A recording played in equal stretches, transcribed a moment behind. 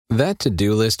That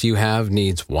to-do list you have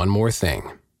needs one more thing.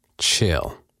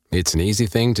 Chill. It's an easy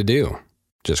thing to do.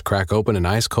 Just crack open an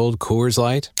ice-cold Coors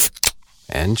Light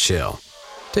and chill.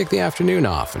 Take the afternoon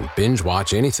off and binge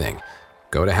watch anything.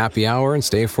 Go to happy hour and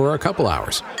stay for a couple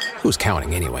hours. Who's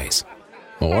counting anyways?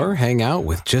 Or hang out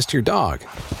with just your dog,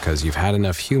 because you've had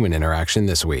enough human interaction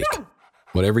this week.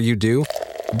 Whatever you do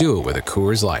it with a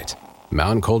Coors Light.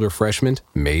 Mountain Cold Refreshment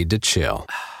made to chill.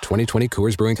 2020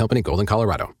 Coors Brewing Company, Golden,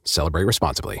 Colorado. Celebrate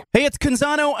responsibly. Hey, it's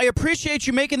Canzano. I appreciate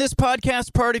you making this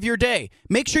podcast part of your day.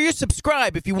 Make sure you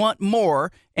subscribe if you want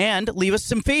more and leave us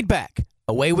some feedback.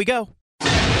 Away we go.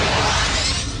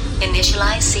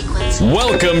 Initialize sequence.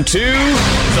 Welcome to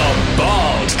The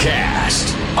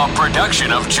Baldcast, a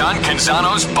production of John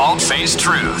Canzano's Bald-Faced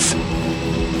Truth.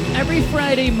 Every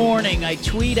Friday morning, I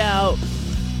tweet out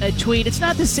a tweet. It's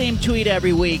not the same tweet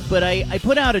every week, but I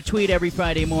put out a tweet every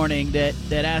Friday morning that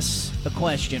asks a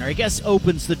question, or I guess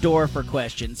opens the door for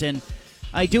questions. And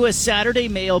I do a Saturday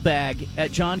mailbag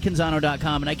at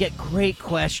johncanzano.com, and I get great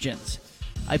questions.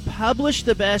 I publish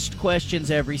the best questions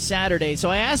every Saturday,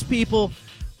 so I ask people,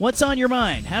 what's on your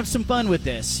mind? Have some fun with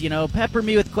this. Pepper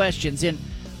me with questions. And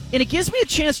it gives me a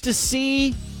chance to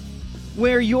see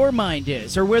where your mind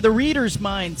is or where the readers'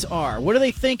 minds are. What are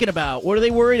they thinking about? What are they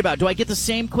worried about? Do I get the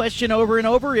same question over and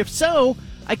over? If so,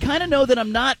 I kind of know that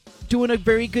I'm not doing a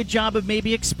very good job of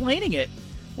maybe explaining it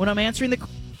when I'm answering the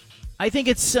question. I think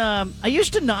it's, I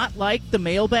used to not like the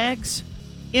mailbags,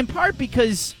 in part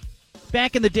because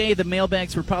back in the day, the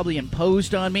mailbags were probably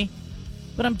imposed on me.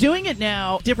 But I'm doing it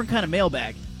now, different kind of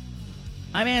mailbag.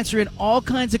 I'm answering all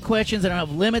kinds of questions. I don't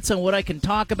have limits on what I can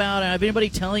talk about. I don't have anybody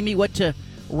telling me what to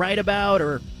write about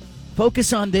or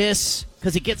focus on this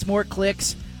because it gets more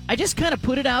clicks. I just kind of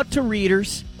put it out to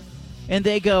readers, and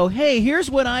they go, hey, here's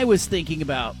what I was thinking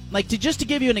about. Like, just to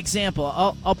give you an example,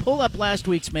 I'll pull up last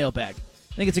week's mailbag.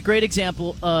 I think it's a great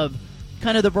example of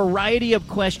kind of the variety of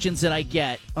questions that I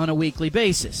get on a weekly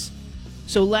basis.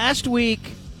 So last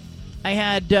week, I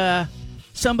had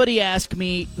somebody asked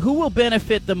me, who will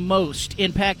benefit the most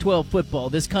in Pac-12 football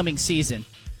this coming season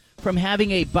from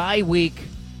having a bye week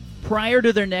prior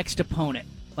to their next opponent?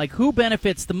 Like, who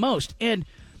benefits the most? And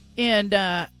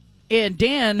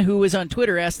Dan, who was on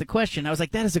Twitter, asked the question. I was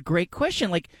like, that is a great question.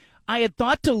 Like, I had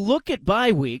thought to look at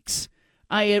bye weeks.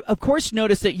 I, of course,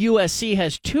 noticed that USC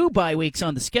has 2 bye weeks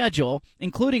on the schedule,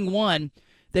 including one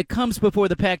that comes before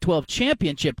the Pac-12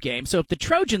 championship game. So if the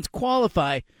Trojans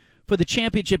qualify for the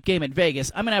championship game in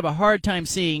Vegas, I'm going to have a hard time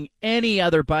seeing any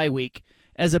other bye week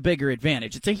as a bigger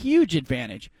advantage. It's a huge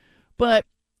advantage. But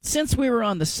since we were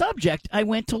on the subject, I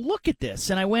went to look at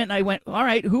this, and I went, all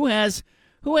right, who has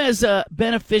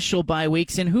beneficial bye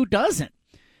weeks and who doesn't?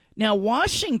 Now,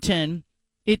 Washington,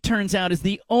 it turns out, is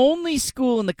the only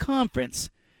school in the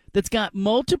conference that's got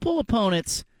multiple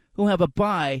opponents who have a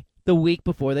bye the week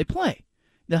before they play.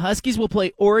 The Huskies will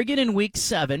play Oregon in Week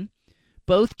 7.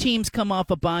 Both teams come off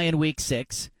a bye in Week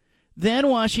 6. Then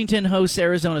Washington hosts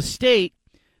Arizona State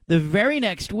the very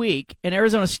next week, and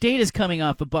Arizona State is coming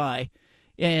off a bye,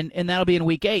 and that'll be in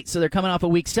Week 8. So they're coming off a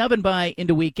Week 7 bye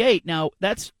into Week 8. Now,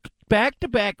 that's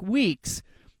back-to-back weeks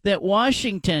that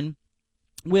Washington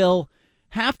will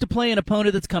have to play an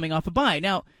opponent that's coming off a bye.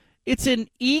 Now, it's an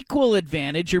equal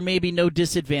advantage or maybe no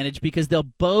disadvantage because they'll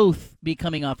both be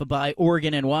coming off a bye,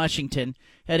 Oregon and Washington,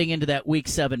 heading into that Week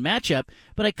 7 matchup.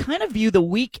 But I kind of view the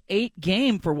Week 8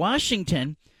 game for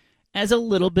Washington as a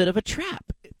little bit of a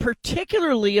trap,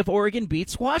 particularly if Oregon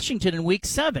beats Washington in Week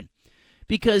 7.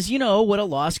 Because you know what a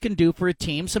loss can do for a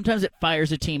team. Sometimes it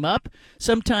fires a team up.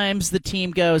 Sometimes the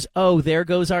team goes, oh, there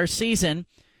goes our season.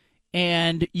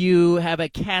 And you have a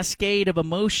cascade of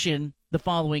emotion the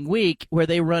following week where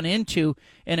they run into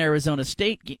an Arizona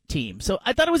State team. So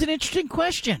I thought it was an interesting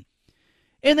question.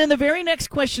 And then the very next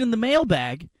question in the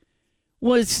mailbag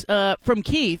was from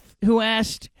Keith, who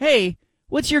asked, hey,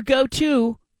 what's your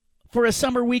go-to for a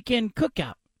summer weekend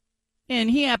cookout? And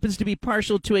he happens to be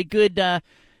partial to a good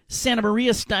Santa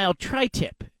Maria-style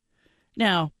tri-tip.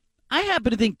 Now, I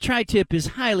happen to think tri-tip is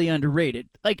highly underrated.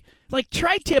 Like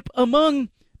tri-tip among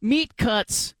meat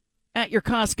cuts at your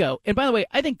Costco. And by the way,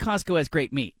 I think Costco has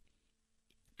great meat.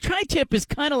 Tri-tip is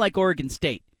kind of like Oregon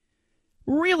State.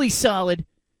 Really solid.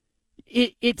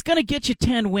 It's going to get you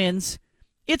 10 wins.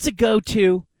 It's a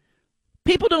go-to.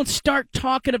 People don't start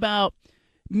talking about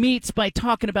meats by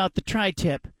talking about the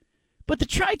tri-tip. But the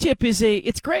tri-tip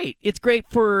it's great. It's great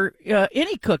for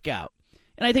any cookout.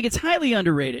 And I think it's highly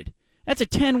underrated. That's a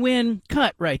 10-win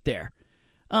cut right there.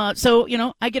 So,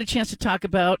 I get a chance to talk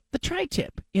about the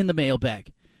tri-tip in the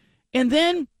mailbag. And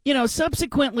then,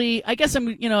 subsequently, I guess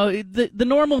the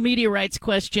normal media rights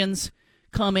questions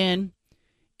come in.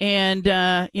 and,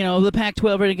 the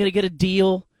Pac-12 are going to get a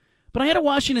deal. But I had a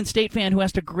Washington State fan who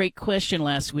asked a great question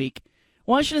last week.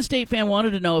 Washington State fan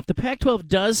wanted to know if the Pac-12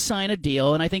 does sign a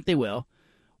deal, and I think they will,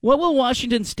 what will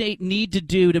Washington State need to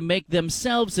do to make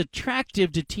themselves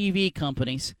attractive to TV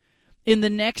companies in the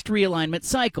next realignment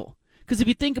cycle? Because if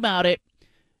you think about it,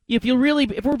 if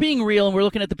we're being real and we're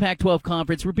looking at the Pac-12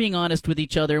 conference, we're being honest with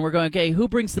each other and we're going, okay, who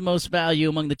brings the most value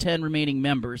among the 10 remaining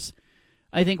members?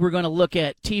 I think we're going to look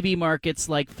at TV markets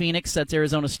like Phoenix, that's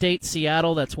Arizona State,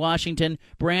 Seattle, that's Washington,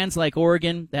 brands like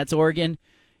Oregon, that's Oregon.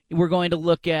 We're going to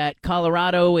look at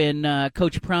Colorado in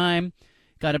Coach Prime.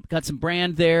 Got some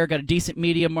brand there, got a decent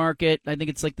media market. I think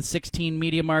it's like the 16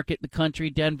 media market in the country,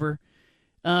 Denver.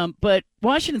 But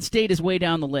Washington State is way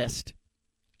down the list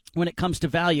when it comes to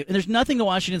value. And there's nothing that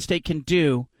Washington State can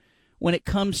do when it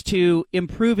comes to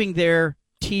improving their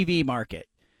TV market.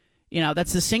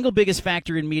 That's the single biggest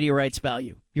factor in media rights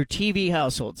value, your TV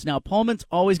households. Now, Pullman's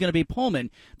always going to be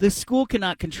Pullman. The school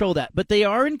cannot control that, but they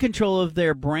are in control of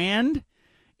their brand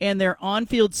and their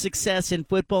on-field success in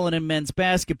football and in men's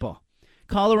basketball.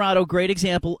 Colorado, great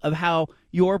example of how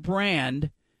your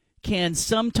brand can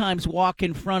sometimes walk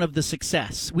in front of the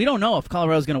success. We don't know if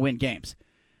Colorado's going to win games.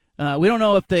 We don't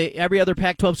know if every other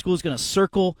Pac-12 school is going to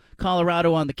circle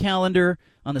Colorado on the calendar,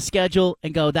 on the schedule,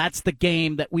 and go, that's the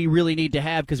game that we really need to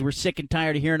have because we're sick and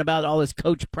tired of hearing about all this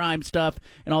Coach Prime stuff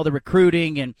and all the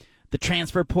recruiting and the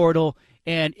transfer portal.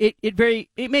 And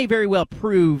it may very well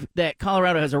prove that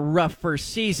Colorado has a rough first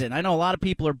season. I know a lot of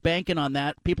people are banking on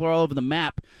that. People are all over the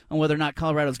map on whether or not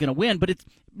Colorado's going to win. But it's,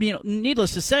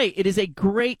 needless to say, it is a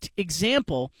great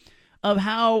example of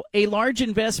how a large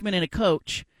investment in a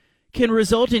coach can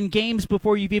result in games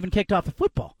before you've even kicked off the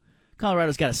football.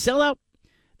 Colorado's got a sellout.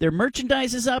 Their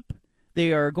merchandise is up.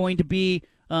 They are going to be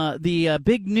the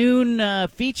big noon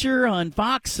feature on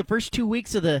Fox the first 2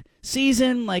 weeks of the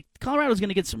season. Like, Colorado's going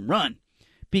to get some run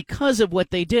because of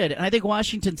what they did. And I think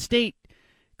Washington State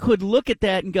could look at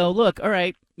that and go, look, all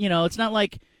right, it's not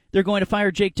like they're going to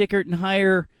fire Jake Dickert and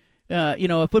hire,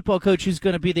 a football coach who's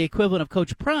going to be the equivalent of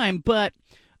Coach Prime, but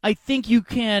I think you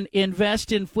can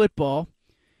invest in football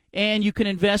and you can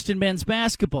invest in men's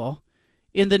basketball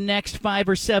in the next 5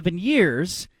 or 7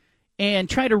 years and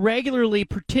try to regularly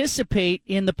participate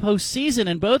in the postseason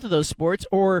in both of those sports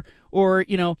or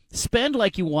spend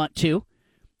like you want to.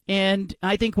 And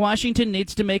I think Washington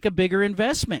needs to make a bigger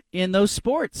investment in those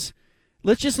sports.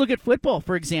 Let's just look at football,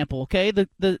 for example, okay?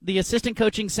 The assistant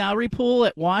coaching salary pool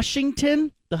at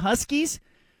Washington, the Huskies,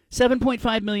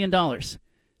 $7.5 million.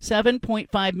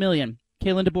 $7.5 million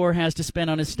Kalen DeBoer has to spend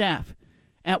on his staff.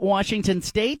 At Washington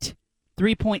State,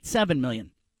 $3.7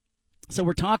 million. So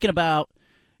we're talking about,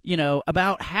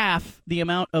 about half the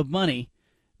amount of money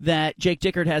that Jake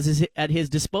Dickert has at his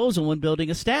disposal when building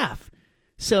a staff.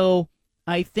 So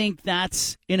I think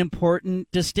that's an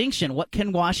important distinction. What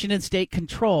can Washington State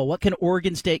control? What can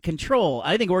Oregon State control?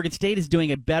 I think Oregon State is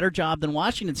doing a better job than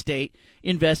Washington State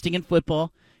investing in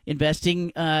football,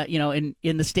 investing, in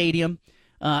the stadium.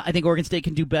 I think Oregon State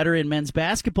can do better in men's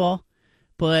basketball.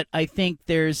 But I think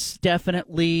there's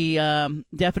definitely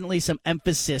some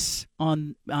emphasis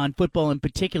on football in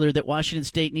particular that Washington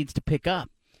State needs to pick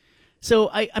up. So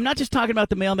I'm not just talking about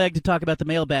the mailbag to talk about the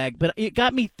mailbag, but it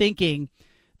got me thinking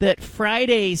that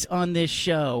Fridays on this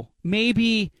show,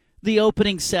 maybe the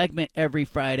opening segment every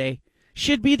Friday,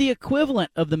 should be the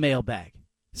equivalent of the mailbag.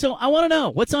 So I want to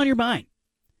know, what's on your mind?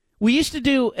 We used to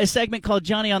do a segment called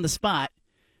Johnny on the Spot,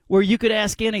 where you could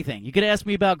ask anything. You could ask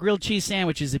me about grilled cheese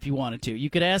sandwiches if you wanted to. You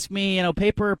could ask me,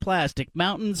 paper or plastic,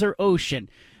 mountains or ocean.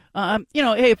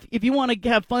 Hey, if you want to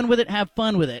have fun with it, have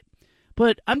fun with it.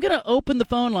 But I'm going to open the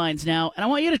phone lines now, and I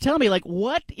want you to tell me,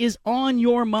 what is on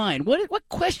your mind? What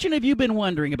question have you been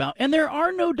wondering about? And there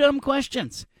are no dumb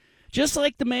questions. Just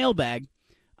like the mailbag,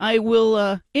 I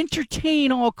will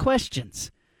entertain all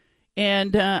questions.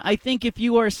 And I think if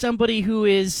you are somebody who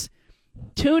is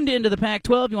tuned into the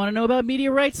Pac-12, you want to know about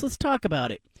media rights? Let's talk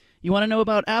about it. You want to know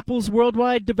about Apple's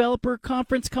Worldwide Developer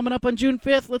Conference coming up on June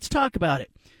 5th? Let's talk about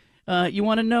it. You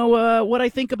want to know what I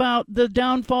think about the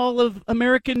downfall of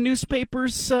American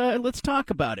newspapers? Let's talk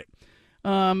about it.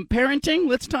 Parenting?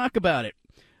 Let's talk about it.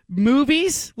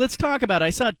 Movies? Let's talk about it. I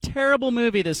saw a terrible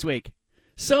movie this week.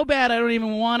 So bad I don't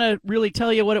even want to really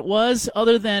tell you what it was,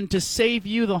 other than to save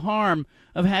you the harm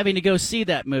of having to go see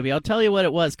that movie. I'll tell you what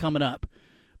it was coming up.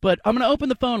 But I'm going to open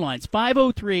the phone lines,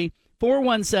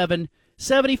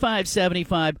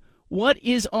 503-417-7575. What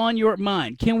is on your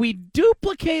mind? Can we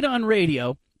duplicate on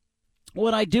radio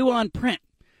what I do on print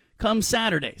come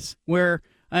Saturdays, where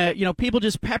people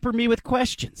just pepper me with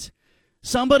questions?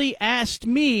 Somebody asked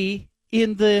me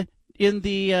in the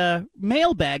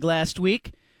mailbag last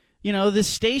week, the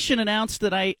station announced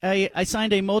that I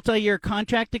signed a multi-year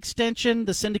contract extension.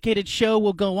 The syndicated show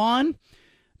will go on.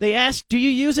 They asked, do you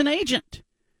use an agent?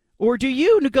 Or do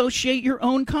you negotiate your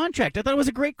own contract? I thought it was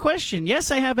a great question.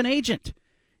 Yes, I have an agent.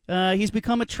 He's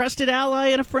become a trusted ally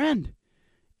and a friend.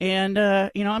 And,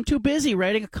 I'm too busy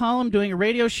writing a column, doing a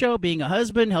radio show, being a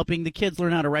husband, helping the kids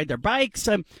learn how to ride their bikes.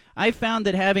 I found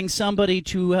that having somebody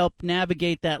to help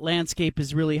navigate that landscape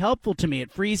is really helpful to me.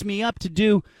 It frees me up to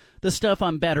do the stuff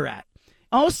I'm better at.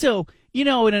 Also, in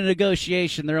a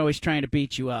negotiation, they're always trying to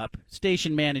beat you up.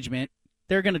 Station management,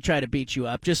 they're going to try to beat you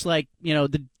up, just like,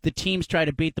 the teams try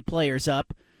to beat the players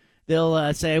up.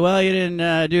 They'll say, well, you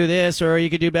didn't do this, or you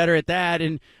could do better at that,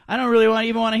 and I don't really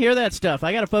even want to hear that stuff.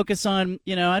 I got to focus on,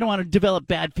 I don't want to develop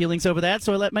bad feelings over that,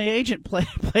 so I let my agent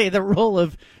play the role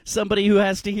of somebody who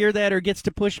has to hear that or gets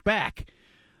to push back.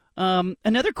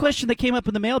 Another question that came up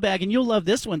in the mailbag, and you'll love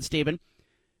this one, Stephen.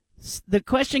 The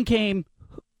question came,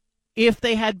 if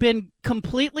they had been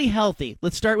completely healthy,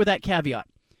 let's start with that caveat,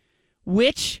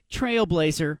 which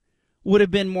Trailblazer would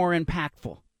have been more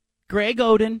impactful, Greg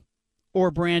Oden or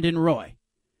Brandon Roy?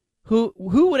 Who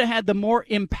would have had the more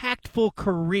impactful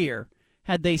career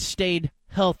had they stayed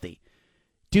healthy?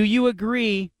 Do you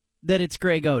agree that it's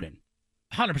Greg Oden?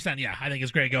 100%, yeah. I think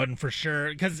it's Greg Oden for sure.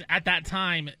 Because at that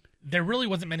time, there really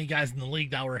wasn't many guys in the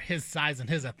league that were his size and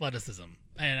his athleticism.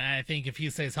 And I think if he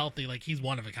stays healthy, he's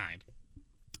one of a kind.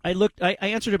 I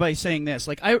answered it by saying this.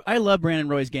 I love Brandon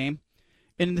Roy's game.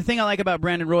 And the thing I like about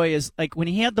Brandon Roy is, when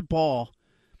he had the ball,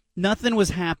 nothing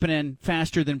was happening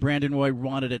faster than Brandon Roy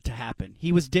wanted it to happen.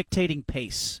 He was dictating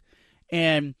pace.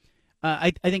 And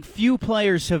I think few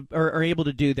players are able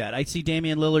to do that. I see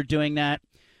Damian Lillard doing that.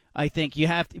 I think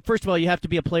first of all, you have to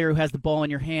be a player who has the ball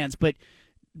in your hands. But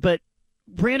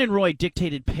Brandon Roy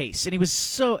dictated pace, and it was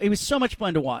so much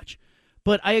fun to watch.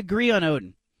 But I agree on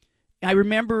Oden. I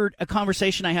remembered a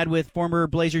conversation I had with former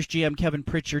Blazers GM Kevin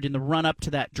Pritchard in the run-up to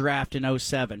that draft in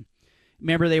 2007.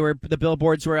 Remember, the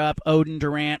billboards were up, Oden,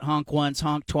 Durant, honk once,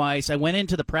 honk twice. I went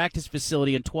into the practice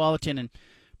facility in Tualatin, and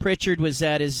Pritchard was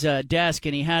at his desk,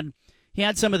 and he had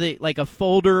some of the, a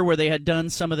folder where they had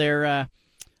done some of their,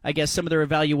 some of their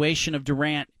evaluation of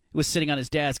Durant. It was sitting on his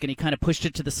desk, and he kind of pushed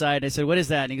it to the side. I said, what is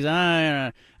that? And he goes,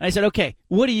 And I said, okay,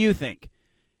 what do you think?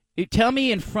 Tell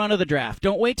me in front of the draft.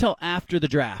 Don't wait till after the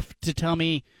draft to tell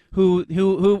me who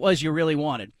it was you really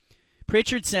wanted.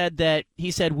 Pritchard said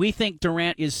we think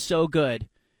Durant is so good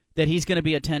that he's going to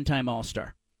be a 10-time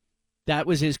All-Star. That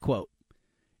was his quote.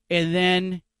 And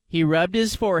then he rubbed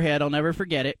his forehead. I'll never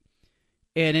forget it.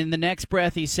 And in the next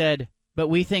breath, he said, but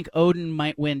we think Oden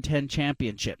might win 10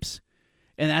 championships.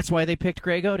 And that's why they picked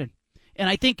Greg Oden. And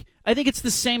I think it's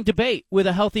the same debate with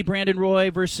a healthy Brandon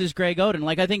Roy versus Greg Oden.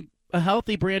 I think a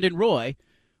healthy Brandon Roy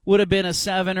would have been a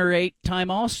 7 or 8-time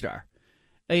All-Star.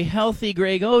 A healthy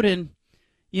Greg Oden,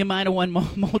 you might have won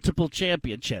multiple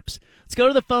championships. Let's go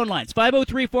to the phone lines.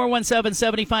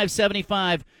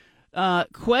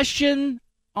 503-417-7575. Question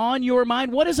on your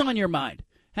mind. What is on your mind?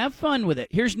 Have fun with it.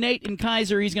 Here's Nate in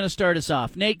Kaiser. He's going to start us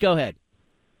off. Nate, go ahead.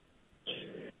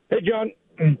 Hey, John.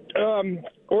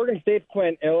 Oregon State's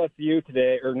playing LSU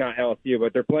today, or not LSU,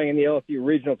 but they're playing in the LSU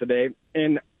Regional today,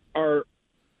 and our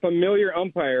familiar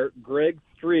umpire, Greg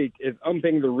Street, is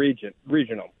umping the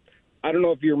regional. I don't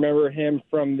know if you remember him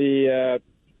from the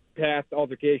past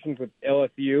altercations with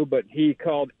LSU, but he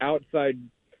called outside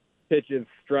pitches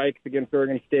strikes against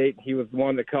Oregon State. He was the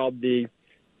one that called the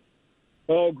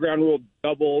ground rule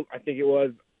double. I think it was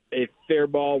a fair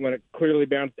ball when it clearly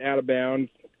bounced out of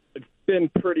bounds. It's been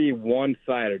pretty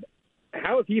one-sided.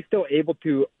 How is he still able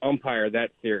to umpire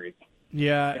that series?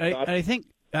 Yeah, I think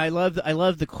I love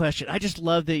the question. I just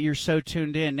love that you're so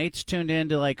tuned in. Nate's tuned in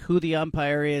to who the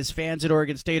umpire is. Fans at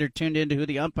Oregon State are tuned in to who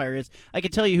the umpire is. I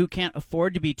can tell you who can't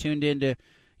afford to be tuned into,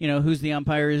 who's the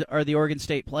umpire are the Oregon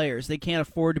State players. They can't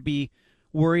afford to be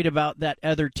worried about that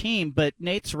other team. But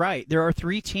Nate's right. There are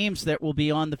 3 teams that will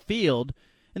be on the field,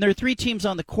 and there are 3 teams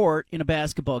on the court in a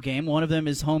basketball game. One of them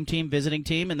is home team, visiting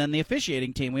team, and then the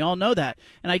officiating team. We all know that.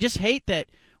 And I just hate that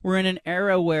we're in an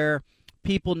era where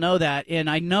people know that, and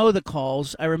I know the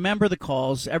calls. I remember the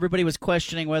calls. Everybody was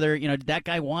questioning whether, did that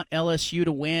guy want LSU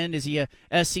to win? Is he a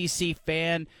SEC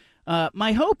fan?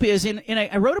 My hope is, and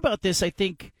I wrote about this, I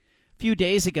think, a few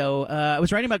days ago. I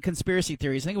was writing about conspiracy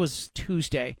theories. I think it was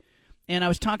Tuesday. And I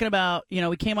was talking about,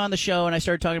 we came on the show, and I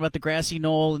started talking about the grassy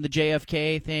knoll and the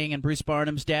JFK thing and Bruce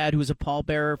Barnum's dad, who was a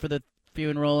pallbearer for the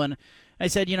funeral. And I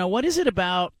said, what is it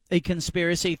about a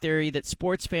conspiracy theory that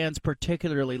sports fans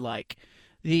particularly like?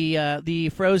 The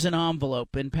frozen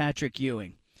envelope in Patrick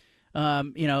Ewing,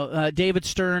 David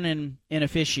Stern in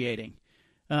officiating,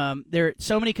 There are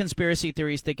so many conspiracy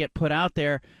theories that get put out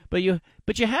there, but you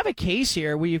have a case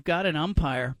here where you've got an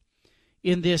umpire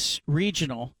in this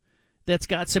regional that's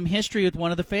got some history with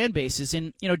one of the fan bases.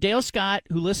 And, Dale Scott,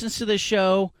 who listens to this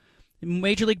show,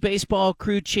 Major League Baseball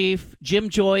crew chief, Jim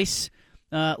Joyce,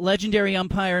 legendary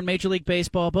umpire in Major League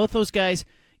Baseball, both those guys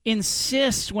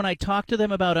insist when I talk to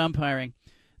them about umpiring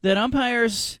that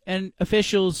umpires and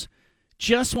officials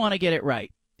just want to get it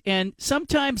right. And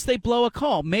sometimes they blow a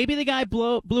call. Maybe the guy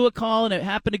blew a call and it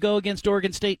happened to go against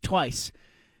Oregon State twice.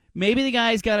 Maybe the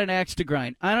guy's got an axe to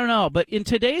grind. I don't know. But in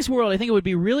today's world, I think it would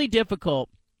be really difficult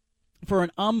for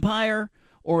an umpire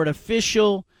or an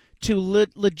official to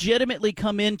legitimately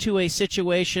come into a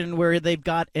situation where they've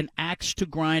got an axe to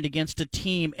grind against a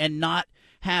team and not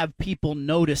have people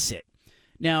notice it.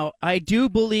 Now, I do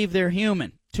believe they're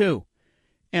human, too.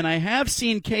 And I have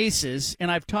seen cases, and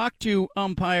I've talked to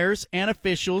umpires and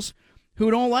officials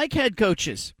who don't like head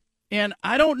coaches. And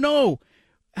I don't know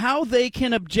how they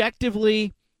can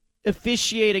objectively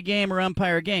officiate a game or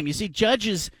umpire a game. You see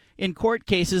judges in court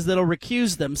cases that'll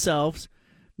recuse themselves.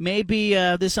 Maybe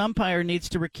this umpire needs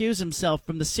to recuse himself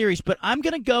from the series. But I'm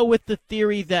going to go with the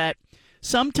theory that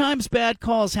sometimes bad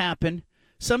calls happen.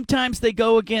 Sometimes they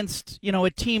go against, a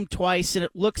team twice and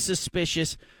it looks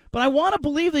suspicious. But I want to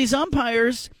believe these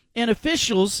umpires and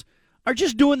officials are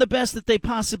just doing the best that they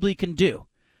possibly can do.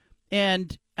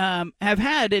 And have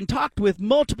had and talked with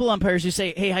multiple umpires who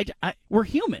say, hey, we're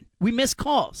human. We miss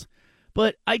calls.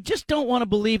 But I just don't want to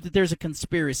believe that there's a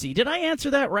conspiracy. Did I answer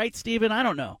that right, Stephen? I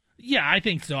don't know. Yeah, I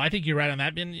think so. I think you're right on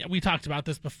that. And we talked about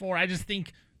this before. I just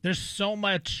think there's so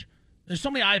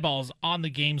many eyeballs on the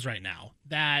games right now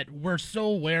that we're so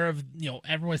aware of,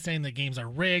 everyone's saying the games are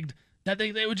rigged, that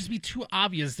they would just be too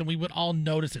obvious and we would all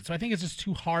notice it. So I think it's just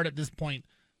too hard at this point.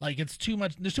 Like, it's too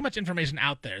much. There's too much information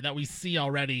out there that we see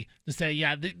already to say,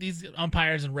 yeah, these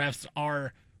umpires and refs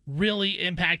are really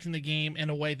impacting the game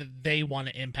in a way that they want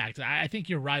to impact it. I think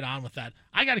you're right on with that.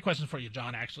 I got a question for you,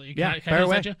 John, actually. Can I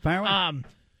away. you? Fire away.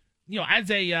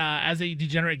 As a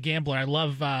degenerate gambler, I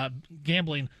love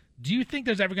gambling. Do you think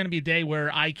there's ever going to be a day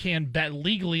where I can bet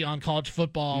legally on college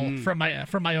football from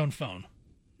my own phone?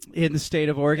 In the state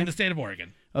of Oregon? In the state of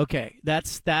Oregon. Okay.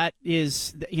 That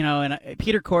is, and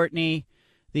Peter Courtney,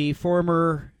 the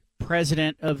former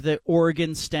president of the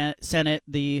Oregon Senate,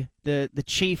 the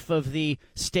chief of the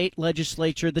state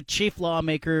legislature, the chief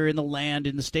lawmaker in the land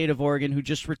in the state of Oregon, who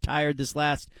just retired this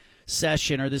last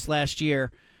session or this last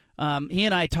year, he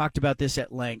and I talked about this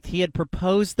at length. He had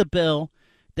proposed the bill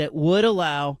that would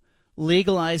allow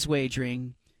legalized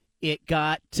wagering. It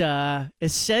got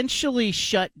essentially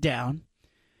shut down.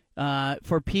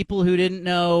 For people who didn't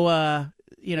know,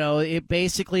 it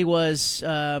basically was,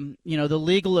 the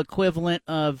legal equivalent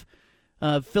of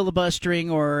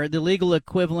filibustering, or the legal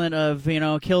equivalent of,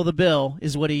 kill the bill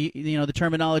is what the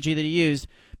terminology that he used.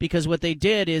 Because what they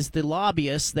did is the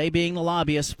lobbyists, they being the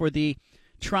lobbyists for the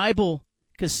tribal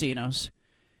casinos,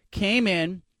 came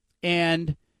in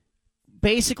and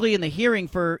basically in the hearing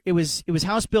it was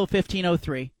House Bill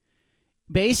 1503.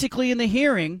 Basically in the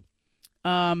hearing,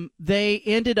 they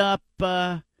ended up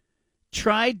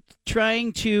trying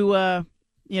to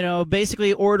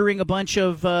basically ordering a bunch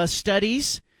of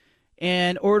studies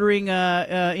and ordering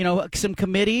some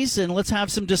committees, and let's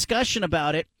have some discussion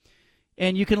about it.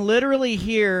 And you can literally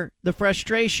hear the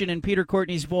frustration in Peter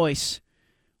Courtney's voice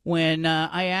when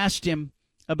I asked him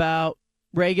about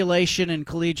regulation and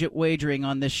collegiate wagering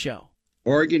on this show.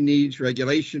 Oregon needs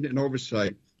regulation and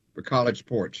oversight for college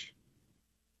sports.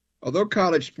 Although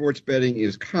college sports betting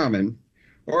is common,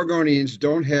 Oregonians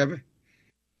don't have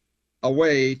a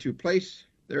way to place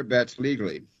their bets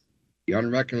legally. The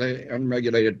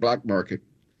unregulated black market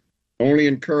only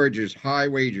encourages high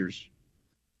wagers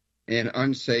and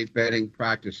unsafe betting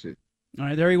practices. All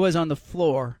right, there he was on the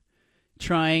floor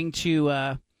trying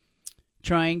to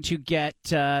get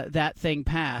that thing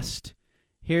passed.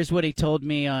 Here's what he told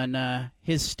me on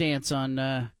his stance on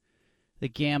the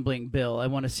gambling bill. I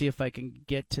want to see if I can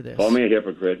get to this. Call me a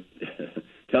hypocrite.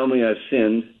 Tell me I've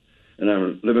sinned and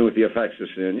I'm living with the effects of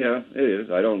sin. Yeah, it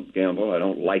is. I don't gamble. I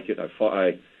don't like it.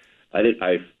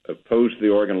 I opposed the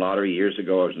Oregon lottery years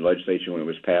ago. I was in the legislature when it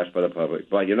was passed by the public.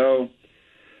 But, in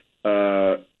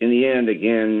the end,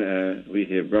 again, we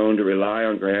have grown to rely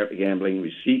on gambling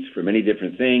receipts for many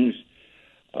different things.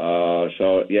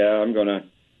 So, yeah, I'm going to,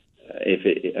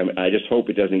 I just hope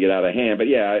it doesn't get out of hand. But,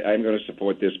 yeah, I'm going to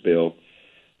support this bill.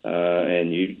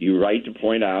 And you're right to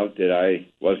point out that I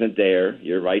wasn't there.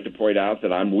 You're right to point out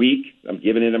that I'm weak. I'm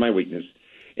giving in to my weakness.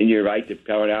 And you're right to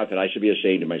point out that I should be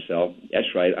ashamed of myself. That's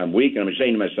right. I'm weak and I'm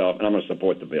ashamed of myself, and I'm going to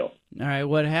support the bill. All right.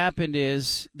 What happened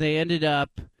is they ended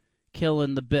up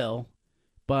killing the bill,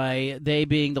 by they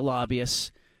being the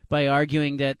lobbyists, by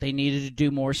arguing that they needed to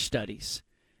do more studies.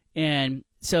 And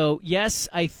so, yes,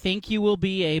 I think you will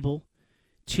be able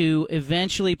to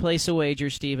eventually place a wager,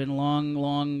 Stephen.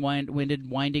 Long-winded,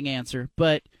 winding answer.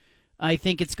 But I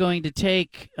think it's going to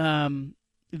take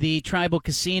the tribal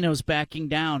casinos backing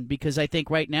down, because I think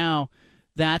right now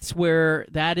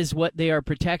that is what they are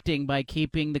protecting by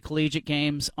keeping the collegiate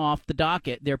games off the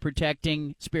docket. They're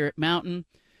protecting Spirit Mountain.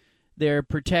 They're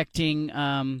protecting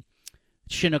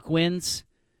Chinook Winds.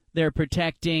 They're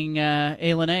protecting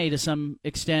A to some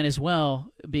extent as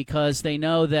well, because they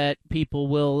know that people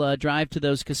will drive to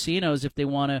those casinos if they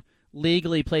want to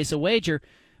legally place a wager.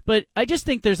 But I just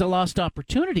think there's a lost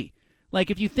opportunity. Like,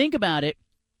 if you think about it,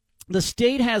 the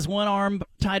state has one arm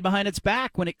tied behind its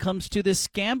back when it comes to this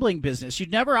gambling business.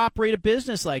 You'd never operate a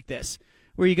business like this,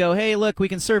 where you go, hey, look, we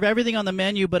can serve everything on the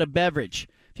menu but a beverage.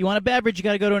 If you want a beverage, you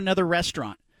got to go to another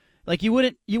restaurant. Like, you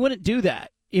wouldn't do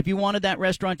that if you wanted that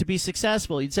restaurant to be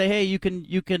successful. You'd say, hey, you can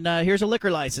here's a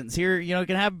liquor license. Here, you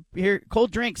can have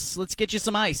cold drinks. Let's get you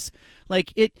some ice.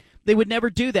 They would never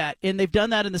do that, and they've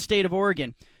done that in the state of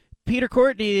Oregon. Peter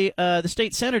Courtney, the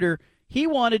state senator, he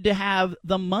wanted to have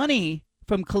the money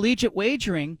from collegiate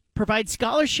wagering provide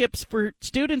scholarships for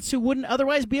students who wouldn't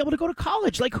otherwise be able to go to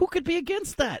college. Like, who could be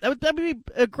against that? That would be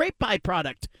a great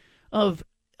byproduct of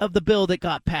the bill that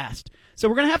got passed. So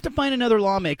we're going to have to find another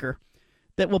lawmaker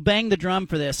that will bang the drum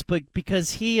for this, but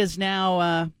because he is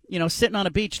now, sitting on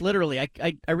a beach, literally.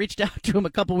 I reached out to him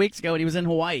a couple weeks ago, and he was in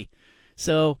Hawaii.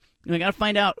 So we got to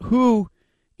find out who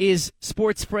is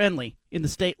sports-friendly in the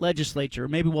state legislature.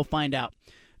 Maybe we'll find out.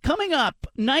 Coming up,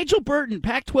 Nigel Burton,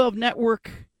 Pac-12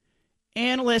 Network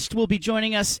analyst, will be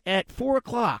joining us at 4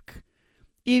 o'clock.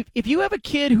 If you have a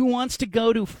kid who wants to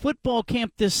go to football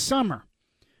camp this summer,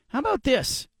 how about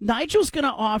this? Nigel's going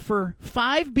to offer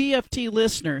 5 BFT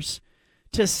listeners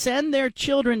to send their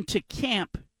children to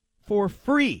camp for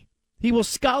free. He will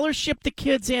scholarship the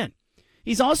kids in.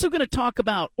 He's also going to talk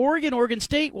about Oregon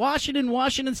State,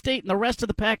 Washington State, and the rest of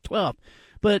the Pac-12.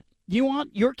 But you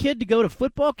want your kid to go to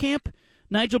football camp,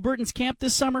 Nigel Burton's camp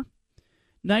this summer?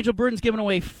 Nigel Burton's giving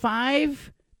away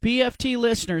 5 BFT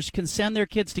listeners can send their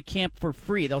kids to camp for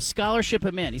free. They'll scholarship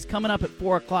him in. He's coming up at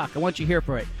 4 o'clock. I want you here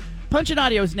for it. Punch and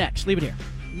Audio is next. Leave it here.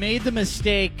 Made the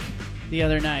mistake the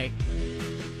other night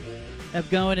of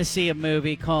going to see a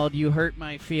movie called You Hurt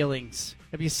My Feelings.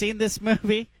 Have you seen this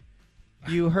movie?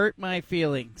 You Hurt My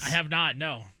Feelings. I have not,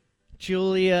 no.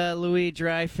 Julia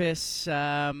Louis-Dreyfus,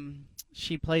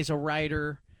 she plays a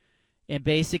writer, and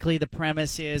basically the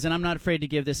premise is, and I'm not afraid to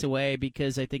give this away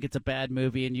because I think it's a bad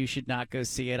movie and you should not go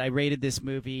see it. I rated this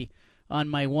movie on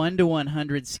my 1 to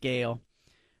 100 scale,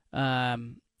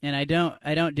 and I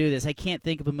don't do this. I can't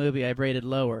think of a movie I've rated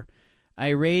lower. I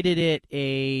rated it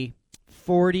a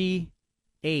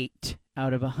 48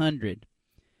 out of 100.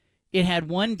 It had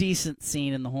one decent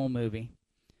scene in the whole movie.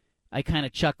 I kind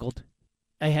of chuckled.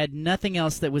 I had nothing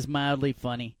else that was mildly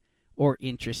funny or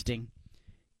interesting.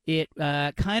 It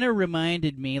kind of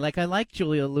reminded me, like, I like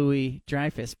Julia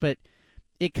Louis-Dreyfus, but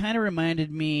it kind of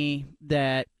reminded me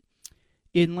that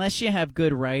unless you have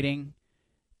good writing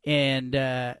and,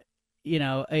 an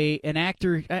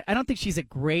actor, I don't think she's a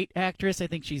great actress. I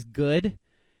think she's good.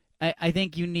 I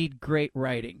think you need great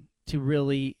writing to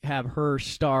really have her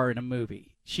star in a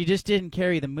movie. She just didn't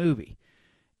carry the movie.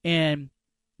 And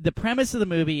the premise of the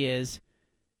movie is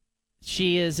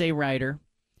she is a writer.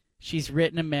 She's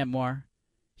written a memoir.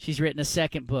 She's written a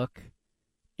second book.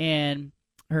 And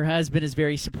her husband is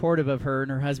very supportive of her,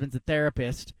 and her husband's a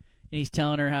therapist. And he's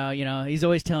telling her how, he's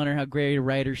always telling her how great a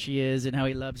writer she is and how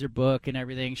he loves her book and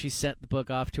everything. She sent the book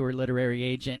off to her literary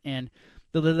agent, and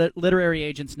the literary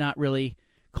agent's not really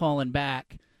calling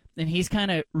back. And he's kind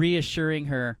of reassuring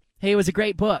her, hey, it was a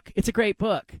great book. It's a great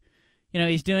book.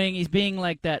 He's being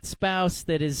like that spouse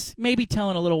that is maybe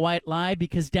telling a little white lie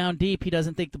because down deep he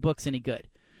doesn't think the book's any good.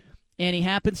 And he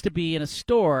happens to be in a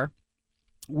store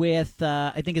with,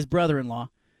 I think, his brother-in-law,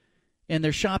 and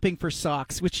they're shopping for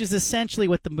socks, which is essentially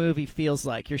what the movie feels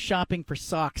like. You're shopping for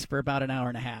socks for about an hour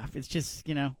and a half. It's just,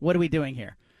 what are we doing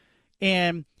here?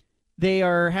 And they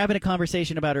are having a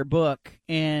conversation about her book,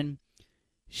 and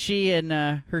she and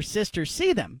her sister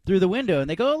see them through the window, and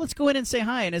they go, oh, let's go in and say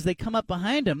hi. And as they come up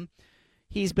behind him,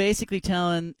 he's basically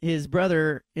telling his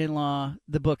brother-in-law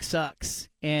the book sucks,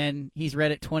 and he's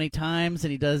read it 20 times,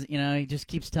 and he does, he just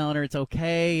keeps telling her it's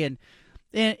okay, and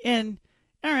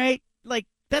all right, like,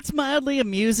 that's mildly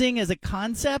amusing as a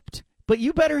concept, but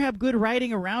you better have good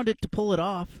writing around it to pull it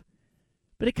off.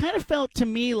 But it kind of felt to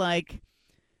me like,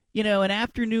 an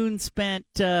afternoon spent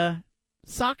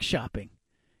sock shopping.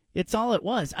 It's all it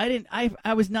was.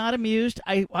 I was not amused.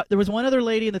 There was one other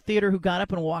lady in the theater who got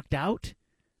up and walked out,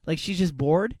 like she's just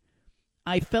bored.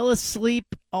 I fell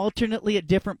asleep alternately at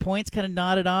different points, kind of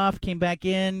nodded off, came back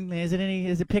in. Is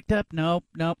it picked up? Nope.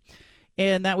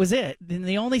 And that was it. And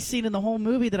the only scene in the whole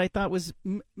movie that I thought was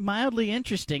mildly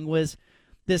interesting was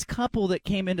this couple that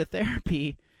came into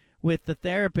therapy with the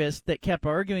therapist that kept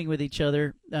arguing with each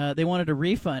other. They wanted a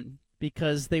refund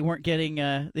because they weren't getting,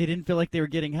 they didn't feel like they were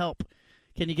getting help.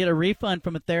 Can you get a refund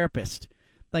from a therapist?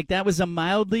 Like, that was a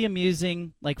mildly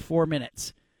amusing, 4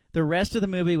 minutes. The rest of the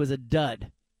movie was a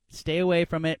dud. Stay away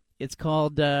from it. It's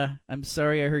called I'm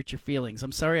Sorry I Hurt Your Feelings.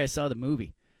 I'm sorry I saw the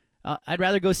movie. I'd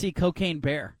rather go see Cocaine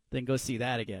Bear than go see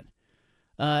that again.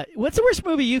 What's the worst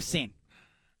movie you've seen?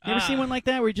 You ever seen one like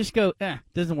that where you just go,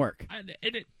 doesn't work?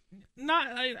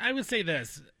 I would say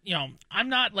this. I'm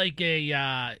not like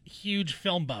a huge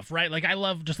film buff, right? Like, I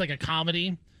love just like a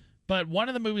comedy. But one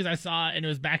of the movies I saw, and it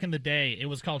was back in the day, it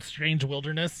was called Strange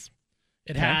Wilderness.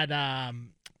 It had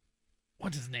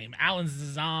what's his name? Alan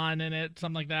Zahn in it,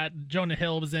 something like that. Jonah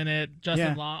Hill was in it.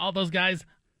 Justin Long, all those guys.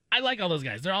 I like all those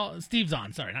guys. They're all Steve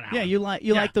Zahn. Sorry, not Alan. Yeah, you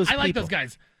like those. I people. like those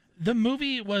guys. The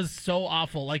movie was so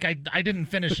awful. Like, I didn't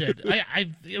finish it.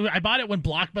 I bought it when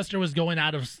Blockbuster was going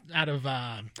out of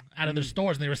their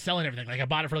stores and they were selling everything. Like, I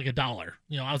bought it for like $1.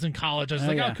 I was in college. I was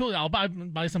oh, cool. I'll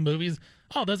buy some movies.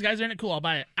 Oh, those guys are in it. Cool. I'll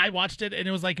buy it. I watched it and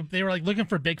it was like they were like looking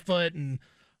for Bigfoot and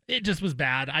it just was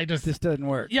bad. This doesn't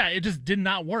work. Yeah, it just did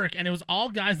not work. And it was all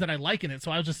guys that I like in it.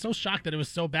 So I was just so shocked that it was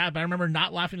so bad. But I remember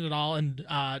not laughing at all and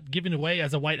giving it away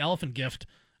as a white elephant gift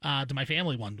to my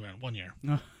family one year.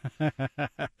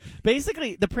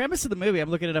 Basically, the premise of the movie, I'm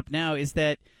looking it up now, is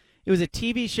that it was a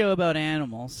TV show about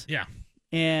animals. Yeah.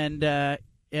 And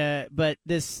but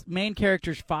this main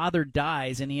character's father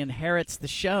dies and he inherits the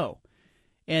show.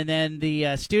 And then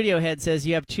the studio head says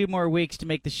you have 2 more weeks to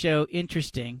make the show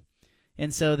interesting.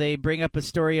 And so they bring up a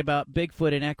story about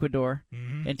Bigfoot in Ecuador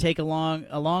and take a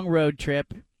long road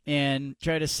trip and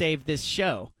try to save this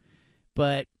show.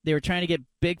 But they were trying to get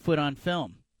Bigfoot on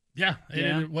film. Yeah,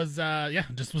 it was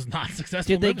just was not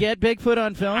successful. Did they get Bigfoot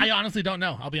on film? I honestly don't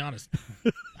know. I'll be honest.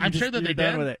 I'm sure that they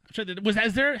did. With it. I'm sure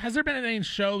that has there been any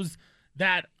shows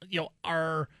that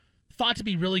are thought to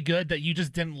be really good that you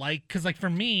just didn't like? Because like for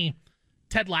me,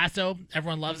 Ted Lasso,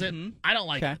 everyone loves it. I don't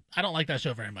like it. I don't like that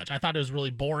show very much. I thought it was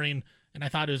really boring and I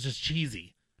thought it was just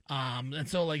cheesy. And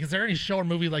so, like, is there any show or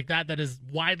movie like that is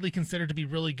widely considered to be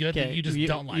really good that you just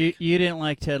don't like? You didn't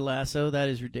like Ted Lasso? That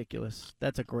is ridiculous.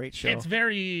 That's a great show. It's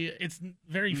very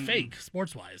fake,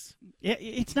 sports-wise. Yeah,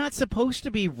 it's not supposed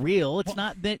to be real. It's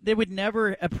not. They would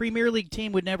never. A Premier League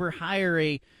team would never hire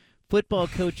a football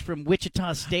coach from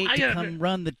Wichita State to come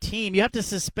run the team. You have to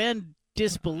suspend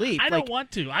disbelief. I don't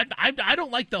want to. I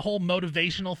don't like the whole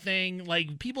motivational thing.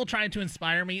 Like, people trying to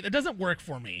inspire me, that doesn't work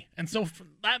for me. And so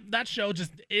that show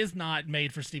just is not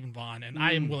made for Stephen Vaughn, and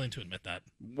I am willing to admit that.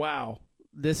 Wow,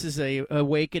 this is a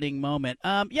awakening moment.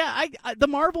 The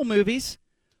Marvel movies,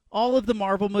 all of the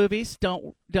Marvel movies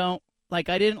don't like.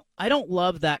 I don't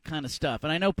love that kind of stuff,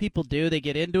 and I know people do. They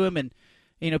get into them, and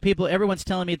everyone's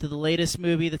telling me that the latest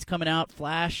movie that's coming out,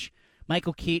 Flash,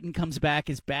 Michael Keaton comes back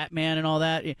as Batman and all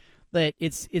that. That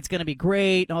it's going to be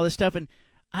great and all this stuff, and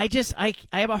I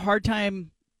have a hard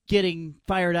time getting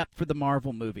fired up for the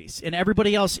Marvel movies, and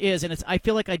everybody else is, and I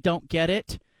feel like I don't get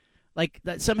it, like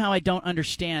that somehow I don't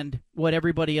understand what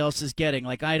everybody else is getting.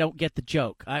 Like, I don't get the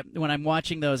joke. When I'm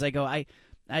watching those, I go,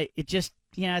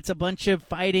 it's a bunch of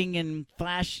fighting and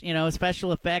flash,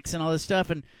 special effects and all this stuff,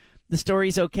 and the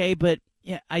story's okay, but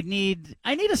yeah, I need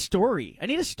a story. I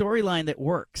need a storyline that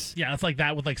works. Yeah, it's like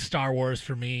that with like Star Wars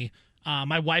for me.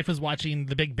 My wife was watching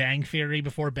The Big Bang Theory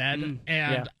before bed,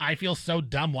 and I feel so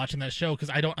dumb watching that show because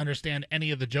I don't understand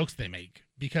any of the jokes they make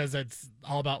because it's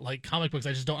all about like comic books.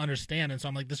 I just don't understand, and so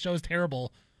I'm like, this show is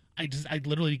terrible. I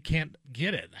literally can't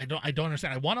get it. I don't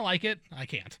understand. I want to like it, I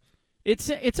can't.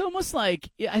 It's almost like,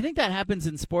 I think that happens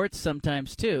in sports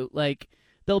sometimes too. Like,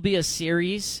 there'll be a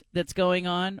series that's going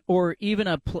on, or even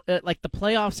like the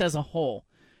playoffs as a whole.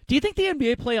 Do you think the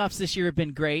NBA playoffs this year have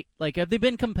been great? Like, have they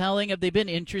been compelling? Have they been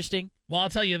interesting? Well, I'll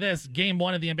tell you this. Game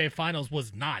 1 of the NBA Finals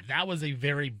was not. That was a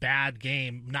very bad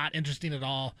game. Not interesting at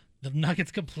all. The Nuggets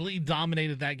completely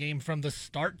dominated that game from the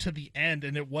start to the end,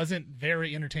 and it wasn't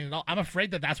very entertaining at all. I'm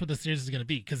afraid that that's what the series is going to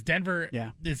be because Denver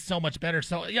is so much better.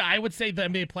 So, yeah, I would say the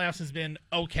NBA playoffs has been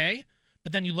okay.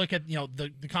 But then you look at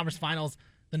the conference finals,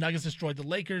 the Nuggets destroyed the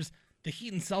Lakers. The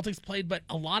Heat and Celtics played, but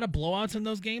a lot of blowouts in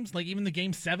those games. Like, even the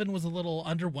Game 7 was a little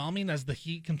underwhelming as the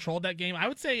Heat controlled that game. I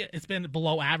would say it's been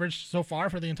below average so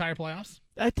far for the entire playoffs.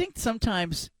 I think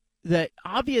sometimes that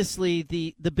obviously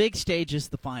the big stage is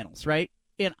the finals, right?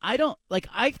 And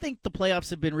I think the playoffs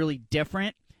have been really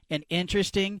different and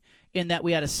interesting in that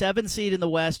we had a 7 seed in the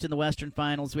West in the Western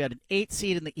Finals. We had an 8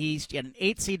 seed in the East. You had an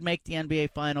 8 seed make the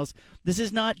NBA Finals. This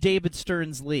is not David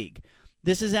Stern's league.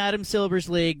 This is Adam Silver's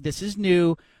league. This is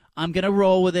new. I'm going to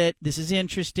roll with it. This is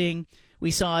interesting.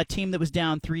 We saw a team that was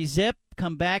down 3-0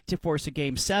 come back to force a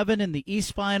Game 7 in the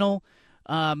East Final.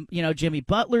 Jimmy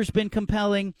Butler's been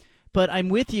compelling. But I'm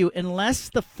with you.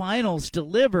 Unless the finals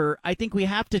deliver, I think we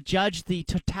have to judge the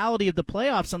totality of the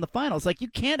playoffs on the finals. Like, you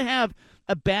can't have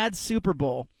a bad Super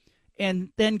Bowl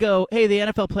and then go, hey, the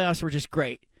NFL playoffs were just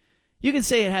great. You can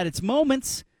say it had its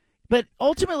moments, but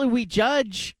ultimately we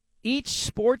judge each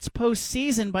sports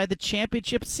postseason by the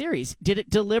championship series. Did it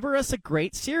deliver us a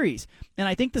great series? And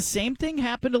I think the same thing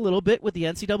happened a little bit with the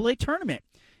NCAA tournament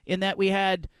in that we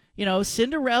had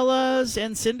Cinderellas,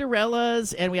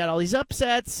 and we had all these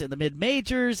upsets in the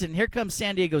mid-majors, and here comes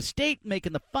San Diego State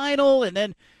making the final, and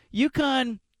then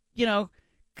UConn,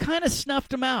 kind of snuffed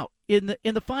them out in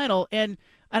the final, and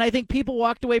I think people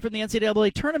walked away from the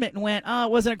NCAA tournament and went,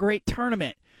 it wasn't a great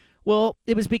tournament. Well,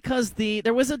 it was because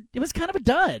it was kind of a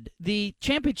dud, the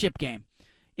championship game.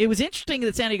 It was interesting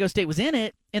that San Diego State was in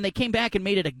it, and they came back and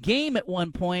made it a game at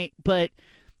one point, but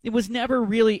it wasn't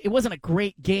a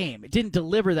great game. It didn't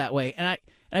deliver that way. And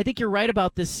I think you're right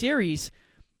about this series.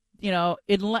 I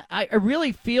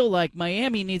really feel like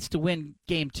Miami needs to win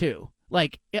Game 2.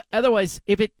 Like, otherwise,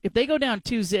 if they go down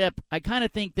 2-0, I kind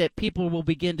of think that people will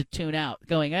begin to tune out,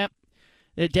 going,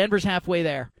 Denver's halfway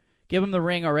there. Give him the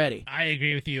ring already. I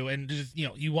agree with you. And just,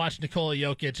 you watch Nikola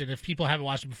Jokic, and if people haven't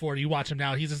watched him before, you watch him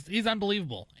now. He's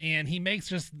unbelievable. And he makes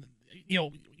just,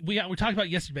 we talked about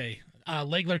yesterday.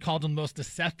 Legler called him the most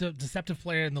deceptive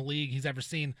player in the league he's ever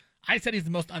seen. I said he's the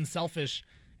most unselfish,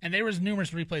 and there was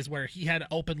numerous replays where he had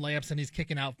open layups and he's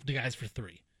kicking out the guys for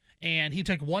 3. And he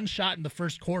took one shot in the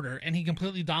first quarter, and he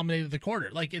completely dominated the quarter.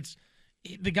 Like,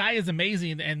 the guy is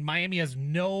amazing, and Miami has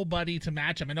nobody to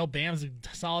match him. I know Bam's a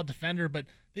solid defender, but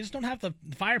they just don't have the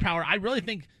firepower. I really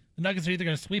think the Nuggets are either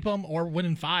going to sweep them or win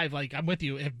in 5. Like, I'm with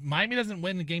you. If Miami doesn't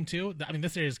win in Game 2,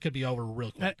 this series could be over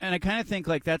real quick. And I kind of think,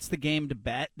 that's the game to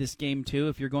bet, this Game 2.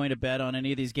 If you're going to bet on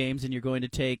any of these games and you're going to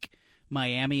take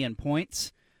Miami in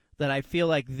points, that I feel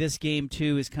like this Game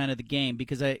 2 is kind of the game.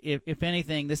 Because, if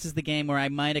anything, this is the game where I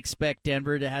might expect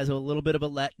Denver to have a little bit of a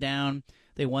letdown.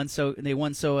 They won so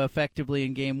effectively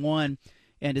in Game 1.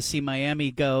 And to see Miami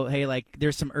go, hey,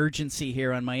 there's some urgency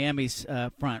here on Miami's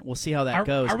front. We'll see how that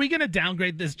goes. Are we going to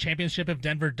downgrade this championship if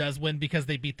Denver does win because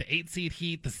they beat the 8-seed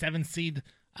Heat, the 7-seed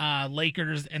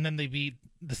Lakers, and then they beat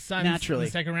the Suns in the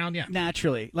second round? Yeah.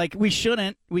 Naturally. We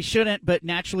shouldn't, but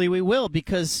naturally we will,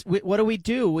 because what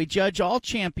do? We judge all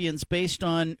champions based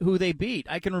on who they beat.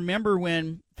 I can remember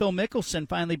when Phil Mickelson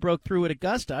finally broke through at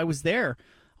Augusta. I was there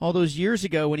all those years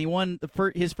ago when he won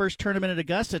his first tournament at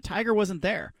Augusta. Tiger wasn't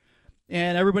there.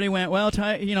 And everybody went, well,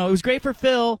 it was great for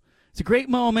Phil. It's a great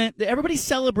moment. Everybody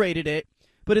celebrated it.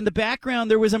 But in the background,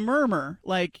 there was a murmur,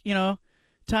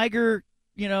 Tiger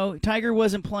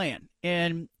wasn't playing.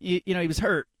 And, he was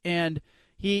hurt. And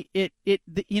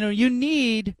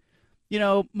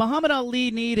Muhammad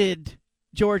Ali needed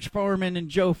George Foreman and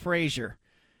Joe Frazier.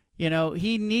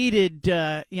 He needed,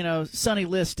 Sonny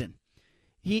Liston.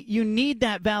 You need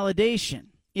that validation.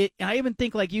 I even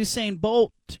think Usain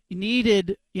Bolt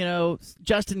needed,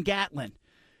 Justin Gatlin,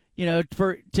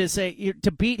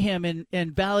 to beat him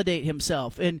and validate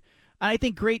himself. And I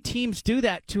think great teams do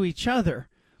that to each other.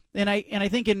 And I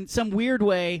think in some weird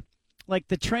way,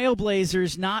 the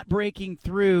Trailblazers not breaking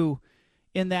through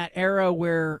in that era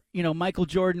where, Michael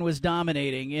Jordan was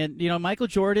dominating. And, Michael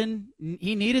Jordan,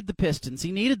 he needed the Pistons.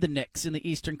 He needed the Knicks in the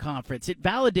Eastern Conference. It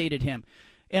validated him.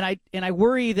 And I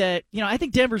worry that, I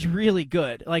think Denver's really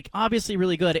good, obviously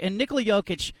really good. And Nikola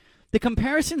Jokic, the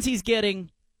comparisons he's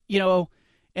getting,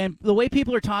 and the way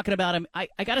people are talking about him, I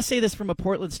got to say this from a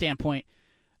Portland standpoint.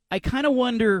 I kind of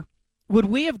wonder, would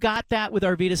we have got that with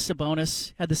Arvydas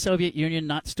Sabonis had the Soviet Union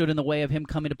not stood in the way of him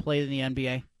coming to play in the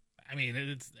NBA?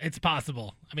 It's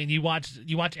possible. You watch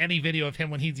any video of him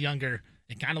when he's younger,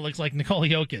 it kind of looks like Nikola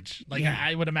Jokic.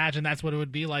 I would imagine that's what it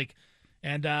would be like.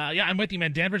 And, I'm with you,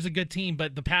 man. Denver's a good team,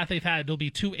 but the path they've had, it'll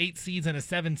be 2 8 seeds and a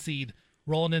 7 seed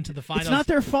rolling into the finals. It's not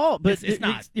their fault, but it's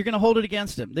not. You're going to hold it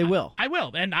against them. They will. I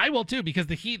will, and I will too, because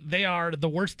the Heat, they are the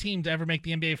worst team to ever make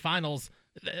the NBA Finals.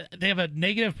 They have a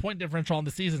negative point differential on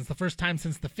the season. It's the first time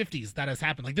since the 50s that has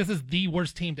happened. This is the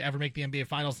worst team to ever make the NBA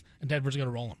Finals, and Denver's going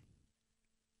to roll them.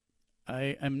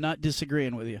 I am not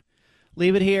disagreeing with you.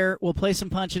 Leave it here. We'll play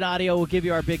some Punch It audio. We'll give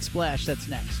you our big splash. That's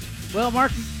next. Well,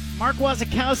 Mark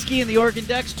Wasikowski and the Oregon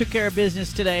Ducks took care of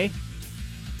business today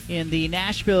in the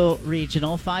Nashville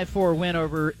Regional 5-4 win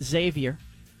over Xavier.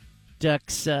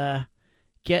 Ducks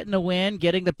getting a win,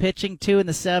 getting the pitching 2 in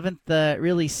the 7th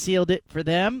really sealed it for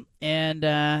them, and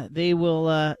they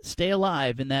will stay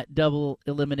alive in that double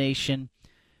elimination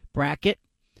bracket.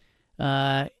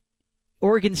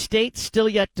 Oregon State still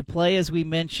yet to play, as we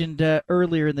mentioned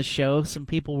earlier in the show. Some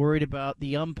people worried about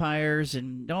the umpires,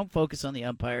 and don't focus on the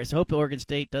umpires. I hope Oregon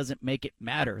State doesn't make it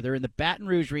matter. They're in the Baton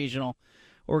Rouge Regional.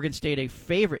 Oregon State a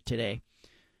favorite today,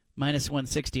 minus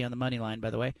 160 on the money line,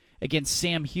 by the way, against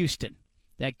Sam Houston.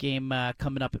 That game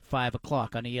coming up at 5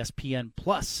 o'clock on ESPN+.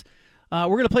 We're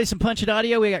going to play some Punch It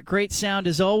audio. We got great sound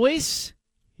as always.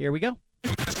 Here we go.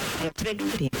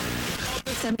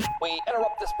 We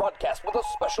interrupt this broadcast with a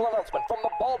special announcement from the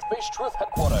Bald-Faced Truth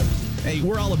Headquarters. Hey,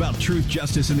 we're all about truth,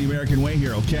 justice, and the American way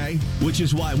here, okay? Which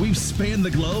is why we've spanned the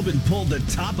globe and pulled the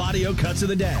top audio cuts of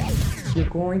the day. You're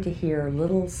going to hear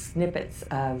little snippets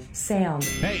of sound.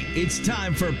 Hey, it's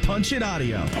time for Punch It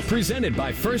Audio. Presented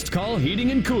by First Call Heating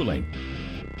and Cooling.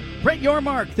 Brett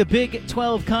Yormark, the Big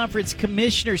 12 Conference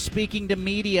Commissioner, speaking to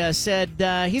media, said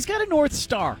he's got a North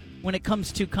Star when it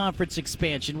comes to conference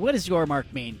expansion. What does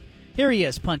Yormark mean? Here he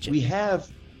is, Punch It. We have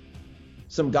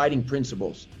some guiding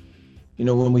principles,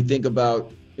 when we think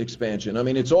about expansion. I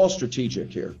mean, it's all strategic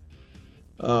here.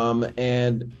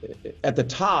 And at the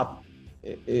top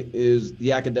is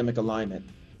the academic alignment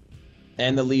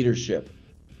and the leadership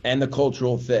and the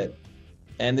cultural fit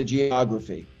and the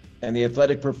geography and the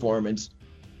athletic performance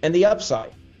and the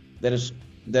upside that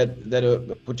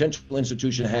a potential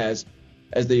institution has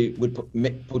as they would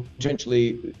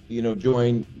potentially,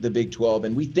 join the Big 12.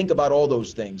 And we think about all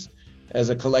those things as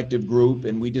a collective group,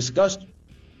 and we discussed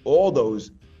all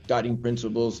those guiding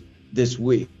principles this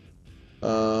week.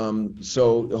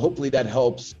 So hopefully that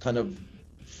helps kind of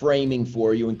framing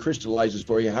for you and crystallizes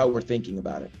for you how we're thinking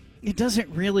about it. It doesn't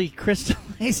really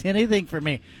crystallize anything for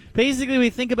me. Basically, we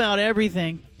think about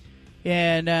everything,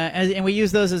 and we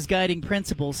use those as guiding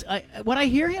principles. What I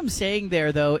hear him saying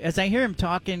there, though, is I hear him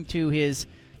talking to his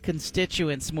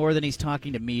constituents more than he's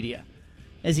talking to media.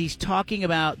 As he's talking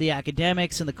about the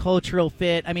academics and the cultural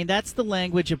fit, I mean, that's the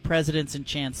language of presidents and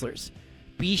chancellors.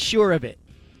 Be sure of it.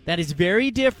 That is very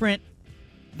different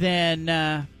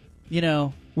than,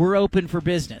 we're open for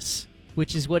business,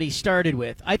 which is what he started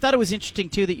with. I thought it was interesting,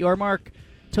 too, that Yormark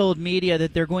told media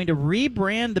that they're going to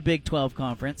rebrand the Big 12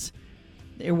 Conference.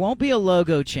 There won't be a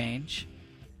logo change.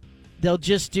 They'll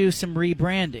just do some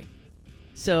rebranding.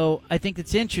 So I think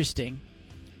it's interesting.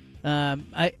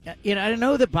 I don't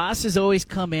know that bosses always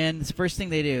come in. It's the first thing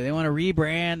they do. They want to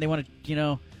rebrand. They want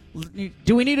to,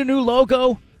 do we need a new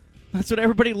logo? That's what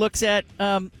everybody looks at.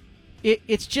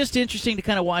 It's just interesting to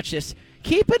kind of watch this.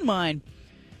 Keep in mind,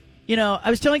 I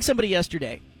was telling somebody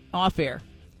yesterday, off air,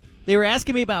 they were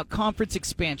asking me about conference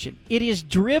expansion. It is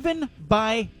driven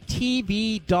by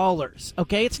TV dollars,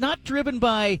 okay? It's not driven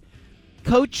by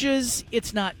coaches.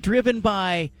 It's not driven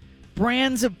by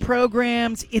brands of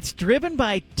programs. It's driven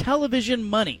by television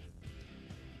money.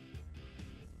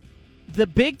 The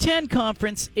Big Ten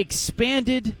Conference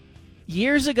expanded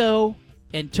years ago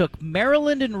and took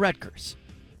Maryland and Rutgers.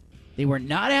 They were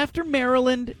not after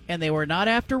Maryland, and they were not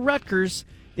after Rutgers.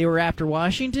 They were after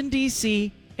Washington,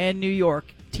 D.C., and New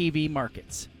York TV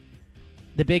markets.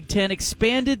 The Big Ten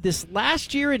expanded this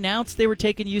last year, announced they were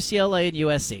taking UCLA and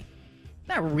USC.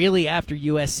 Not really after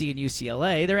USC and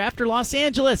UCLA. They're after Los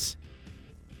Angeles.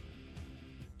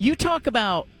 You talk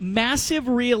about massive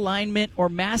realignment or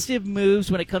massive moves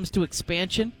when it comes to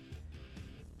expansion.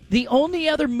 The only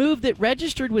other move that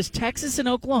registered was Texas and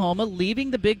Oklahoma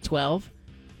leaving the Big 12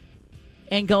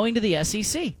 and going to the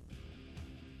SEC.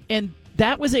 And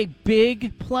that was a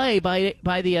big play by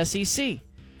the SEC.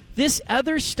 This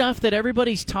other stuff that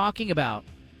everybody's talking about,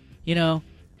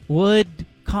 would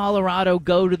Colorado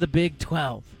go to the Big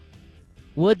 12?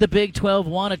 Would the Big 12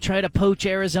 want to try to poach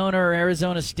Arizona or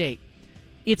Arizona State?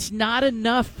 It's not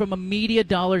enough from a media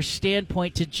dollar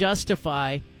standpoint to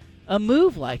justify a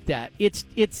move like that. It's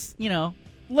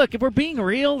look, if we're being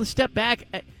real, step back,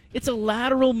 it's a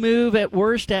lateral move at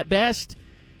worst, at best.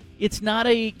 It's not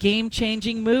a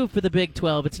game-changing move for the Big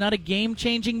 12. It's not a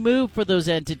game-changing move for those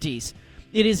entities.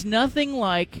 It is nothing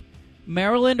like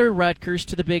Maryland or Rutgers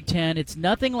to the Big Ten. It's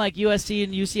nothing like USC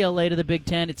and UCLA to the Big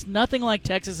Ten. It's nothing like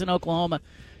Texas and Oklahoma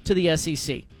to the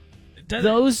SEC.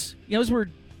 Those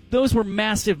were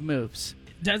massive moves.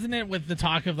 Doesn't it, with the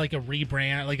talk of like a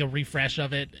rebrand, like a refresh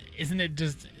of it, isn't it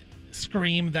just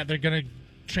scream that they're going to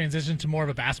transition to more of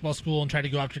a basketball school and try to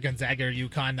go after Gonzaga or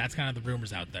UConn? That's kind of the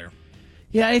rumors out there.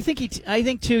 Yeah, I think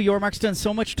too. Yormark's done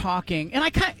so much talking, and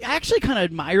I actually kind of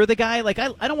admire the guy. Like I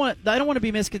don't want to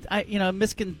be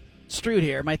misconstrued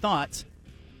here. My thoughts.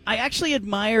 I actually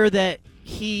admire that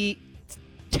he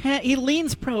he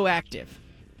leans proactive.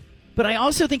 But I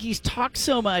also think he's talked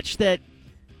so much that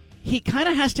he kind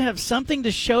of has to have something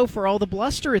to show for all the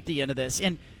bluster at the end of this.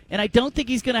 And I don't think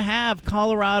he's going to have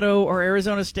Colorado or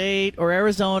Arizona State or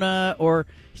Arizona, or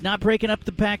he's not breaking up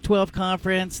the Pac-12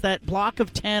 conference. That block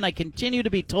of 10, I continue to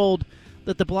be told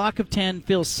that the block of 10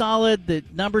 feels solid. The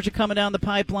numbers are coming down the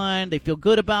pipeline. They feel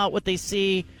good about what they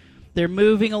see. They're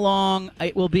moving along.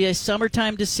 It will be a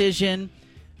summertime decision.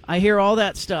 I hear all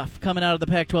that stuff coming out of the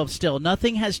Pac-12 still.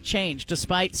 Nothing has changed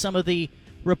despite some of the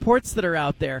reports that are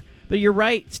out there. But you're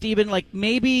right, Stephen. Like,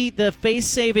 maybe the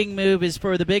face-saving move is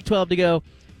for the Big 12 to go,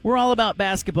 we're all about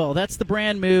basketball. That's the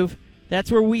brand move.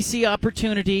 That's where we see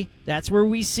opportunity. That's where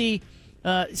we see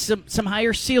some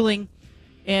higher ceiling.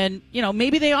 And,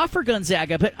 maybe they offer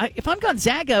Gonzaga. But if I'm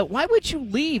Gonzaga, why would you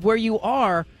leave where you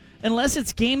are unless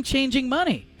it's game-changing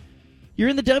money? You're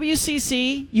in the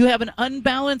WCC. You have an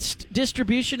unbalanced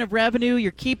distribution of revenue.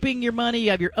 You're keeping your money.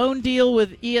 You have your own deal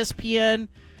with ESPN.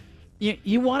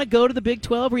 You want to go to the Big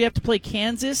 12 where you have to play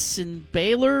Kansas and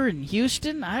Baylor and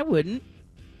Houston? I wouldn't.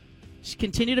 Just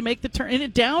continue to make the turn. In a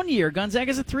down year,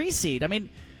 Gonzaga's a 3 seed. I mean,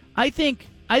 I think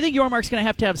Yormark's going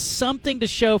to have something to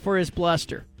show for his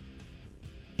bluster.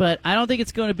 But I don't think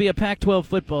it's going to be a Pac-12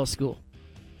 football school.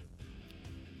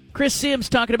 Chris Sims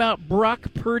talking about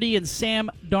Brock Purdy and Sam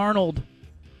Darnold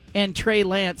and Trey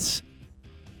Lance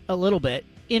a little bit.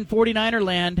 In 49er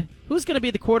land, who's going to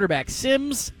be the quarterback?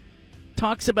 Sims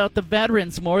talks about the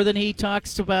veterans more than he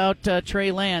talks about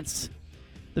Trey Lance.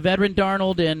 The veteran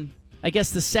Darnold and, I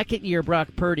guess, the second-year Brock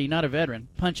Purdy, not a veteran.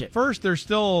 Punch it. First, they're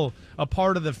still a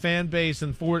part of the fan base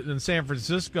in San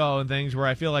Francisco and things where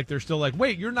I feel like they're still like,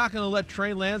 wait, you're not going to let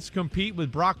Trey Lance compete with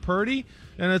Brock Purdy?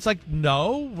 And it's like,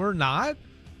 no, we're not.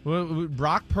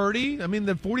 Brock Purdy, I mean,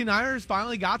 the 49ers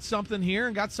finally got something here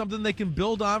and got something they can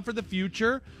build on for the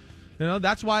future.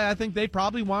 That's why I think they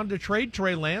probably wanted to trade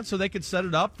Trey Lance so they could set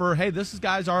it up for, hey, this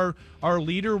guy's our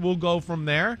leader. We'll go from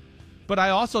there. But I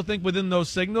also think within those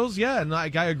signals, and I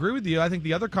agree with you. I think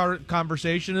the other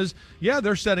conversation is,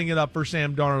 they're setting it up for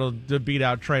Sam Darnold to beat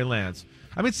out Trey Lance.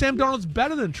 I mean, Sam Darnold's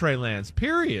better than Trey Lance,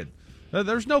 period.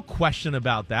 There's no question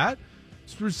about that.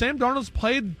 Sam Darnold's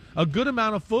played a good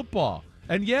amount of football.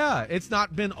 And, it's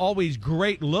not been always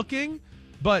great looking,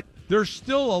 but there's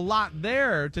still a lot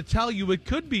there to tell you it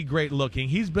could be great looking.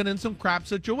 He's been in some crap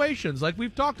situations like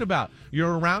we've talked about.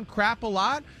 You're around crap a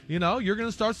lot, you're going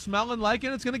to start smelling like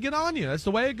it. It's going to get on you. That's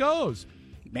the way it goes.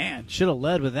 Man, should have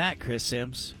led with that, Chris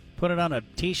Sims. Put it on a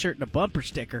T-shirt and a bumper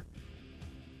sticker.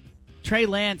 Trey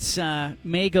Lance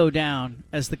may go down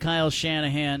as the Kyle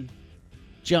Shanahan,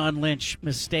 John Lynch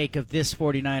mistake of this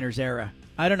 49ers era.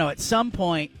 I don't know. At some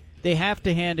point, they have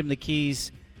to hand him the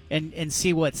keys and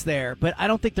see what's there. But I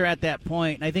don't think they're at that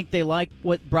point. I think they like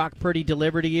what Brock Purdy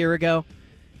delivered a year ago.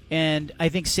 And I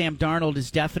think Sam Darnold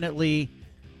is definitely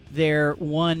their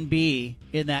 1B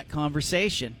in that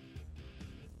conversation.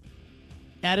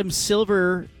 Adam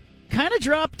Silver kind of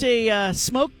dropped a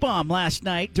smoke bomb last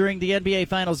night during the NBA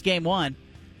Finals Game 1.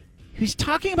 He's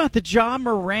talking about the Ja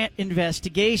Morant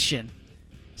investigation.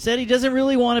 Said he doesn't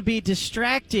really want to be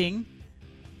distracting,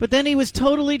 but then he was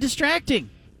totally distracting.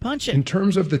 Punch it. In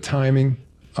terms of the timing,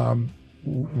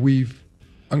 we've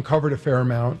uncovered a fair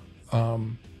amount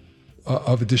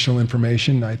of additional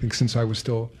information. I think since I was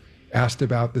still asked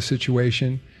about the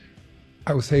situation,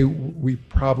 I would say we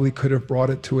probably could have brought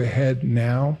it to a head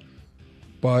now,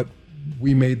 but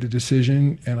we made the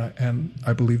decision, and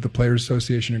I believe the Players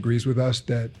Association agrees with us,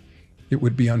 that it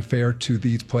would be unfair to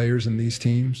these players and these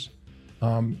teams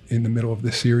in the middle of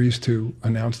the series to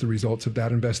announce the results of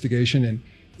that investigation, and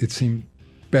it seemed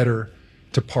better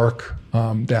to park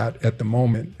that at the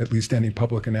moment, at least any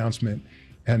public announcement.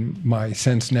 And my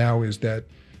sense now is that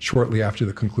shortly after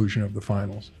the conclusion of the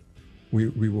finals, we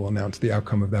will announce the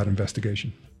outcome of that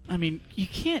investigation. I mean, you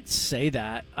can't say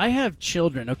that. I have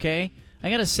children, okay? I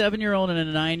got a 7-year-old and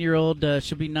a 9-year-old.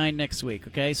 She'll be 9 next week,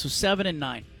 okay? So 7 and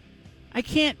 9. I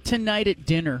can't tonight at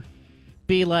dinner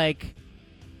be like,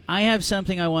 I have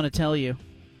something I want to tell you.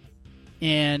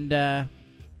 And,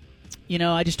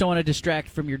 I just don't want to distract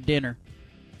from your dinner.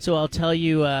 So I'll tell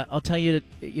you, a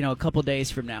couple days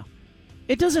from now.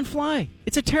 It doesn't fly.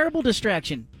 It's a terrible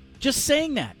distraction. Just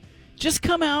saying that. Just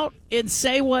come out and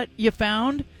say what you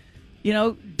found.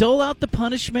 Dole out the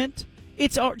punishment.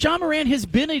 Ja Morant has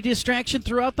been a distraction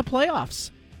throughout the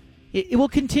playoffs. It will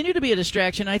continue to be a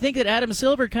distraction. I think that Adam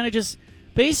Silver kind of just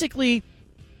basically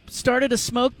started a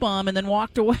smoke bomb and then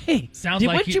walked away.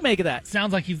 What did you make of that? It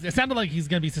sounded like he's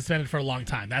going to be suspended for a long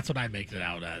time. That's what I make it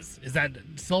out as. Is that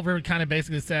Silver kind of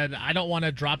basically said, I don't want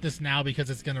to drop this now because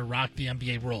it's going to rock the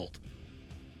NBA world.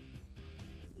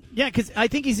 Yeah, because I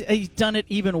think he's done it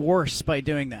even worse by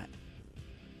doing that.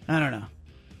 I don't know.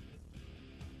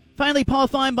 Finally, Paul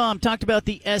Feinbaum talked about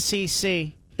the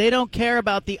SEC. They don't care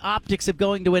about the optics of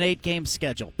going to an 8-game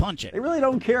schedule. Punch it. They really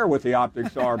don't care what the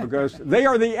optics are because they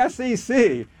are the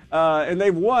SEC, and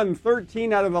they've won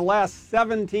 13 out of the last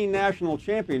 17 national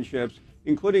championships,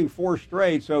 including 4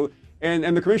 straight. So,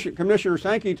 and the Commissioner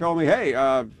Sankey told me, hey,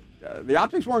 the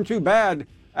optics weren't too bad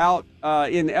out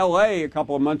in L.A. a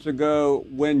couple of months ago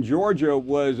when Georgia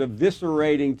was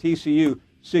eviscerating TCU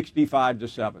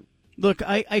 65-7. Look,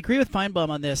 I agree with Feinbaum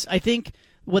on this. I think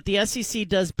what the SEC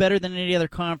does better than any other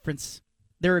conference,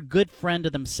 they're a good friend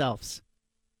of themselves.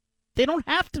 They don't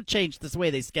have to change this way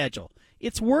they schedule.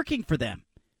 It's working for them.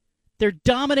 They're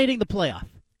dominating the playoff.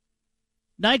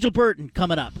 Nigel Burton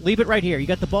coming up. Leave it right here. You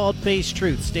got the bald-faced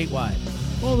truth statewide.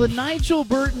 Well, the Nigel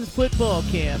Burton football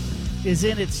camp is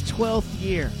in its 12th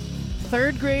year.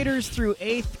 3rd graders through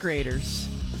 8th graders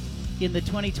in the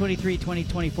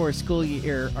 2023-2024 school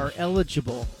year are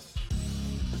eligible.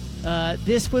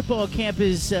 This football camp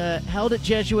is held at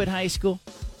Jesuit High School.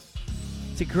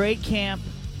 It's a great camp.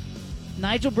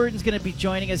 Nigel Burton's going to be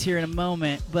joining us here in a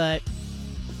moment, but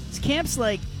this camp's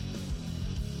like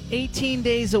 18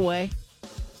 days away.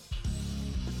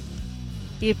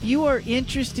 If you are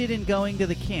interested in going to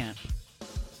the camp,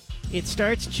 it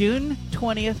starts June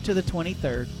 20th to the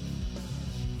 23rd.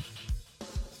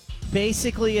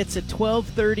 Basically, it's a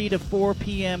 12:30 to 4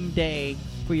 p.m. day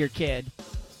for your kid.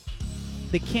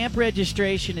 The camp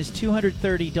registration is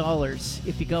 $230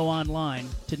 if you go online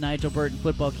to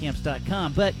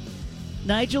NigelBurtonFootballCamps.com. But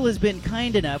Nigel has been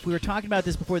kind enough. We were talking about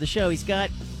this before the show. He's got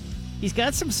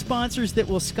some sponsors that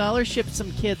will scholarship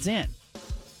some kids in.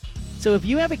 So if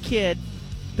you have a kid,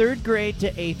 3rd grade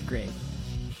to 8th grade,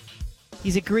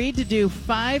 he's agreed to do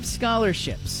 5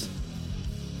 scholarships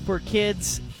for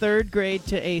kids 3rd grade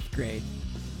to 8th grade.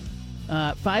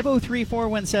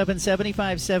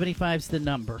 503-417-7575 is the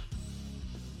number.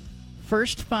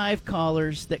 First 5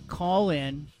 callers that call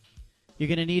in, you're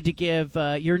going to need to give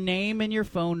your name and your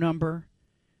phone number.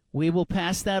 We will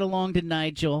pass that along to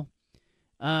Nigel.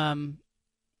 The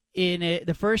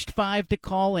first 5 to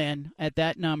call in at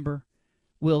that number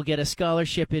will get a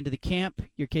scholarship into the camp.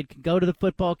 Your kid can go to the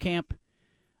football camp.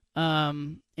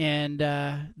 And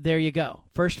there you go.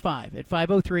 First 5 at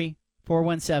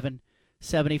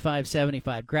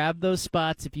 503-417-7575. Grab those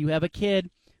spots if you have a kid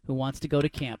who wants to go to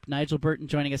camp. Nigel Burton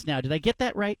joining us now. Did I get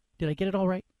that right? Did I get it all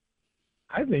right?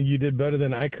 I think you did better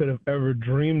than I could have ever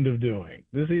dreamed of doing.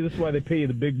 This is why they pay you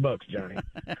the big bucks, Johnny.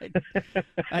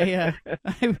 I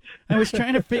was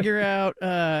trying to figure out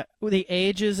the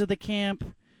ages of the camp,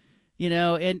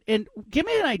 and give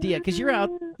me an idea because you're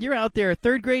out there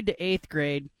 3rd grade to 8th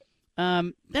grade.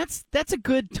 That's a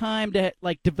good time to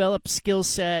develop skill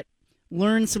set,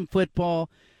 learn some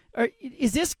football.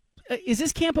 Is this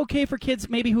camp okay for kids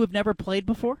maybe who have never played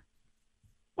before?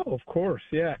 Oh, of course,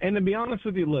 yeah. And to be honest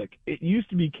with you, look, it used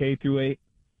to be K through 8,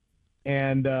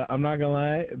 and I'm not gonna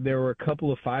lie, there were a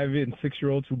couple of 5 and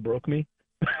 6-year-olds who broke me.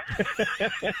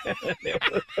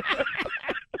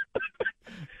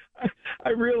 I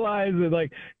realized that,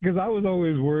 because I was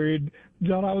always worried,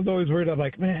 John. I was always worried. I'm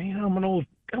like, man, I'm an old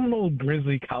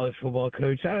Grizzly college football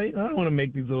coach. I don't want to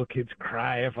make these little kids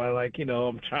cry if I'm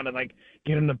trying to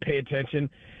get them to pay attention.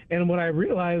 And what I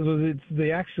realized was it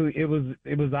was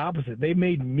the opposite. They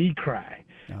made me cry,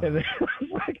 and they was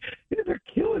like, they're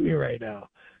killing me right now.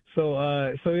 So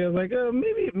I was like,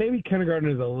 maybe kindergarten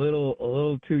is a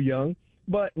little too young.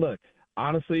 But look,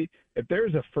 honestly, if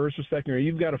there's a 1st or 2nd, or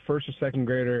you've got a 1st or 2nd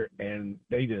grader and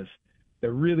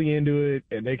they're really into it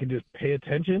and they can just pay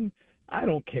attention, I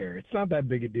don't care. It's not that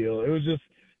big a deal. It was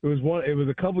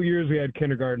a couple years we had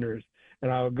kindergartners, and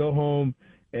I would go home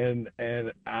and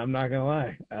I'm not gonna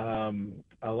lie,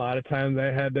 a lot of times I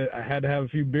had to have a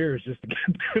few beers just to get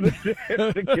through the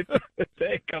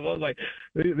day. I was like,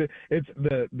 it's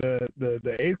the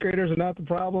 8th graders are not the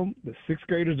problem. The 6th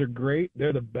graders are great.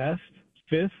 They're the best.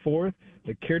 5th, 4th,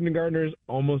 the kindergartners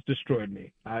almost destroyed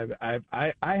me. I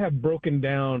have broken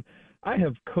down. I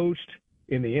have coached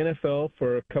in the NFL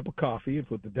for a cup of coffee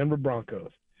with the Denver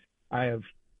Broncos. I have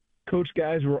coached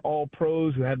guys who were all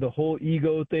pros who had the whole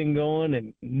ego thing going,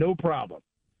 and no problem.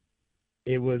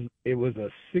 It was a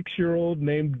 6-year-old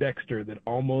named Dexter that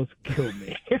almost killed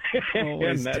me.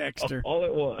 Always and that's Dexter. All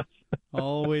it was.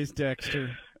 Always Dexter.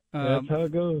 That's how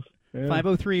it goes. Yeah.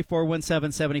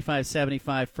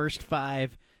 503-417-7575. First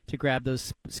 5 to grab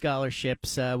those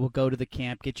scholarships will go to the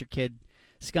camp. Get your kid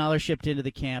scholarshiped into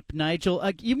the camp. Nigel,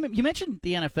 you mentioned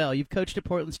the NFL. You've coached at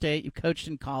Portland State. You've coached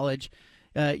in college.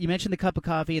 You mentioned the cup of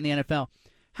coffee in the NFL.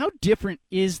 How different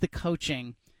is the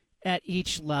coaching at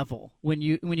each level? When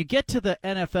you get to the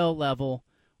NFL level,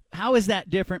 how is that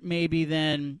different maybe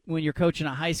than when you're coaching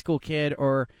a high school kid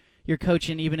or you're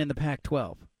coaching even in the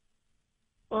Pac-12?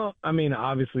 Well, I mean,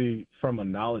 obviously from a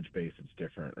knowledge base, it's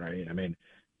different, right? I mean,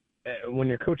 when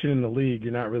you're coaching in the league,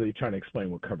 you're not really trying to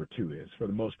explain what cover 2 is. For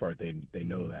the most part, they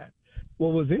know that.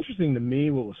 What was interesting to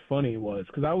me, what was funny was,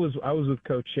 because I was with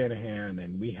Coach Shanahan,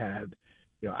 and we had,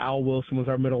 Al Wilson was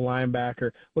our middle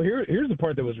linebacker. Well, here's the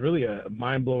part that was really a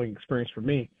mind-blowing experience for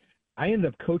me. I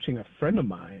ended up coaching a friend of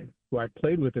mine who I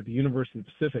played with at the University of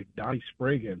the Pacific, Donnie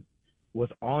Spragan, was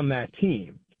on that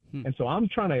team. And so I'm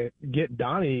trying to get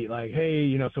Donnie, like,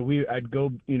 hey, so I'd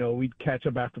go, we'd catch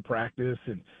up after practice,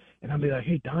 and I'd be like,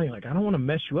 hey, Donnie, like, I don't want to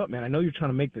mess you up, man. I know you're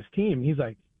trying to make this team. And he's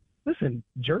like, listen,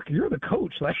 jerk, you're the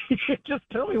coach. Like, just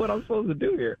tell me what I'm supposed to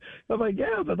do here. I'm like,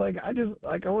 yeah, but like, I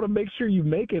want to make sure you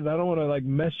make it. I don't want to like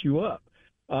mess you up.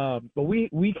 But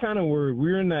we kind of we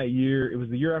were in that year. It was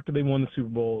the year after they won the Super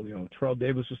Bowl. Terrell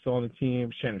Davis was still on the team.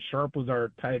 Shannon Sharp was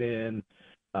our tight end.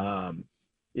 John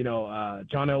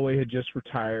Elway had just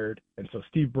retired, and so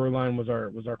Steve Berline was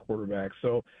our quarterback.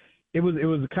 So it was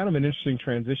kind of an interesting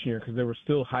transition year because there were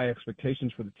still high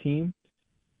expectations for the team.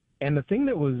 And the thing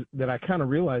that I kind of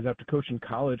realized after coaching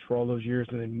college for all those years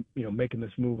and then making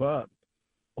this move up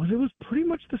was it was pretty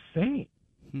much the same.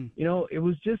 It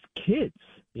was just kids.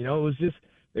 It was just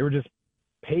they were just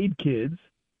paid kids,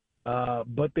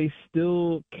 but they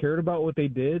still cared about what they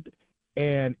did.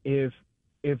 And if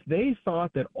they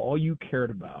thought that all you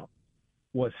cared about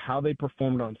was how they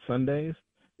performed on Sundays,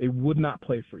 they would not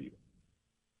play for you.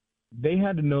 They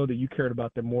had to know that you cared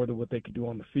about them more than what they could do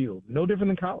on the field. No different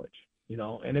than college.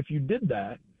 And if you did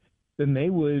that, then they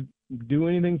would do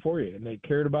anything for you, and they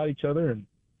cared about each other, and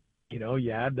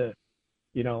you had to,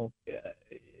 you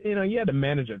had to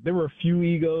manage it. There were a few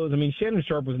egos. I mean, Shannon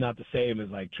Sharp was not the same as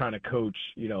like trying to coach,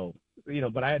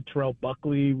 but I had Terrell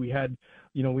Buckley. We had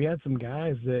some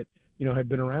guys that had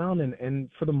been around, and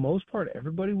for the most part,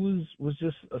 everybody was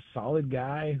just a solid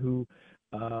guy who,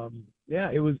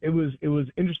 it was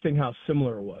interesting how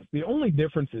similar it was. The only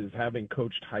difference is having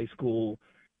coached high school,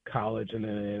 college, and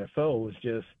then the NFL was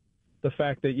just the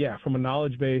fact that, from a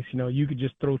knowledge base, you could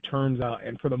just throw terms out,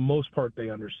 and for the most part,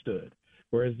 they understood.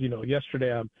 Whereas,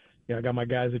 yesterday, I got my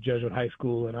guys at Jesuit High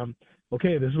School, and I'm,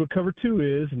 okay, this is what cover 2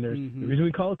 is, and there's the reason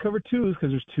we call it cover 2 is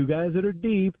because there's 2 guys that are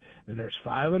deep, and there's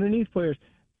 5 underneath players.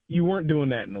 You weren't doing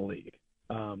that in the league.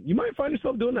 You might find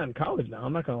yourself doing that in college now.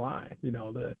 I'm not going to lie.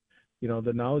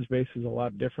 The knowledge base is a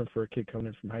lot different for a kid coming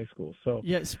in from high school. So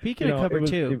speaking of cover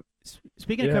 2,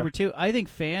 of cover 2, I think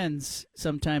fans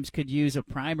sometimes could use a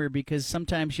primer because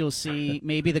sometimes you'll see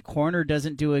maybe the corner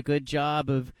doesn't do a good job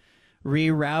of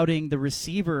rerouting the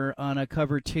receiver on a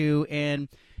cover 2, and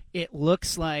it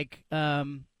looks like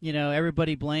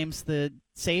everybody blames the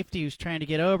safety who's trying to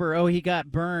get over. Oh, he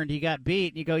got burned, he got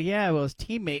beat. And you go, yeah, well, his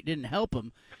teammate didn't help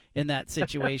him in that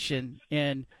situation.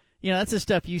 And that's the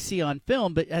stuff you see on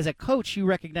film, but as a coach, you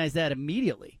recognize that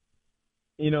immediately.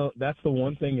 That's the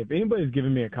one thing. If anybody's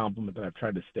given me a compliment that I've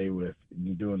tried to stay with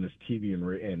doing this TV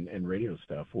and radio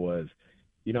stuff was,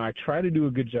 I try to do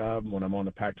a good job when I'm on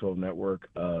the Pac-12 network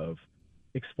of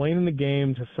explaining the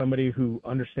game to somebody who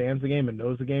understands the game and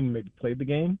knows the game and maybe played the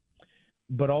game,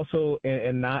 but also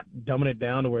and not dumbing it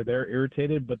down to where they're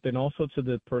irritated, but then also to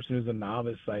the person who's a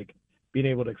novice, like being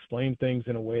able to explain things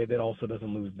in a way that also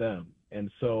doesn't lose them.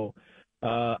 And so,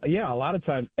 a lot of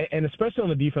times, and especially on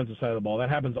the defensive side of the ball, that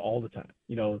happens all the time.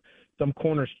 Some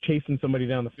corners chasing somebody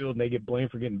down the field and they get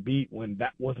blamed for getting beat when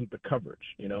that wasn't the coverage,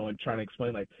 and trying to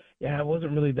explain like, it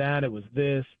wasn't really that, it was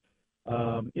this.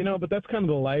 But that's kind of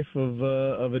the life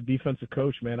of a defensive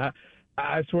coach, man.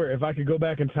 I swear, if I could go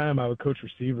back in time, I would coach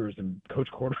receivers and coach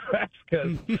quarterbacks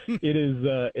because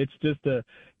it's just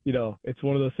it's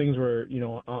one of those things where,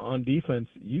 on defense,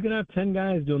 you can have 10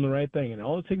 guys doing the right thing, and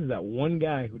all it takes is that one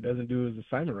guy who doesn't do his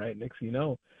assignment right. Next thing you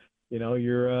know,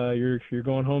 you're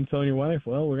going home telling your wife,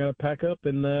 well, we're gonna pack up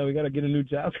and we got to get a new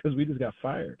job because we just got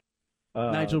fired.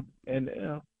 Nigel, and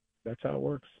that's how it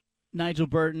works. Nigel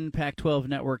Burton, Pac-12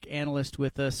 Network analyst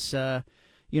with us,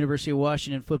 University of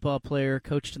Washington football player,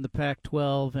 coached in the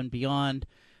Pac-12 and beyond.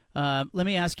 Let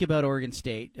me ask you about Oregon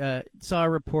State. Saw a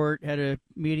report, had a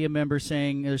media member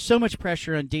saying there's so much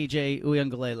pressure on DJ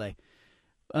Uiagalelei.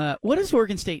 What does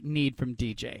Oregon State need from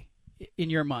DJ, in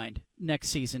your mind, next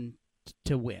season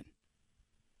to win?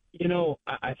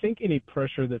 I think any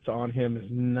pressure that's on him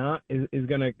is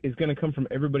gonna come from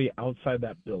everybody outside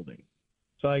that building.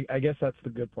 So I guess that's the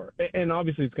good part. And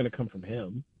obviously it's going to come from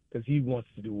him because he wants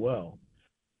to do well.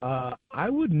 I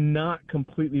would not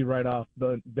completely write off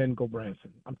Ben Gulbranson.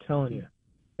 I'm telling you.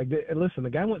 Listen, the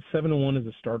guy went 7-1 as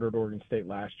a starter at Oregon State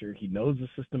last year. He knows the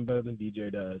system better than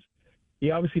DJ does. He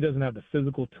obviously doesn't have the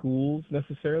physical tools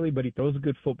necessarily, but he throws a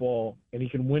good football, and he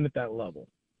can win at that level.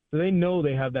 So they know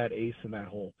they have that ace in that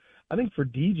hole. I think for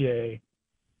DJ,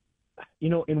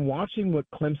 in watching what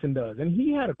Clemson does, and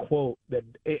he had a quote that,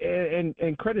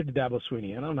 and credit to Dabo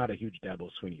Swinney, and I'm not a huge Dabo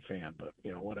Swinney fan, but,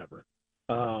 whatever.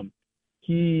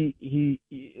 DJ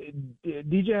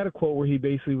had a quote where he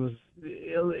basically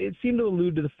it seemed to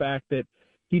allude to the fact that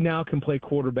he now can play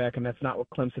quarterback, and that's not what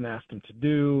Clemson asked him to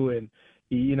do, and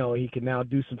he can now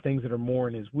do some things that are more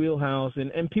in his wheelhouse,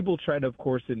 and people try to, of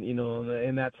course,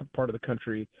 in that part of the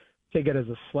country, take it as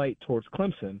a slight towards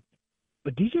Clemson,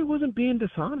 but DJ wasn't being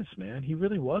dishonest, man. He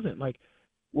really wasn't. Like,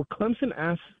 what Clemson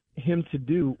asked him to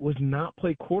do was not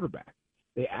play quarterback.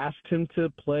 They asked him to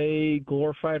play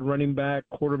glorified running back,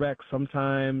 quarterback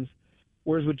sometimes,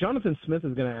 whereas what Jonathan Smith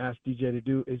is going to ask DJ to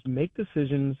do is make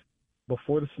decisions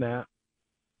before the snap,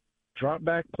 drop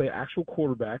back, play actual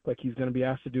quarterback like he's going to be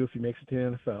asked to do if he makes it to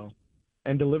the NFL,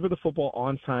 and deliver the football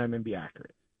on time and be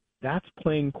accurate. That's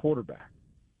playing quarterback.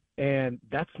 And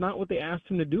that's not what they asked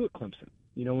him to do at Clemson.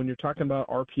 When you're talking about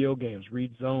RPO games,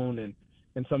 read zone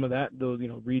and some of that, those,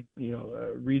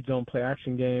 read zone play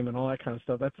action game and all that kind of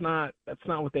stuff, that's not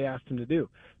what they asked him to do.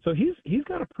 So he's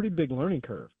got a pretty big learning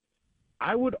curve.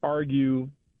 I would argue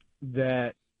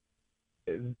that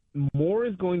more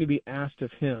is going to be asked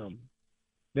of him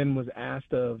than was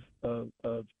asked of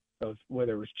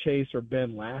whether it was Chase or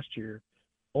Ben last year,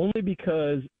 only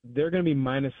because they're going to be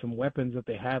minus some weapons that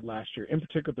they had last year, in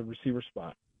particular the receiver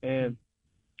spot. And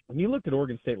when you looked at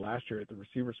Oregon State last year at the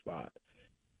receiver spot,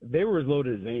 they were as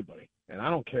loaded as anybody, and I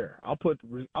don't care. I'll put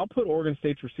Oregon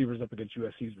State's receivers up against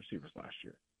USC's receivers last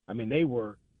year. I mean, they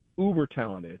were uber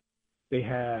talented. They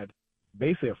had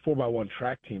basically a 4x1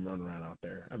 track team running around out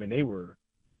there. I mean, they were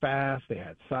fast. They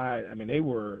had size. I mean, they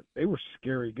were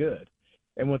scary good.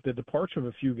 And with the departure of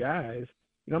a few guys,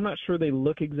 I'm not sure they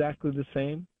look exactly the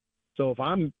same. So if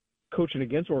I'm coaching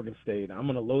against Oregon State, I'm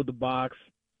going to load the box,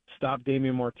 stop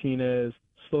Damian Martinez,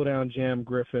 slow down Jam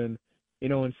Griffin,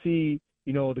 and see,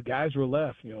 the guys were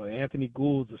left, Anthony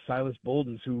Gould, the Silas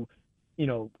Boldens, who,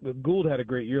 Gould had a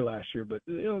great year last year, but,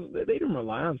 they didn't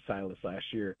rely on Silas last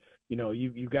year.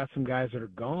 You've got some guys that are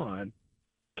gone.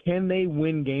 Can they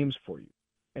win games for you?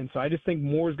 And so I just think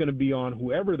more is going to be on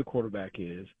whoever the quarterback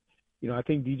is. I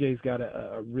think DJ's got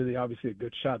a really obviously a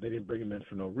good shot. They didn't bring him in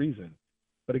for no reason.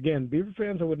 But again, Beaver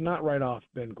fans, I would not write off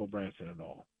Ben Gulbranson at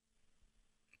all.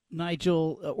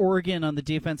 Nigel, Oregon on the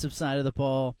defensive side of the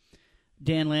ball.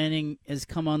 Dan Lanning has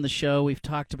come on the show. We've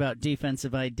talked about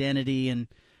defensive identity and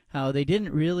how they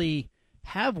didn't really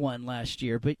have one last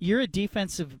year. But you're a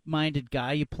defensive-minded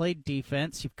guy. You played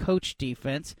defense. You've coached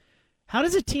defense. How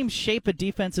does a team shape a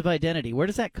defensive identity? Where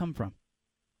does that come from?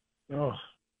 Oh,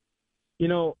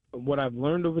 what I've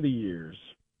learned over the years,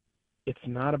 it's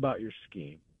not about your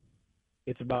scheme.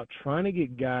 It's about trying to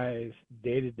get guys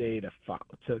day-to-day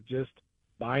to just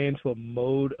buy into a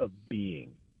mode of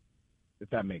being, if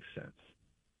that makes sense,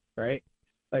 right?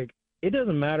 Like, it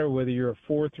doesn't matter whether you're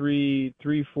a 4-3,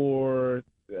 3-4,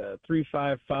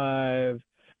 3-5-5.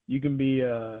 You can be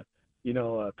a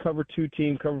cover 2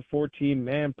 team, cover 4 team,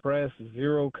 man press,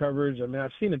 zero coverage. I mean,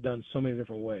 I've seen it done so many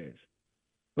different ways.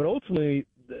 But ultimately,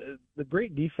 the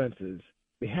great defenses,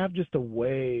 they have just a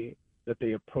way that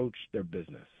they approach their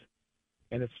business.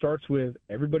 And it starts with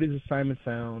everybody's assignment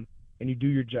sound, and you do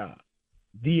your job.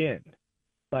 The end.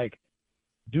 Like,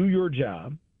 do your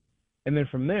job, and then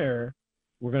from there,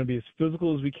 we're going to be as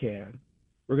physical as we can.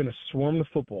 We're going to swarm the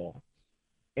football.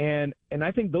 And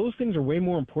I think those things are way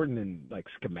more important than, like,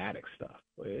 schematic stuff.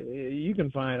 You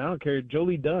can find, I don't care,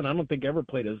 Jolie Dunn, I don't think ever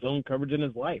played a zone coverage in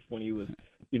his life when he was,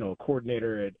 a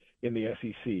coordinator in the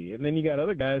SEC. And then you got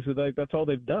other guys who, like, that's all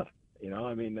they've done.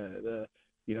 I mean, the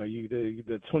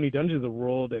Tony Dungy of the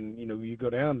world, and, you go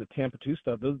down the Tampa 2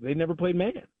 stuff, they never played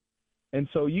man. And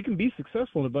so you can be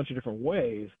successful in a bunch of different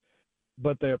ways,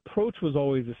 but the approach was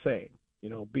always the same,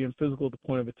 being physical at the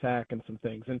point of attack and some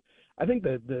things. And I think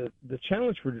the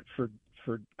challenge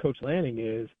for Coach Lanning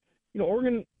is,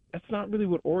 Oregon, that's not really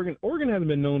what Oregon hasn't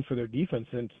been known for their defense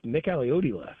since Nick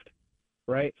Aliotti left,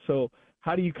 right? So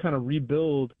how do you kind of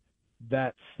rebuild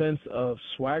that sense of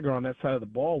swagger on that side of the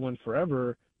ball when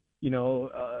forever,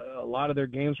 a lot of their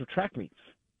games were track meets.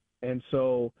 And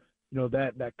so,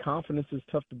 that confidence is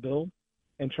tough to build,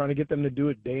 and trying to get them to do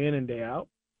it day in and day out.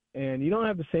 And you don't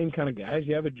have the same kind of guys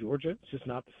you have at Georgia. It's just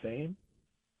not the same.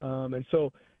 And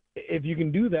so if you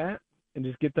can do that and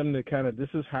just get them to kind of, this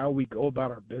is how we go about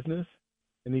our business,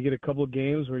 and you get a couple of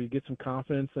games where you get some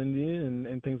confidence in you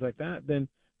and things like that, then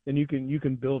you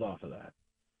can build off of that.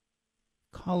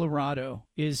 Colorado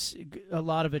is a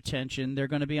lot of attention. They're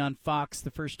going to be on Fox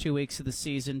the first 2 weeks of the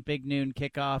season, big noon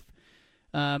kickoff.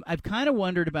 I've kind of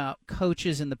wondered about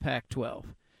coaches in the Pac-12.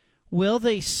 Will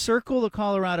they circle the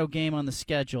Colorado game on the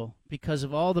schedule because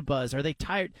of all the buzz? Are they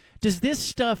tired? Does this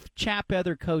stuff chap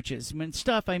other coaches?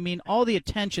 I mean all the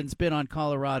attention's been on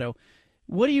Colorado.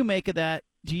 What do you make of that?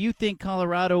 Do you think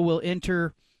Colorado will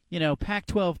enter,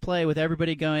 Pac-12 play with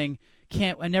everybody going,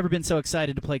 I've never been so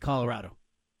excited to play Colorado?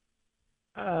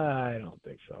 I don't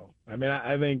think so. I mean,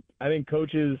 I think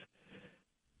coaches,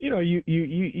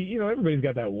 everybody's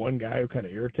got that one guy who kind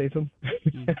of irritates them.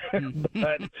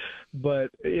 but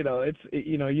you don't.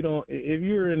 If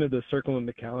you're into the circle in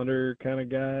the calendar kind of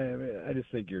guy, I mean, I just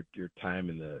think your time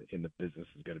in the business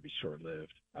is going to be short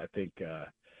lived. I think.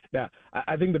 Now,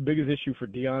 I think the biggest issue for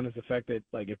Deion is the fact that,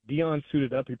 like, if Deion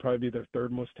suited up, he'd probably be their third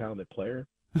most talented player.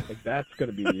 Like, that's going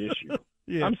to be the issue.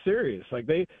 Yeah. I'm serious. Like,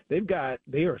 they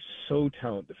are so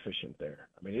talent deficient there.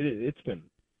 I mean,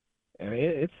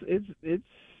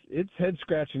 it's head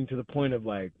scratching to the point of,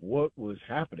 like, what was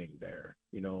happening there,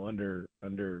 under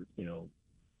the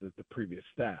previous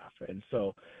staff. And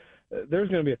so there's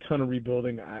going to be a ton of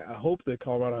rebuilding. I hope that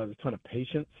Colorado has a ton of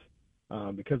patience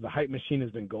because the hype machine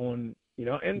has been going.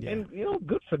 And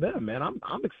good for them, man.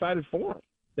 I'm excited for them.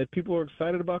 That people are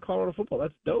excited about Colorado football.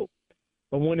 That's dope.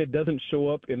 But when it doesn't show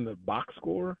up in the box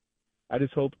score, I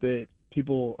just hope that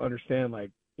people understand,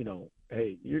 like,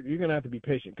 hey, you're gonna have to be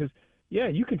patient because, yeah,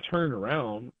 you can turn it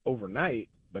around overnight,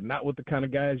 but not with the kind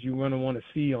of guys you're gonna want to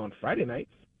see on Friday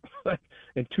nights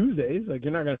and Tuesdays. Like,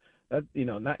 you're not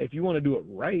gonna, not if you want to do it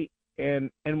right. And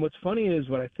what's funny is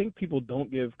what I think people don't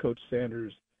give Coach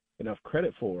Sanders enough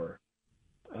credit for.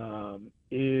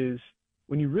 Is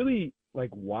when you really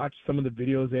watch some of the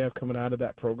videos they have coming out of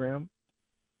that program,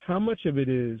 how much of it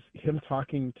is him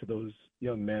talking to those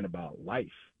young men about life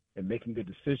and making good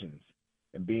decisions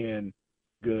and being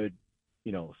good,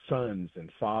 sons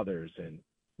and fathers and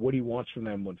what he wants from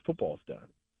them when football's done.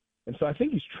 And so I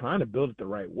think he's trying to build it the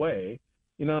right way,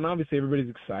 and obviously everybody's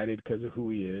excited because of who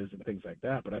he is and things like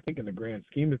that. But I think in the grand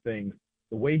scheme of things,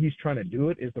 the way he's trying to do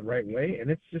it is the right way, and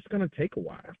it's just going to take a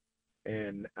while.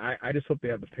 And I just hope they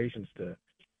have the patience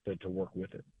to work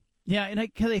with it. Yeah, and I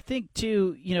think,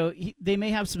 too, they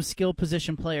may have some skill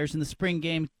position players, and the spring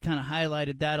game kind of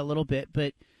highlighted that a little bit,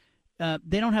 but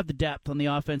they don't have the depth on the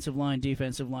offensive line,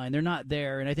 defensive line. They're not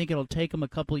there, and I think it'll take them a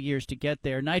couple of years to get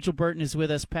there. Nigel Burton is with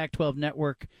us, Pac-12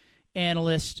 Network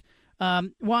analyst.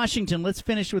 Washington, let's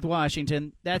finish with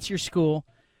Washington. That's your school.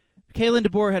 Kalen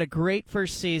DeBoer had a great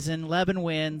first season, 11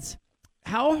 wins.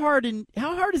 How hard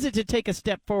is it to take a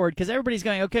step forward? Because everybody's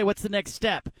going, okay, what's the next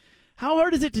step? How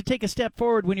hard is it to take a step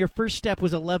forward when your first step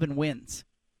was 11 wins?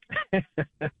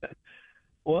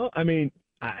 Well, I mean,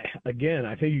 I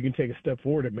think you can take a step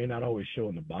forward. It may not always show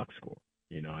in the box score.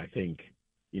 I think,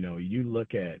 you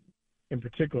look at, in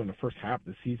particular in the first half of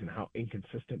the season, how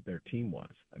inconsistent their team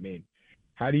was. I mean,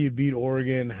 how do you beat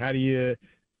Oregon? How do you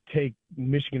take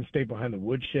Michigan State behind the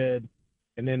woodshed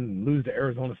and then lose to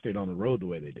Arizona State on the road the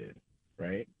way they did?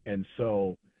 Right. And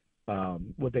so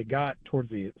what they got towards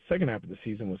the second half of the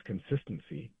season was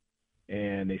consistency,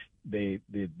 and the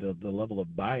level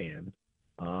of buy-in.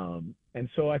 And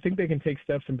so I think they can take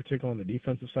steps, in particular on the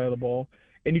defensive side of the ball.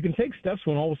 And you can take steps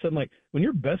when all of a sudden, like when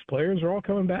your best players are all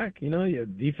coming back.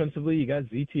 Defensively, you got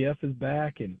ZTF is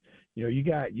back, and you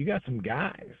got some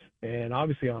guys. And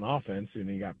obviously on offense,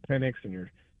 you got Penix and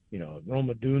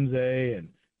Roma Dunze, and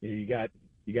you got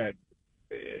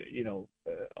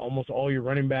almost all your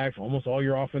running backs, almost all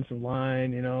your offensive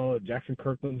line. Jackson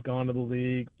Kirkland's gone to the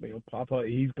league. Papa,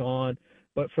 he's gone.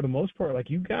 But for the most part,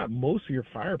 you got most of your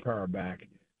firepower back,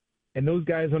 and those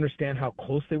guys understand how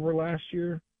close they were last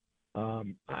year. I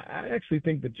actually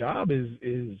think the job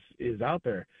is out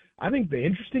there. I think the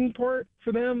interesting part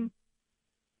for them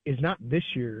is not this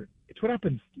year. It's what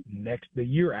happens the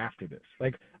year after this.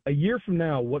 Like a year from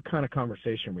now, what kind of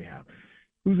conversation we have?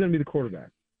 Who's going to be the quarterback?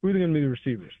 Who are going to be the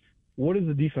receivers? What does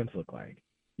the defense look like?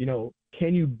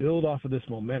 Can you build off of this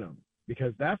momentum?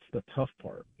 Because that's the tough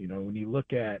part. When you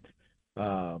look at,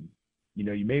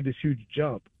 you made this huge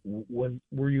jump.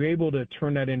 Were you able to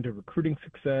turn that into recruiting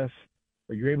success?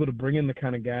 Are you able to bring in the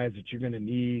kind of guys that you're going to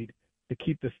need to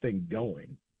keep this thing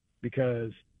going?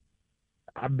 Because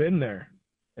I've been there,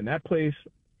 and that place,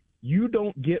 you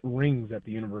don't get rings at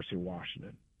the University of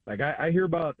Washington. Like I hear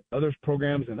about other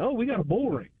programs and, we got a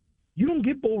bowl ring. You don't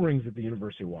get bowl rings at the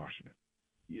University of Washington.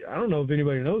 I don't know if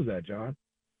anybody knows that, John.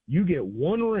 You get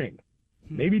one ring,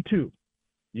 maybe two.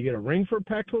 You get a ring for a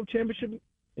Pac-12 championship, and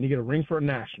you get a ring for a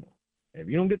national. And if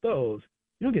you don't get those,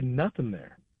 you don't get nothing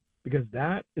there, because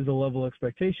that is a level of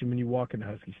expectation when you walk into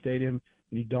Husky Stadium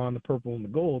you don the purple and the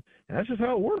gold, and that's just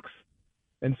how it works.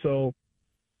 And so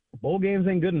bowl games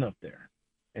ain't good enough there.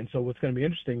 And so what's going to be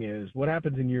interesting is what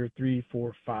happens in year 3,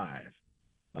 4, 5.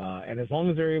 And as long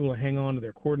as they're able to hang on to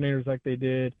their coordinators like they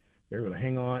did, they're able to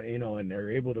hang on, and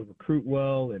they're able to recruit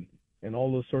well and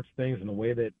all those sorts of things in a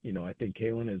way that, I think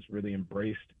Kalen has really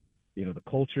embraced, the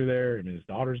culture there. And his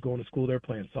daughter's going to school there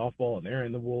playing softball, and they're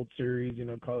in the World Series, they've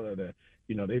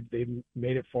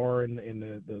made it far in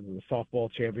the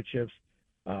softball championships.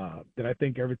 Then I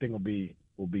think everything will be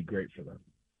great for them.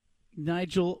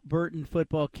 Nigel, Burton,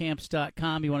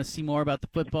 footballcamps.com. You want to see more about the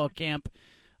football camp.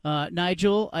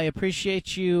 Nigel, I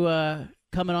appreciate you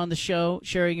coming on the show,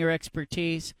 sharing your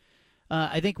expertise.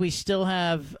 I think we still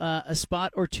have a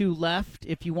spot or two left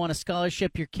if you want to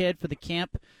scholarship your kid for the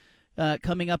camp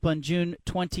coming up on June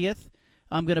 20th.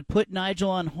 I'm going to put Nigel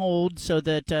on hold so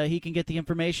that he can get the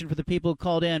information for the people who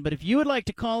called in. But if you would like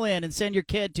to call in and send your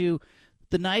kid to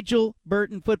the Nigel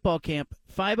Burton Football Camp,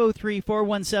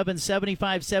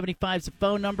 503-417-7575 is the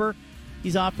phone number.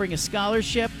 He's offering a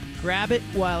scholarship. Grab it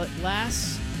while it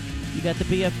lasts. You got the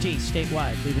BFT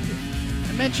statewide. Leave it here.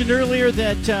 I mentioned earlier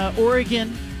that Oregon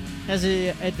has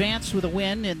advanced with a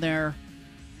win in their,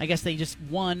 I guess they just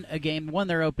won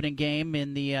their opening game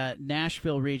in the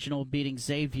Nashville Regional, beating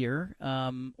Xavier.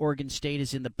 Oregon State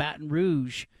is in the Baton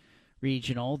Rouge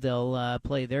Regional. They'll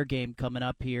play their game coming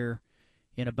up here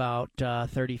in about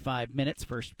 35 minutes,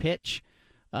 first pitch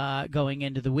going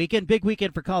into the weekend. Big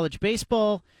weekend for college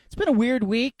baseball. It's been a weird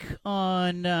week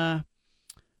on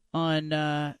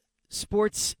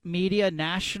sports media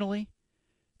nationally.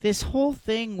 This whole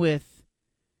thing with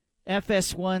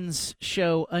FS1's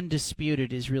show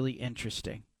Undisputed is really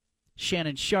interesting.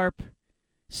 Shannon Sharpe,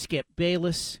 Skip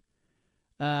Bayless.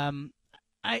 I've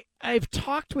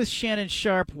talked with Shannon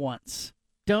Sharpe once.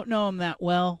 Don't know him that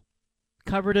well.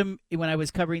 Covered him when I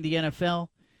was covering the NFL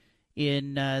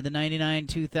in the 99,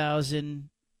 2000,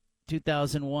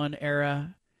 2001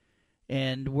 era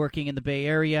and working in the Bay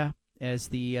Area as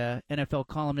the NFL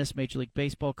columnist, Major League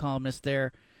Baseball columnist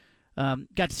there.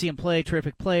 Got to see him play,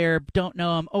 terrific player. Don't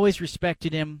know him, always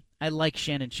respected him. I like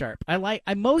Shannon Sharpe. I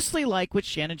mostly like what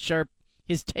Shannon Sharpe,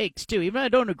 his takes too. Even if I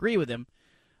don't agree with him,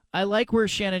 I like where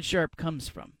Shannon Sharpe comes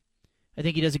from. I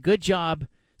think he does a good job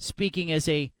speaking as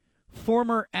a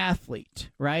former athlete,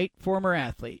 right? Former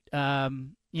athlete.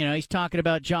 He's talking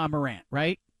about Ja Morant,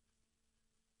 right?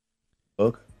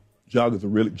 Look, Ja is a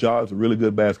really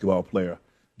good basketball player.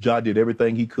 Ja did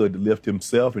everything he could to lift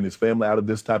himself and his family out of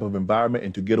this type of environment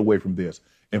and to get away from this.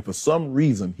 And for some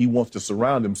reason, he wants to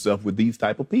surround himself with these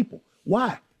type of people.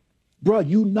 Why? Bruh,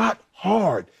 you not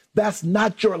hard. That's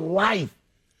not your life.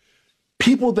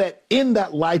 People that in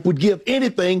that life would give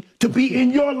anything to be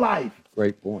in your life.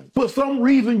 Great point. For some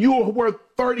reason, you got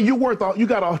a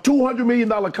 $200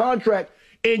 million contract,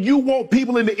 and you want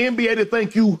people in the NBA to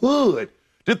think you hood,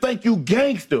 to think you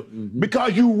gangster,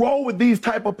 because you roll with these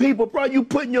type of people. Bro, you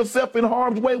putting yourself in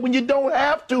harm's way when you don't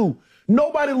have to.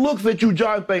 Nobody looks at you,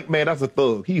 John, and think, man, that's a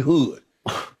thug. He hood.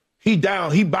 He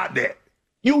down. He bought that.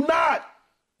 You not.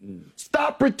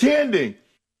 Stop pretending.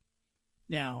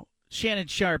 Now, Shannon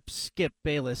Sharpe, Skip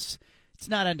Bayless, it's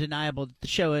not undeniable that the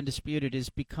show Undisputed has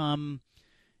become,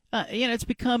 it's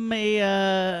become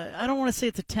a, I don't want to say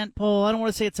it's a tentpole. I don't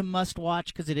want to say it's a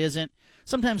must-watch because it isn't.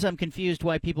 Sometimes I'm confused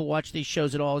why people watch these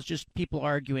shows at all. It's just people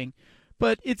arguing.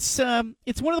 But it's one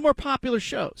of the more popular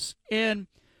shows. And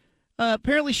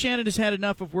apparently Shannon has had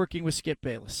enough of working with Skip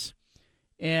Bayless.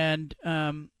 And,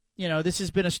 this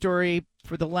has been a story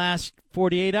for the last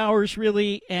 48 hours,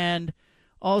 really, and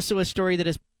also a story that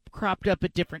has cropped up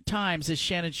at different times as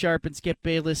Shannon Sharpe and Skip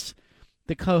Bayless,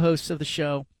 the co-hosts of the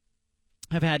show,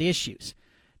 have had issues.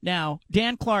 Now,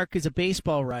 Dan Clark is a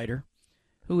baseball writer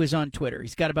who is on Twitter.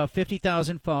 He's got about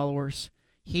 50,000 followers.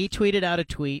 He tweeted out a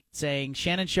tweet saying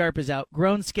Shannon Sharpe has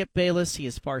outgrown Skip Bayless. He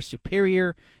is far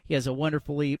superior. He has a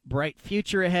wonderfully bright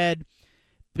future ahead.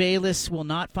 Bayless will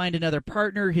not find another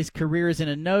partner. His career is in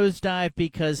a nosedive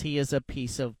because he is a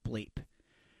piece of bleep.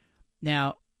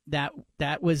 Now, that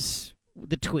was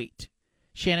the tweet.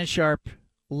 Shannon Sharpe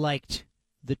liked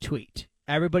the tweet.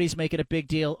 Everybody's making a big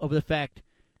deal over the fact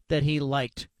that he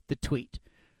liked the tweet.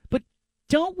 But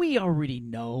don't we already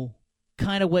know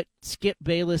kind of what Skip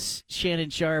Bayless, Shannon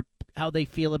Sharpe, how they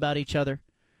feel about each other?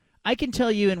 I can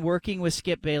tell you in working with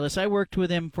Skip Bayless, I worked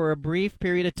with him for a brief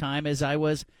period of time as I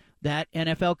was that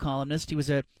NFL columnist. He was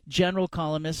a general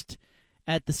columnist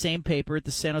at the same paper, at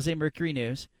the San Jose Mercury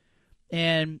News.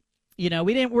 And we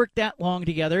didn't work that long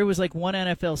together. It was like one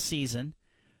NFL season.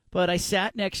 But I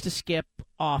sat next to Skip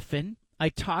often. I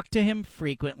talked to him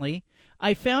frequently.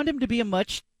 I found him to be a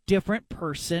much different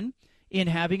person in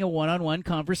having a one-on-one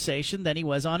conversation than he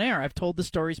was on air. I've told the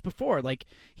stories before. Like,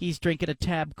 he's drinking a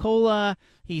Tab Cola,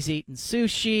 he's eating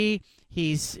sushi,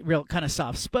 he's real kind of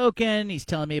soft-spoken, he's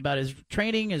telling me about his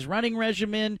training, his running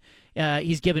regimen,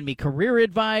 he's giving me career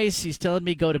advice, he's telling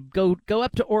me go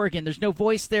up to Oregon. There's no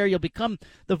voice there. You'll become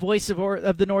the voice of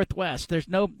the Northwest. There's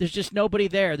just nobody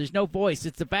there. There's no voice.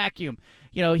 It's a vacuum.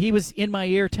 He was in my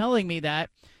ear telling me that.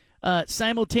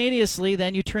 Simultaneously,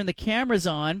 then you turn the cameras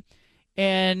on,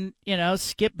 and,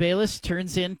 Skip Bayless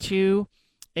turns into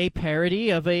a parody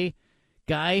of a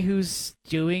guy who's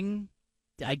doing,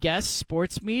 I guess,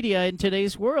 sports media in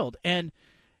today's world, and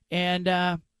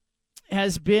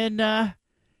has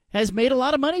made a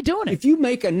lot of money doing it. If you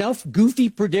make enough goofy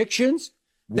predictions,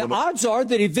 the odds are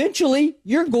that eventually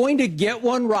you're going to get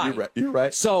one right. You're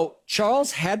right. So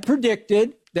Charles had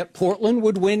predicted that Portland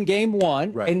would win game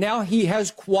 1, and now he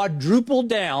has quadrupled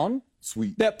down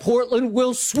that Portland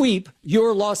will sweep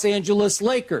your Los Angeles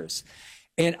Lakers.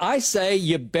 And I say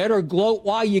you better gloat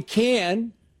while you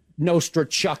can,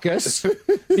 Nostrachuckus,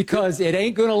 because it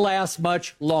ain't going to last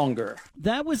much longer.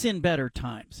 That was in better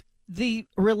times. The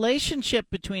relationship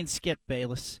between Skip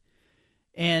Bayless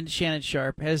and Shannon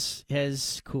Sharpe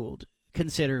has cooled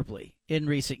considerably in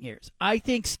recent years. I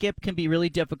think Skip can be really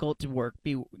difficult to work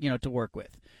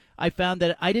with. I found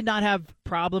that I did not have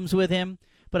problems with him,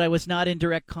 but I was not in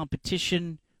direct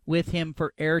competition with him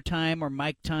for airtime or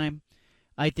mic time.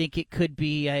 I think it could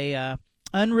be a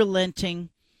unrelenting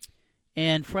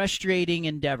and frustrating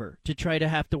endeavor to try to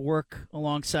have to work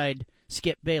alongside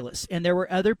Skip Bayless. And there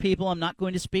were other people, I'm not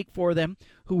going to speak for them,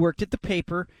 who worked at the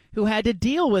paper who had to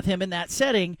deal with him in that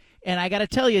setting. And I got to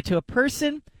tell you, to a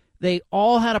person, they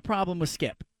all had a problem with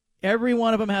Skip. Every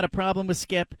one of them had a problem with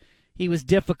Skip. He was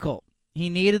difficult. He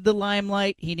needed the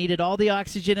limelight. He needed all the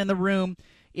oxygen in the room.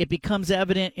 It becomes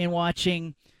evident in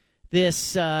watching this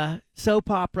soap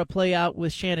opera play out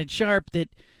with Shannon Sharpe that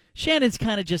Shannon's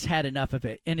kind of just had enough of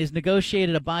it and has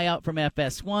negotiated a buyout from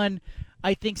FS1.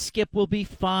 I think Skip will be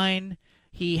fine.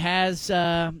 He has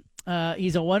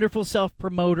he's a wonderful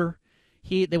self-promoter.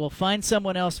 They will find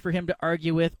someone else for him to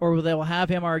argue with, or they will have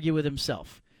him argue with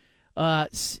himself. I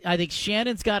think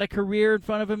Shannon's got a career in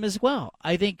front of him as well.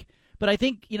 I think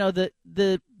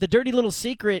the dirty little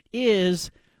secret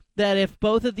is that if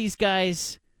both of these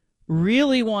guys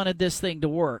really wanted this thing to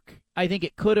work, I think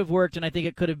it could have worked, and I think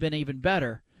it could have been even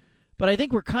better. But I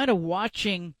think we're kind of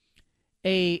watching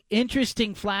a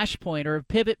interesting flashpoint or a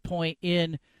pivot point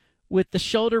with the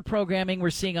shoulder programming we're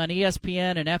seeing on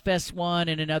ESPN and FS1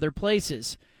 and in other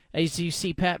places. As you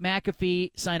see Pat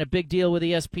McAfee sign a big deal with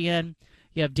ESPN,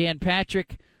 you have Dan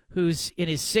Patrick, who's in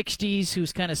his 60s,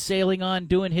 who's kind of sailing on,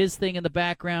 doing his thing in the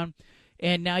background.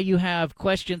 And now you have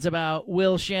questions about,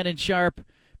 will Shannon Sharpe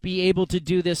be able to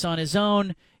do this on his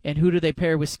own, and who do they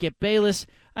pair with Skip Bayless?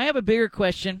 I have a bigger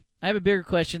question,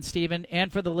 Stephen,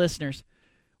 and for the listeners.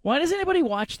 Why does anybody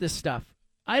watch this stuff?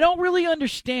 I don't really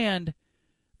understand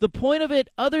the point of it,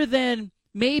 other than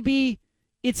maybe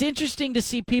it's interesting to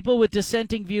see people with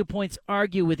dissenting viewpoints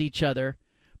argue with each other.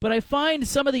 But I find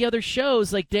some of the other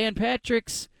shows, like Dan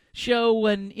Patrick's show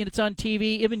when it's on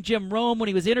TV, even Jim Rome when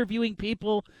he was interviewing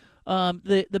people,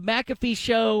 the McAfee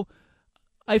show,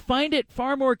 I find it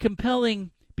far more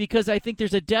compelling because I think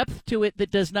there's a depth to it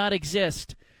that does not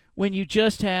exist when you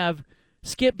just have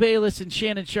Skip Bayless and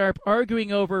Shannon Sharpe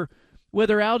arguing over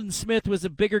whether Alden Smith was a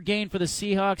bigger gain for the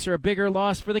Seahawks or a bigger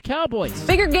loss for the Cowboys.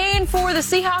 Bigger gain for the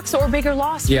Seahawks or bigger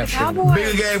loss for the Cowboys?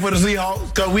 Bigger gain for the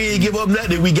Seahawks, because we ain't give up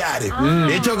nothing. We got it.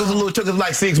 It took us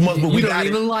like 6 months, but we got it.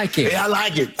 You don't even like it. Yeah, I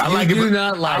like it. I like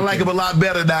him a lot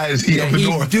better now as he up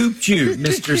north. He duped you,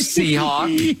 Mr.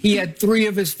 Seahawk. He had 3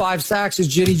 of his 5 sacks, as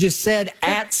Jenny just said,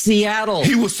 at Seattle.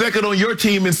 He was second on your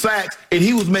team in sacks, and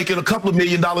he was making a couple of $1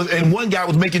 million, and one guy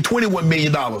was making $21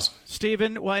 million.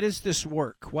 Stephen, why does this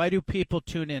work? Why do people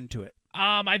tune into it?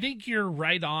 I think you're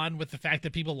right on with the fact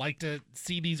that people like to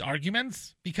see these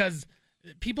arguments because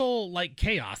people like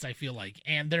chaos, I feel like,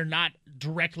 and they're not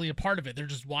directly a part of it. They're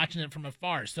just watching it from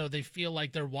afar. So they feel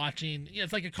like they're watching,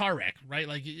 it's like a car wreck, right?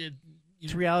 Like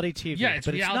it's reality TV. Yeah, it's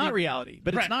reality. It's not reality.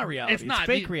 But right. It's not reality. It's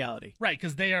fake reality. Right,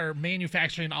 because they are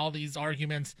manufacturing all these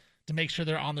arguments to make sure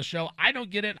they're on the show. I don't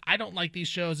get it. I don't like these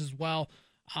shows as well,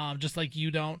 just like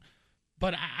you don't.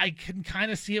 But I can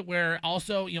kind of see it where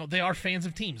also, they are fans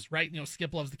of teams, right?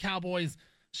 Skip loves the Cowboys.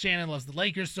 Shannon loves the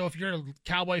Lakers. So if you're a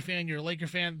Cowboy fan, you're a Laker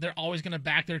fan, they're always going to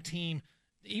back their team,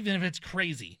 even if it's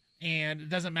crazy. And it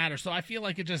doesn't matter. So I feel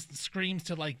like it just screams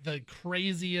to like the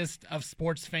craziest of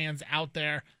sports fans out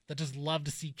there that just love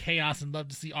to see chaos and love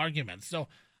to see arguments. So,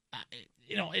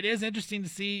 it is interesting to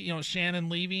see, Shannon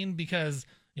leaving because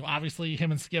Obviously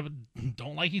him and Skip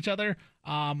don't like each other.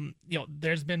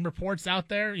 There's been reports out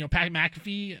there. Pat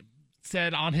McAfee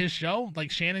said on his show, like,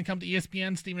 Shannon come to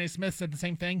ESPN. Stephen A. Smith said the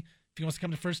same thing. If he wants to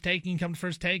come to First Take, he can come to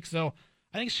First Take. So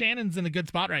I think Shannon's in a good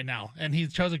spot right now, and he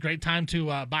chose a great time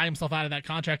to buy himself out of that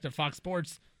contract at Fox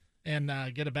Sports and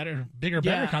get a better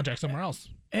contract somewhere else.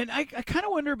 And I kind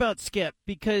of wonder about Skip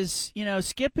because,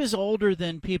 Skip is older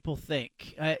than people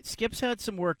think. Skip's had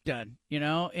some work done,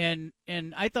 and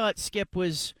I thought Skip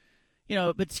was,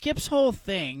 but Skip's whole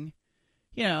thing,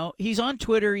 he's on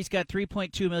Twitter. He's got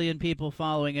 3.2 million people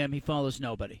following him. He follows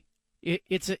nobody.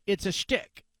 It's a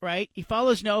shtick, right? He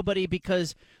follows nobody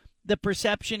because the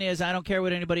perception is, I don't care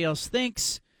what anybody else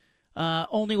thinks.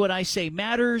 Only what I say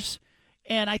matters.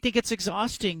 And I think it's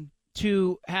exhausting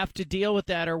to have to deal with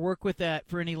that or work with that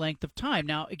for any length of time.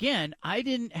 Now, again, I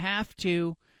didn't have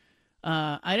to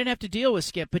deal with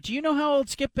Skip, but do you know how old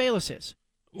Skip Bayless is?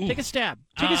 Ooh. Take a stab.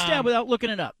 Take a stab without looking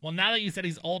it up. Well, now that you said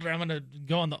he's older, I'm going to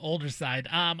go on the older side.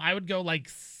 I would go like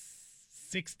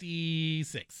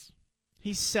 66.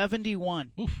 He's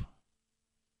 71. Oof.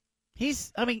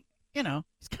 He's kind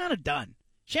of done.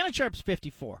 Shannon Sharp's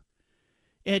 54.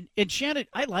 And Shannon,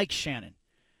 I like Shannon.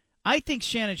 I think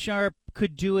Shannon Sharp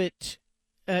could do it.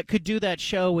 Could do that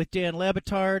show with Dan Le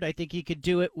Batard. I think he could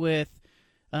do it with.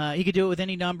 He could do it with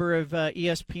any number of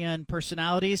ESPN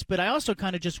personalities. But I also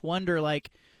kind of just wonder,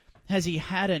 like, has he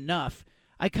had enough?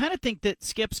 I kind of think that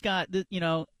Skip's got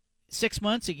 6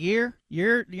 months, a year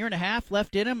and a half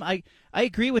left in him. I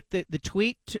agree with the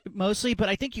tweet mostly, but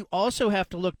I think you also have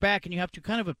to look back and you have to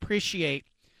kind of appreciate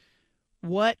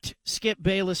what Skip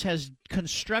Bayless has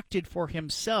constructed for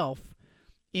himself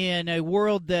in a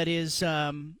world that is,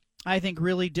 I think,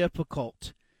 really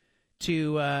difficult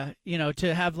to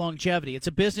have longevity. It's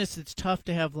a business that's tough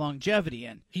to have longevity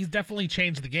in. He's definitely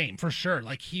changed the game for sure.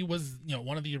 Like, he was,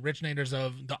 one of the originators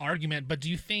of the argument. But do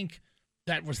you think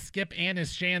that with Skip and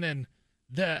his Shannon,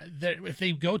 if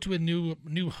they go to a new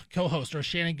co-host or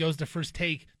Shannon goes to First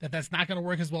Take, that's not going to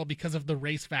work as well because of the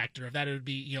race factor? Of that, it would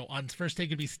be, on First Take,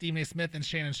 it would be Stephen A. Smith and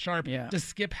Shannon Sharp. Yeah. Does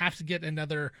Skip have to get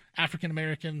another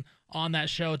African-American on that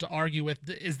show to argue with?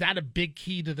 Is that a big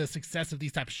key to the success of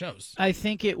these type of shows? I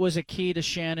think it was a key to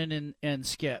Shannon and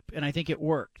Skip, and I think it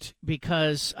worked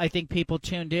because I think people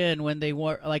tuned in when they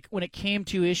were, like, when it came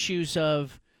to issues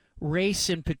of race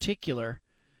in particular.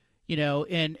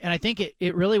 And I think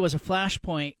it really was a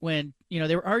flashpoint when,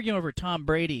 they were arguing over Tom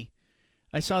Brady.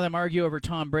 I saw them argue over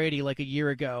Tom Brady like a year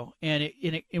ago, and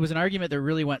it was an argument that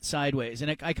really went sideways.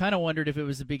 And I kind of wondered if it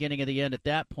was the beginning of the end at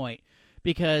that point,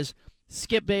 because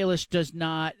Skip Bayless does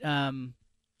not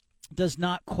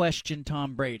question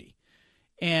Tom Brady.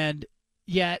 And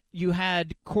yet you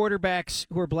had quarterbacks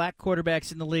who were black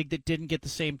quarterbacks in the league that didn't get the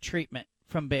same treatment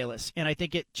from Bayless. And I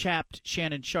think it chapped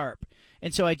Shannon Sharp.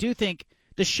 And so I do think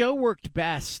the show worked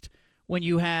best when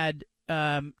you had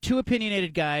two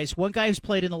opinionated guys, one guy who's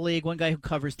played in the league, one guy who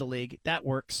covers the league. That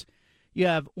works. You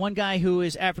have one guy who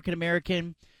is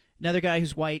African-American, another guy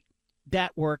who's white.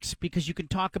 That works because you can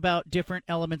talk about different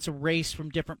elements of race from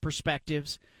different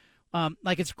perspectives.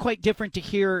 Like, it's quite different to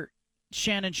hear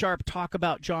Shannon Sharp talk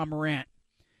about John Morant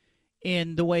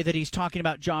in the way that he's talking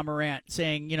about John Morant,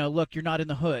 saying, look, you're not in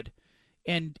the hood.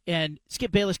 And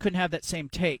Skip Bayless couldn't have that same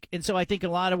take. And so I think in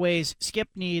a lot of ways Skip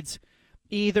needs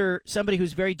either somebody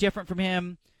who's very different from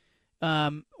him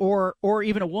or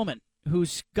even a woman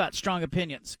who's got strong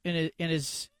opinions and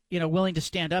is willing to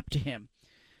stand up to him.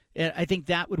 And I think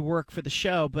that would work for the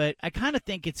show. But I kind of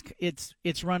think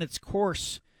it's run its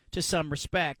course to some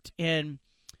respect. And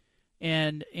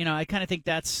I kind of think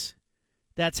that's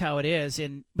how it is.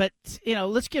 But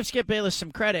let's give Skip Bayless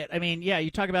some credit. I mean, yeah, you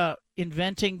talk about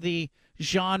inventing the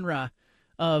genre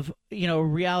of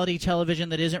reality television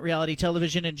that isn't reality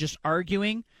television and just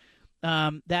arguing.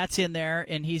 That's in there,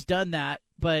 and he's done that.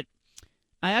 But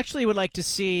I actually would like to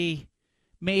see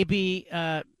maybe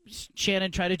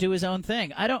Shannon try to do his own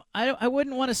thing. I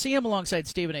wouldn't want to see him alongside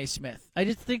Stephen A. Smith. I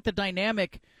just think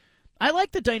I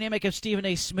like the dynamic of Stephen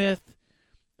A. Smith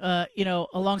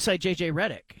alongside J.J.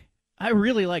 Redick. I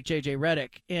really like J.J.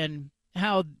 Redick and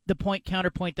how the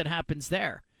counterpoint that happens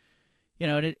there.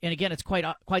 And again, it's quite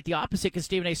the opposite because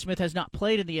Stephen A. Smith has not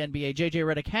played in the NBA. J.J.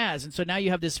 Redick has. And so now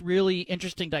you have this really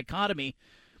interesting dichotomy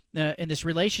in this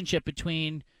relationship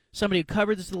between somebody who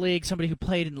covered the league, somebody who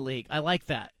played in the league. I like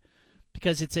that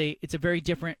because it's a very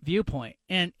different viewpoint.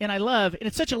 And I love, and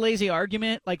it's such a lazy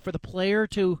argument, like for the player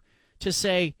to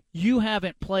say, you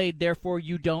haven't played, therefore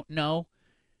you don't know.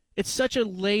 It's such a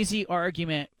lazy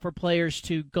argument for players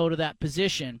to go to that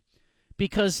position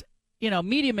because,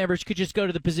 media members could just go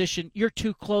to the position, you're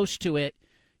too close to it,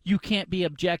 you can't be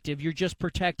objective. You're just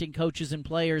protecting coaches and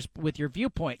players with your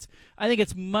viewpoints. I think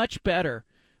it's much better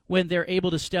when they're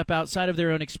able to step outside of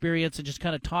their own experience and just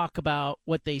kind of talk about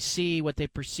what they see, what they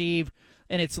perceive,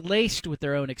 and it's laced with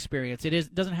their own experience.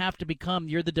 It doesn't have to become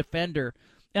you're the defender.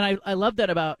 And I love that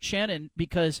about Shannon,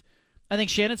 because I think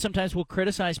Shannon sometimes will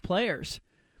criticize players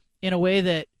in a way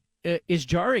that is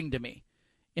jarring to me,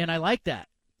 and I like that.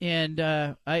 And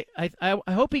I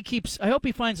hope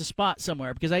he finds a spot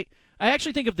somewhere, because I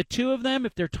actually think of the two of them,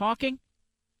 if they're talking,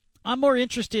 I'm more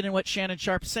interested in what Shannon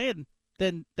Sharp's saying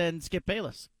than Skip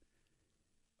Bayless.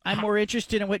 I'm more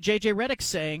interested in what J.J. Redick's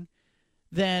saying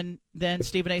than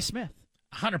Stephen A. Smith.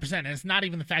 100%. And it's not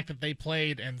even the fact that they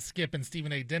played and Skip and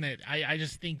Stephen A. didn't. I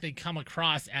just think they come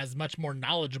across as much more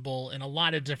knowledgeable in a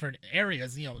lot of different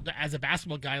areas. You know, as a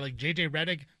basketball guy, like J.J.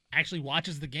 Redick actually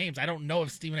watches the games. I don't know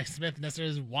if Stephen A. Smith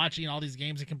necessarily is watching all these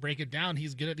games and can break it down.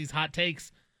 He's good at these hot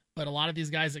takes. But a lot of these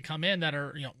guys that come in that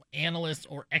are, analysts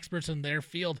or experts in their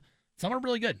field, some are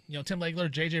really good. Tim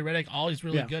Legler, J.J. Redick, always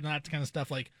really good and that kind of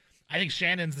stuff. Like, I think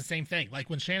Shannon's the same thing. Like,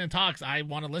 when Shannon talks, I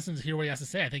want to listen to hear what he has to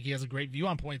say. I think he has a great view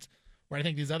on points, where I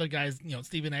think these other guys,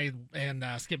 Stephen A. and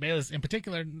Skip Bayless in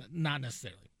particular, not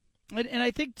necessarily. And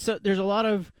I think so. There's a lot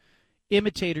of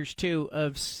imitators, too,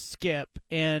 of Skip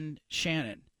and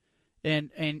Shannon.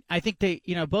 And I think they,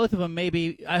 both of them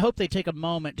maybe, I hope they take a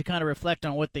moment to kind of reflect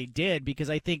on what they did, because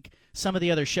I think some of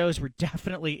the other shows were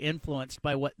definitely influenced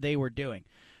by what they were doing.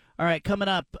 All right, coming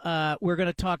up, we're going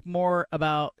to talk more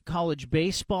about college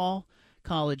baseball,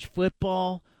 college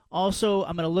football. Also,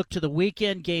 I'm going to look to the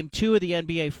weekend, Game 2 of the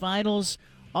NBA Finals.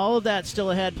 All of that still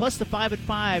ahead, plus the 5 at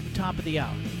 5, top of the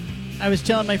hour. I was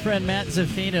telling my friend Matt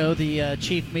Zaffino, the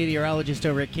chief meteorologist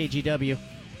over at KGW,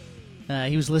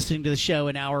 he was listening to the show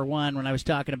in hour one when I was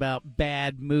talking about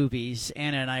bad movies.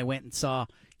 Anna and I went and saw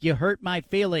You Hurt My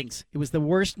Feelings. It was the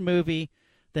worst movie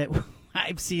that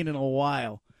I've seen in a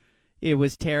while. It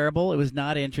was terrible. It was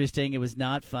not interesting. It was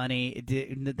not funny.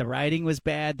 The writing was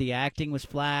bad. The acting was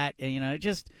flat. And, it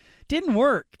just didn't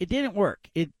work. It didn't work.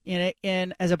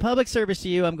 And as a public service to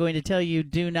you, I'm going to tell you,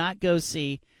 do not go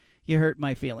see You Hurt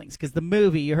My Feelings, because the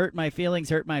movie You Hurt My Feelings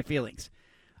hurt my feelings.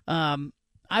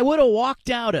 I would have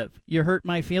walked out of You Hurt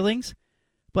My Feelings,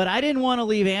 but I didn't want to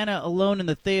leave Anna alone in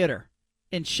the theater,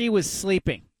 and she was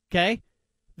sleeping. Okay,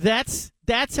 that's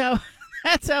how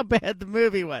bad the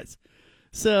movie was.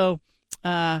 So.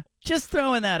 Just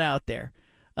throwing that out there.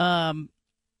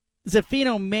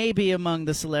 Zaffino may be among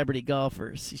the celebrity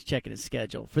golfers. He's checking his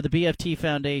schedule for the BFT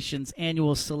Foundation's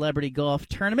annual Celebrity Golf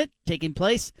Tournament taking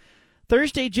place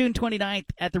Thursday, June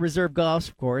 29th at the Reserve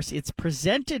Golf Course. It's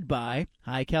presented by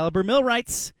High Caliber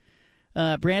Millwrights.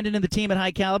 Brandon and the team at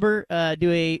High Caliber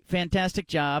do a fantastic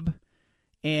job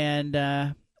and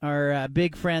are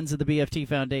big friends of the BFT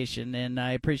Foundation, and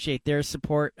I appreciate their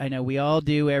support. I know we all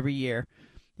do every year.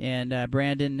 And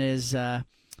Brandon is,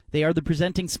 they are the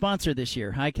presenting sponsor this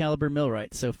year, High Caliber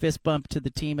Millwrights. So fist bump to the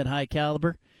team at High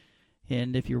Caliber.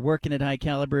 And if you're working at High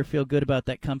Caliber, feel good about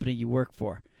that company you work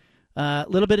for. A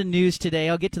little bit of news today.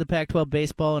 I'll get to the Pac-12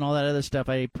 baseball and all that other stuff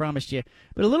I promised you.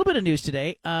 But a little bit of news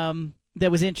today that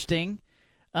was interesting.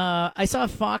 I saw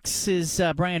Fox's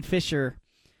Brian Fisher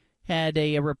had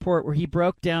a report where he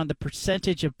broke down the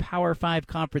percentage of Power 5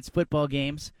 conference football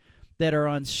games that are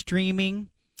on streaming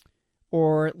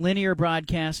or linear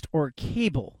broadcast or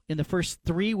cable in the first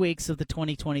 3 weeks of the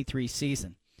 2023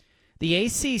 season. The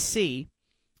ACC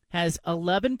has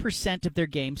 11% of their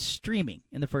games streaming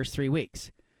in the first 3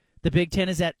 weeks. The Big Ten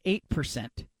is at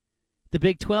 8%. The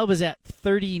Big 12 is at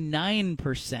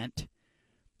 39%.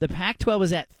 The Pac-12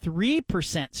 is at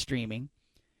 3% streaming.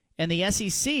 And the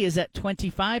SEC is at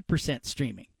 25%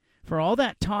 streaming. For all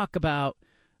that talk about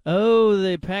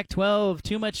the Pac-12,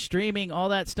 too much streaming, all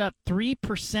that stuff,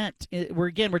 3%.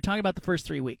 We're talking about the first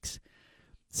 3 weeks.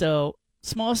 So,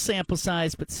 small sample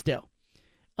size, but still.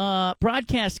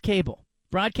 Broadcast cable.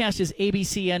 Broadcast is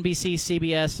ABC, NBC,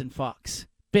 CBS, and Fox.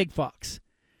 Big Fox.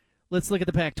 Let's look at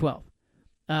the Pac-12.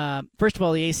 First of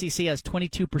all, the ACC has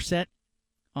 22%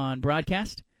 on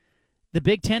broadcast. The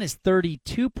Big Ten is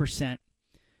 32%.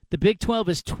 The Big 12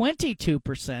 is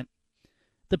 22%.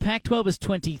 The Pac-12 is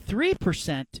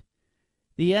 23%.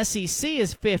 The SEC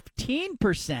is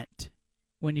 15%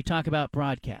 when you talk about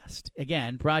broadcast.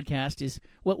 Again, broadcast is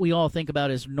what we all think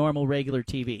about as normal, regular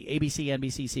TV. ABC,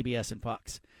 NBC, CBS, and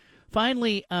Fox.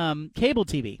 Finally, cable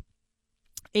TV.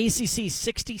 ACC,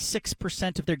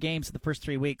 66% of their games in the first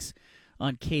 3 weeks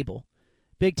on cable.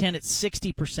 Big Ten at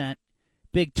 60%.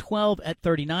 Big 12 at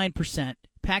 39%.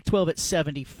 Pac-12 at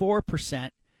 74%.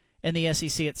 And the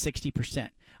SEC at 60%.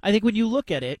 I think when you look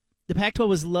at it, the Pac-12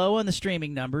 was low on the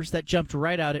streaming numbers. That jumped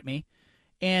right out at me.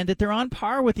 and that they're on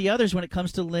par with the others when it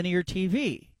comes to linear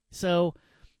TV. So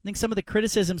I think some of the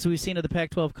criticisms we've seen of the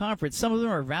Pac-12 conference, some of them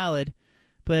are valid,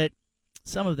 but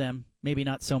some of them maybe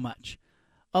not so much.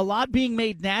 A lot being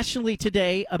made nationally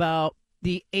today about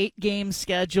the 8-game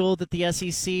schedule that the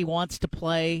SEC wants to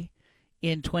play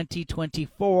in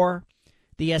 2024.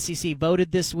 The SEC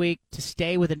voted this week to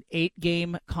stay with an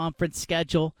 8-game conference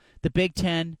schedule. The Big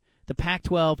Ten, the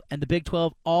Pac-12, and the Big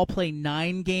 12 all play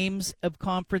 9 games of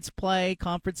conference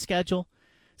schedule.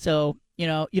 So, you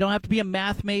don't have to be a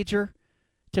math major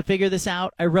to figure this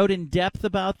out. I wrote in depth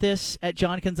about this at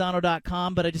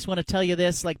johncanzano.com, but I just want to tell you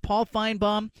this. Like Paul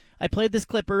Feinbaum, I played this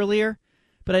clip earlier,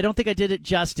 but I don't think I did it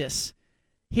justice.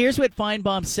 Here's what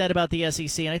Feinbaum said about the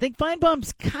SEC, and I think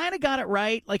Feinbaum's kind of got it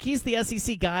right. Like, he's the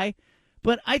SEC guy,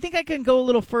 but I think I can go a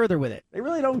little further with it. They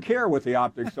really don't care what the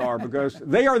optics are because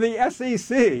they are the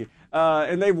SEC,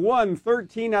 and they've won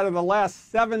 13 out of the last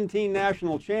 17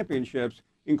 national championships,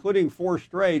 including 4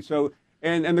 straight. So,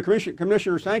 and the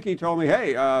Commissioner Sankey told me,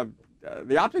 hey,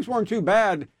 the optics weren't too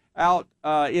bad out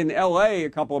in L.A. a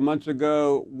couple of months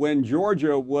ago when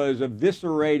Georgia was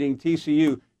eviscerating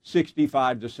TCU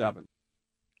 65-7.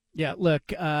 Yeah, look,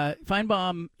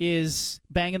 Feinbaum is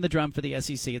banging the drum for the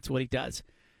SEC. It's what he does.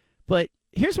 But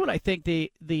here's what I think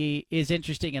is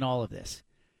interesting in all of this.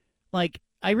 Like,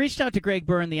 I reached out to Greg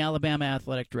Byrne, the Alabama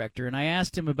athletic director, and I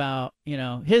asked him about,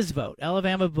 his vote.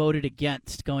 Alabama voted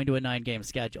against going to a 9-game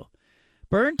schedule.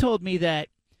 Byrne told me that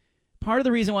part of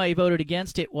the reason why he voted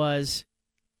against it was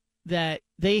that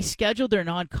they scheduled their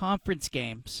non-conference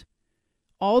games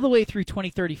all the way through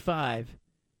 2035,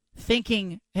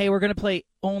 thinking, hey, we're going to play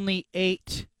only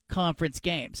 8 conference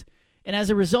games. And as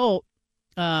a result,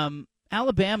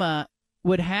 Alabama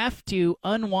would have to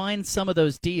unwind some of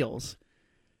those deals.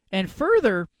 And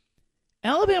further,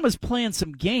 Alabama's playing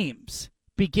some games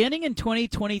beginning in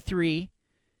 2023,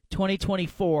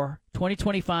 2024,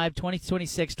 2025,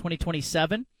 2026,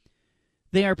 2027.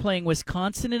 They are playing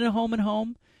Wisconsin in a home and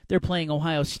home. They're playing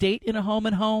Ohio State in a home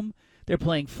and home. They're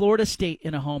playing Florida State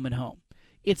in a home and home.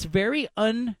 It's very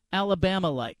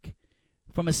un-Alabama-like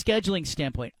from a scheduling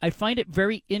standpoint. I find it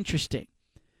very interesting.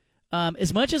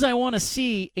 As much as I want to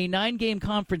see a 9-game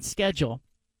conference schedule,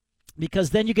 because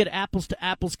then you get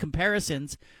apples-to-apples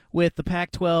comparisons with the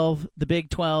Pac-12, the Big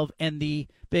 12, and the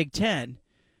Big 10,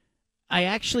 I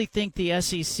actually think the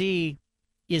SEC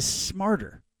is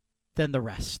smarter than the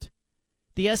rest.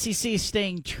 The SEC is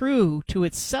staying true to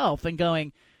itself and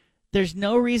going, there's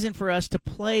no reason for us to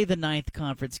play the 9th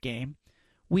conference game.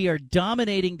 We are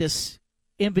dominating this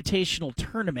invitational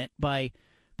tournament by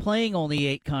playing only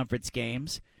 8 conference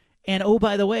games. And, oh,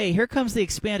 by the way, here comes the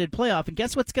expanded playoff. And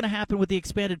guess what's going to happen with the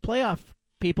expanded playoff,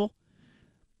 people?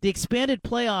 The expanded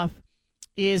playoff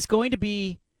is going to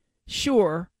be,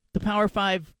 sure, the Power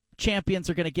 5 champions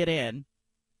are going to get in.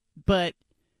 But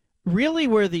really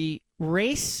where the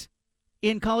race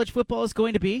in college football is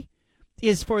going to be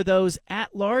is for those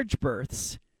at-large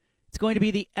berths. It's going to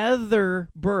be the other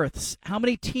berths. How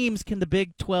many teams can the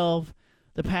Big 12,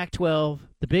 the Pac-12,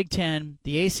 the Big 10,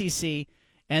 the ACC,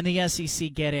 and the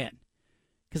SEC get in?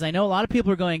 Because I know a lot of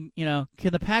people are going, can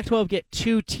the Pac-12 get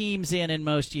 2 teams in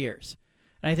most years?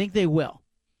 And I think they will.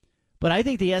 But I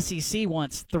think the SEC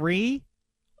wants 3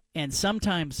 and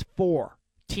sometimes 4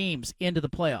 teams into the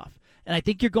playoff. And I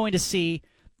think you're going to see,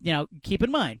 keep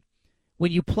in mind,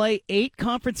 when you play 8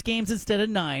 conference games instead of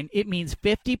 9, it means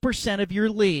 50% of your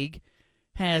league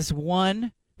has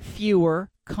 1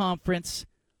 fewer conference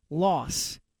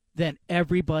loss than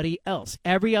everybody else.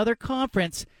 Every other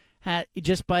conference,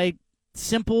 just by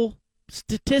simple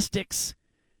statistics,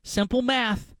 simple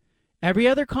math, every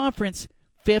other conference,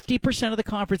 50% of the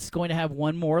conference is going to have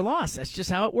 1 more loss. That's just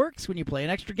how it works when you play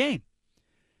an extra game.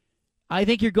 I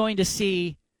think you're going to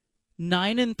see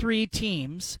 9-3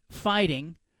 teams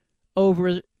fighting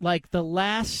over like the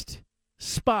last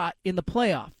spot in the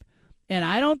playoff. And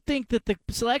I don't think that the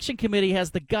selection committee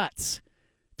has the guts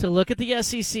to look at the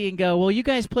SEC and go, well, you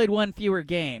guys played 1 fewer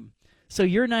game, so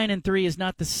your 9-3 is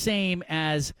not the same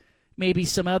as maybe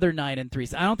some other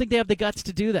 9-3s. I don't think they have the guts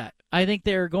to do that. I think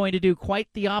they're going to do quite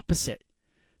the opposite.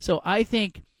 So I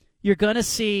think you're going to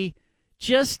see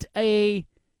just a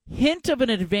hint of an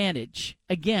advantage,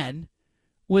 again,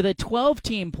 with a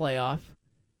 12-team playoff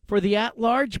for the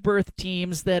at-large berth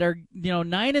teams that are,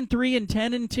 9-3 and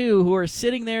 10-2 who are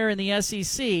sitting there in the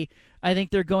SEC. I think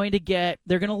they're going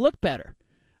to look better.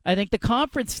 I think the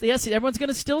conference, the SEC, everyone's going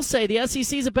to still say the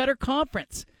SEC is a better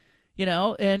conference,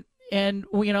 and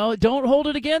don't hold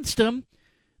it against them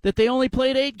that they only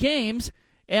played 8 games.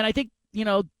 And I think,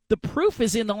 the proof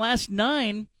is in the last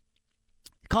 9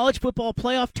 college football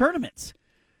playoff tournaments.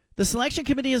 The selection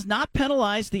committee has not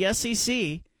penalized the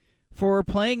SEC for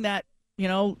playing that,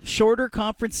 shorter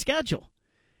conference schedule.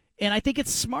 And I think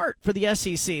it's smart for the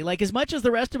SEC. Like, as much as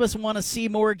the rest of us want to see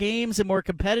more games and more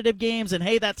competitive games, and,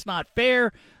 hey, that's not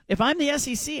fair, if I'm the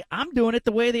SEC, I'm doing it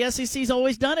the way the SEC's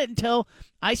always done it until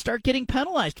I start getting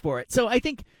penalized for it. So I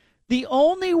think the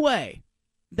only way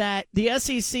that the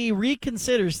SEC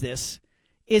reconsiders this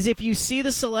is if you see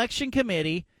the selection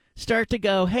committee start to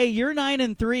go, hey, your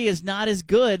 9-3 is not as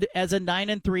good as a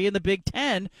 9-3 in the Big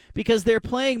Ten because they're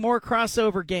playing more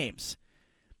crossover games.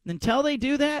 Until they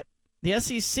do that, the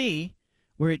SEC,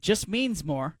 where it just means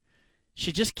more,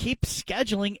 should just keep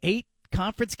scheduling 8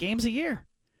 conference games a year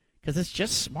because it's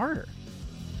just smarter.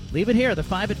 Leave it here. The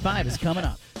 5 at 5 is coming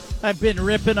up. I've been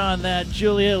ripping on that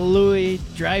Julia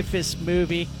Louis-Dreyfus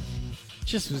movie. It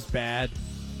just was bad.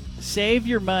 Save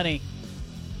your money.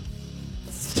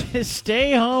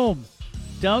 Stay home.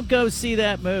 Don't go see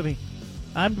that movie.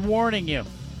 I'm warning you.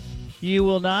 You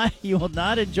will not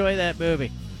enjoy that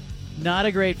movie. Not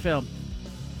a great film.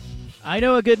 I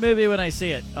know a good movie when I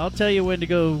see it. I'll tell you when to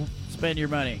go spend your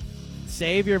money.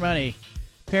 Save your money.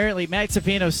 Apparently, Matt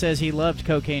Safino says he loved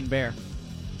Cocaine Bear.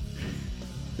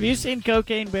 Have you seen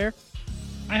Cocaine Bear?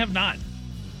 I have not.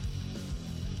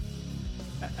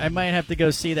 I might have to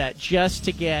go see that just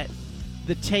to get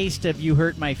the taste of You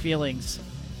Hurt My Feelings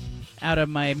out of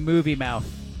my movie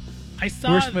mouth. I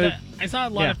saw a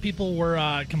lot of people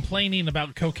were complaining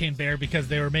about Cocaine Bear because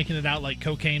they were making it out like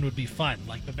cocaine would be fun.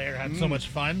 Like the bear had so much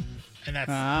fun, and that's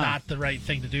not the right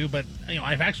thing to do. But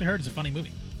I've actually heard it's a funny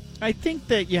movie. I think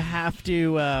that you have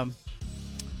to.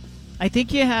 I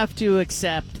think you have to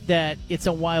accept that it's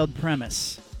a wild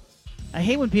premise. I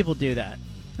hate when people do that.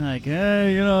 Like,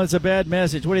 it's a bad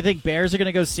message. What do you think? Bears are going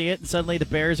to go see it, and suddenly the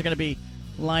Bears are going to be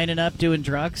lining up doing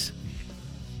drugs?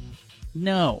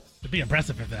 No. It'd be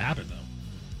impressive if that happened, though.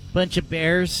 Bunch of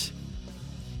bears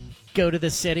go to the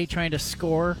city trying to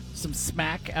score some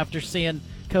smack after seeing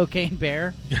Cocaine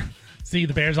Bear. See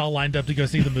the Bears all lined up to go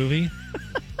see the movie.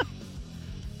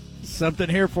 Something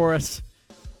here for us.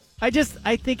 I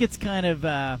think it's kind of.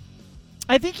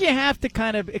 I think you have to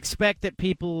kind of expect that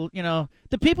people,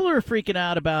 the people who are freaking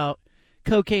out about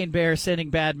Cocaine Bear sending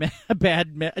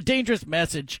a dangerous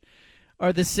message,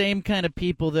 are the same kind of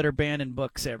people that are banning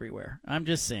books everywhere. I'm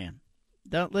just saying.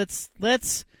 Let's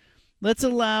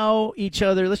allow each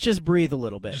other. Let's just breathe a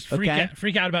little bit. Just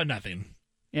freak out about nothing.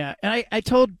 Yeah, and I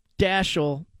told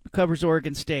Daschle, who covers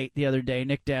Oregon State, the other day.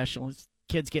 Nick Daschle, his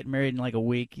kid's getting married in like a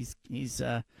week.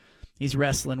 He's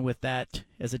wrestling with that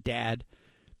as a dad.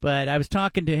 But I was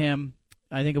talking to him.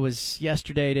 I think it was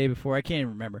yesterday, day before. I can't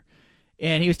even remember.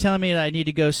 And he was telling me that I need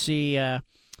to go see.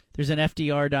 There's an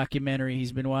FDR documentary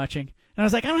he's been watching. And I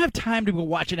was like, I don't have time to go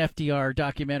watch an FDR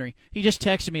documentary. He just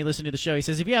texted me listening to the show. He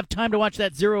says, if you have time to watch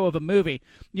that zero of a movie,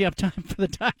 you have time for the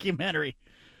documentary.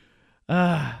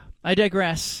 I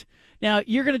digress. Now,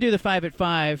 you're going to do the 5 at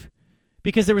 5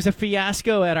 because there was a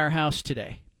fiasco at our house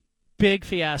today. Big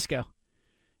fiasco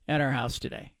at our house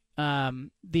today.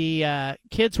 The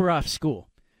kids were off school.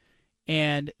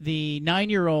 And the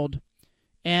 9-year-old,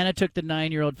 Anna took the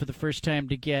 9-year-old for the first time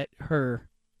to get her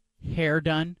hair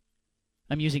done.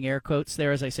 I'm using air quotes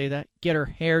there as I say that. Get her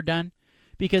hair done.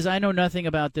 Because I know nothing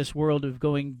about this world of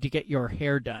going to get your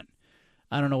hair done.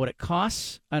 I don't know what it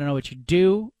costs. I don't know what you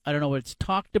do. I don't know what it's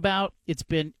talked about. It's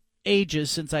been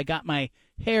ages since I got my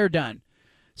hair done.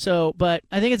 So, but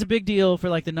I think it's a big deal for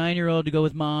like the 9-year-old to go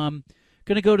with mom.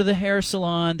 Going to go to the hair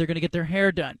salon. They're going to get their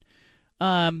hair done.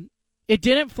 It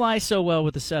didn't fly so well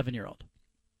with the 7-year-old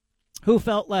who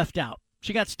felt left out.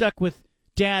 She got stuck with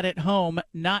dad at home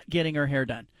not getting her hair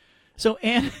done. So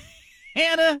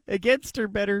Anna, against her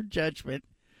better judgment,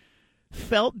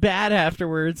 felt bad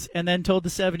afterwards and then told the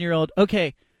 7-year-old,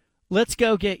 okay, let's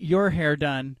go get your hair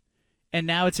done, and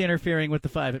now it's interfering with the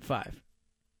 5 at 5.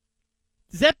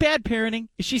 Is that bad parenting?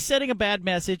 Is she setting a bad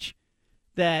message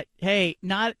that, hey,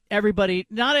 not everybody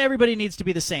needs to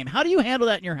be the same? How do you handle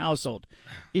that in your household?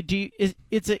 Is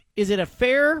it a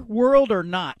fair world or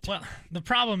not? Well, the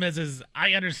problem is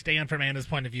I understand from Anna's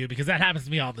point of view because that happens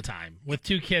to me all the time. With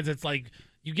 2 kids, it's like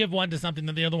you give one to something,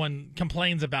 then the other one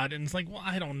complains about it, and it's like, well,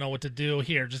 I don't know what to do.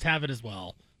 Here, just have it as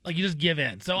well. Like, you just give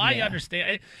in. So I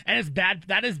understand. And it's bad.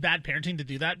 That is bad parenting to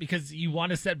do that because you want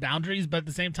to set boundaries, but at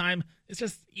the same time, it's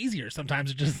just easier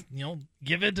sometimes to just,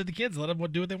 give in to the kids, let them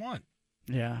do what they want.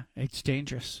 Yeah, it's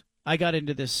dangerous. I got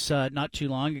into this not too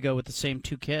long ago with the same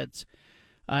 2 kids.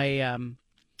 I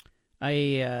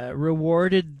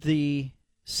rewarded the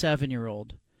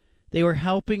 7-year-old. They were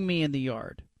helping me in the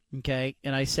yard, okay?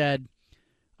 And I said,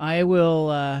 I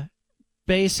will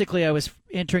basically I was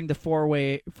entering the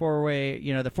foray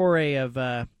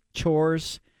of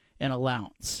chores an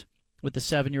allowance with the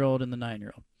 7-year-old and the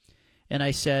 9-year-old. And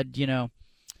I said,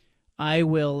 I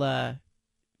will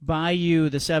buy you,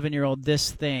 the 7-year-old,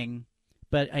 this thing,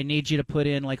 but I need you to put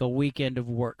in like a weekend of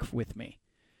work with me.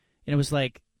 And it was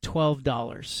like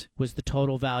 $12 was the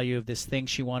total value of this thing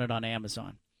she wanted on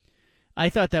Amazon. I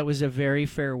thought that was a very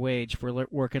fair wage for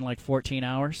working like 14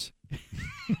 hours.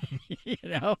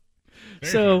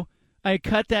 So I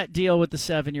cut that deal with the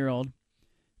 7-year-old.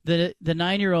 The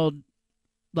 9-year-old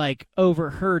like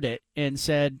overheard it and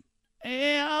said,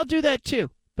 I'll do that too,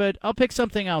 but I'll pick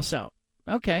something else out.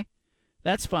 Okay,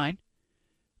 that's fine.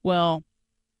 Well,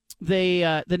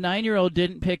 the 9-year-old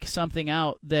didn't pick something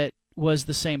out that was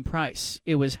the same price.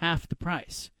 It was half the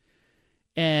price.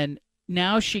 And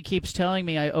now she keeps telling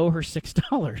me I owe her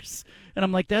 $6. And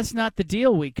I'm like, that's not the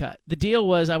deal we cut. The deal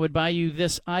was I would buy you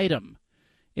this item.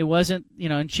 It wasn't,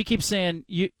 and she keeps saying,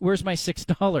 where's my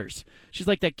 $6? She's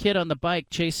like that kid on the bike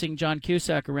chasing John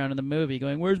Cusack around in the movie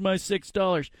going, where's my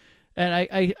 $6?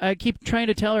 And I keep trying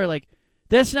to tell her, like,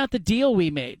 that's not the deal we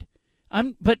made.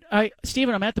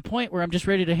 Stephen, I'm at the point where I'm just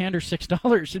ready to hand her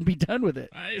 $6 and be done with it.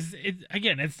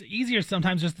 It's easier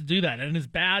sometimes just to do that, and it's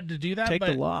bad to do that. Take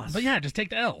the loss. But yeah, just take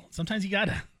the L. Sometimes you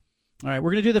gotta. All right,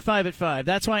 we're going to do the 5 at 5.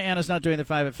 That's why Anna's not doing the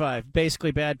 5 at 5.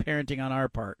 Basically bad parenting on our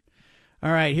part.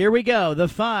 All right, here we go. The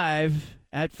 5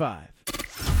 at 5.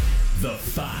 The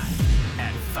 5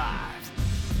 at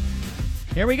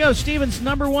 5. Here we go. Steven's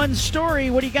number one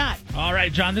story. What do you got? All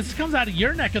right, John, this comes out of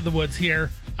your neck of the woods here.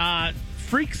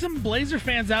 Freak some Blazer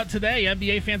fans out today,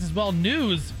 NBA fans as well.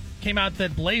 News came out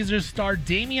that Blazers star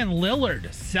Damian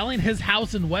Lillard selling his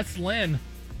house in West Lynn,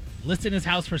 listing his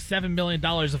house for $7 million.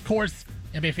 Of course,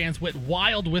 NBA fans went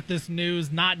wild with this news,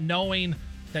 not knowing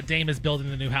that Dame is building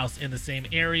a new house in the same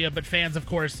area. But fans, of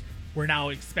course, were now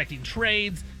expecting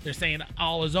trades. They're saying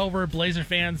all is over. Blazer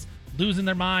fans losing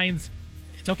their minds.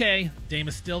 It's okay. Dame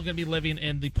is still going to be living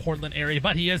in the Portland area,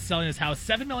 but he is selling his house.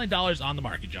 $7 million on the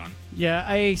market, John. Yeah,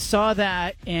 I saw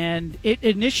that, and it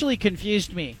initially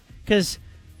confused me because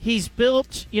he's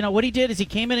built, what he did is he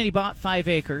came in and he bought 5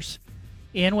 acres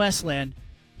in West Lynn.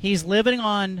 He's living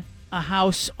on a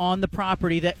house on the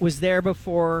property that was there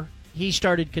before he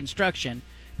started construction.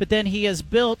 But then he has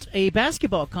built a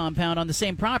basketball compound on the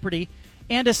same property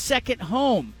and a second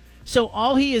home. So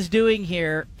all he is doing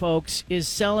here, folks, is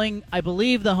selling, I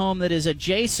believe, the home that is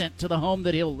adjacent to the home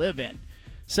that he'll live in.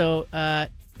 So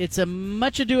it's a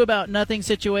much ado about nothing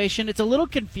situation. It's a little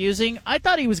confusing. I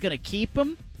thought he was going to keep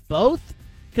them both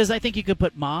because I think you could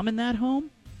put mom in that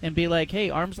home and be like, hey,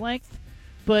 arm's length.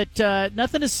 But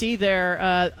nothing to see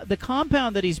there. The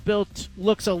compound that he's built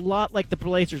looks a lot like the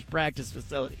Blazers practice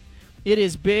facility. It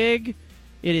is big.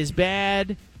 It is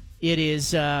bad.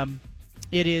 He's here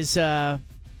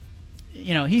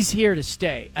to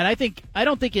stay. And I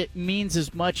don't think it means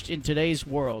as much in today's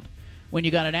world when you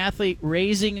got an athlete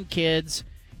raising kids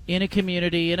in a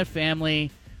community, in a family,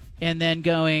 and then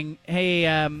going, hey,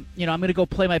 I'm going to go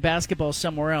play my basketball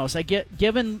somewhere else.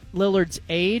 Given Lillard's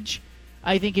age,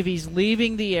 I think if he's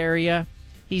leaving the area,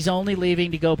 he's only leaving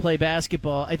to go play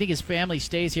basketball. I think his family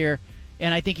stays here,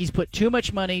 and I think he's put too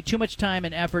much money, too much time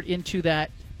and effort into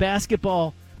that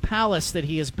basketball palace that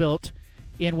he has built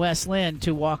in West Lynn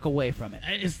to walk away from it.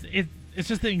 It's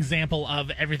just an example of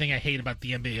everything I hate about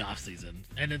the NBA offseason.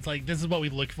 And it's like, this is what we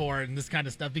look for and this kind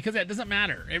of stuff because it doesn't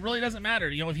matter. It really doesn't matter.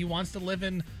 If he wants to live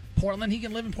in Portland, he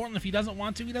can live in Portland. If he doesn't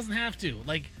want to, he doesn't have to.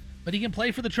 But he can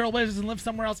play for the Trailblazers and live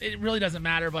somewhere else. It really doesn't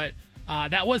matter. But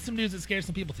that was some news that scared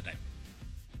some people today.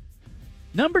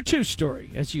 Number 2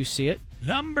 story, as you see it.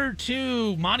 Number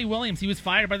 2, Monty Williams. He was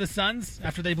fired by the Suns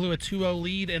after they blew a 2-0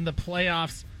 lead in the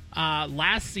playoffs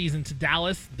last season to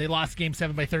Dallas. They lost Game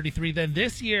 7 by 33. Then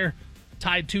this year,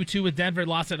 tied 2-2 with Denver,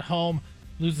 lost at home,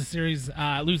 lose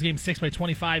Game 6 by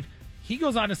 25. He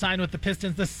goes on to sign with the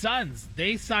Pistons. The Suns,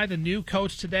 they signed a new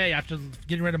coach today after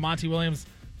getting rid of Monty Williams.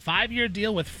 5-year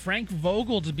deal with Frank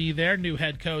Vogel to be their new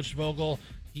head coach. Vogel,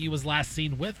 he was last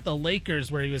seen with the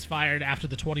Lakers where he was fired after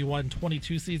the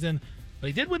 21-22 season. But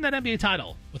he did win that NBA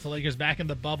title with the Lakers back in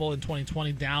the bubble in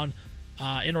 2020 down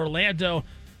in Orlando.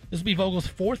 This will be Vogel's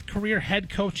 4th career head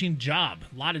coaching job.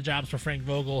 A lot of jobs for Frank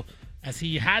Vogel, as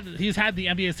he's had the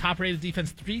NBA's top-rated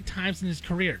defense 3 times in his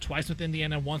career, twice with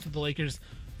Indiana, once with the Lakers.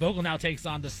 Vogel now takes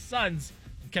on the Suns,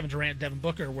 Kevin Durant, Devin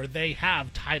Booker, where they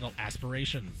have title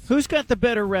aspirations. Who's got the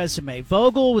better resume?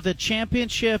 Vogel with a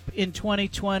championship in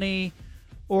 2020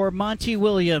 or Monty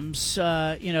Williams?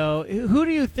 Who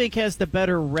do you think has the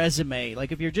better resume?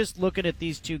 Like, if you're just looking at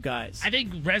these two guys. I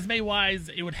think resume-wise,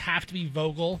 it would have to be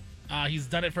Vogel. He's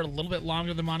done it for a little bit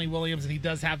longer than Monty Williams, and he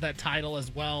does have that title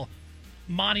as well.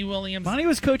 Monty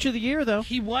was coach of the year, though.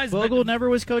 He was. Vogel never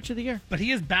was coach of the year. But he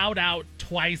has bowed out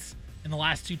twice in the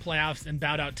last 2 playoffs and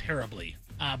bowed out terribly.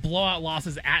 Blowout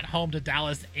losses at home to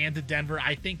Dallas and to Denver.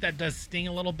 I think that does sting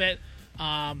a little bit.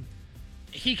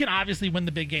 He can obviously win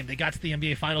the big game. They got to the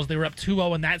NBA Finals. They were up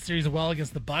 2-0 in that series as well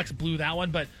against the Bucks, blew that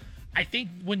one. But I think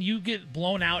when you get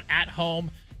blown out at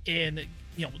home in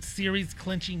series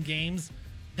clinching games,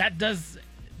 that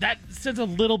sends a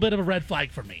little bit of a red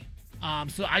flag for me.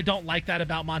 So I don't like that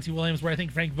about Monty Williams, where I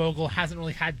think Frank Vogel hasn't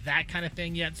really had that kind of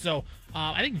thing yet. So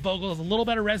I think Vogel has a little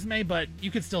better resume, but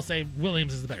you could still say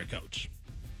Williams is the better coach.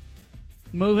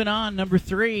 Moving on, number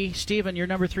 3. Steven, your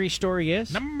number 3 story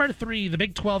is? Number 3, the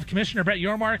Big 12 Commissioner Brett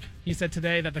Yormark. He said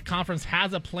today that the conference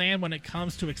has a plan when it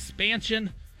comes to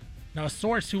expansion. Now, a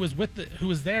source who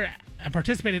was there and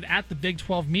participated at the Big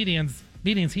 12 meetings,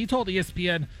 he told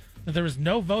ESPN that there was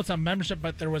no votes on membership,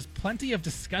 but there was plenty of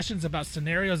discussions about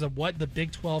scenarios of what the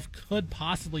Big 12 could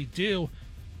possibly do.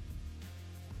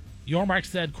 Yormark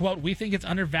said, quote, "We think it's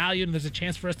undervalued and there's a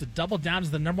chance for us to double down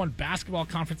as the number 1 basketball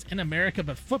conference in America,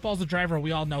 but football's the driver.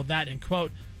 We all know that," end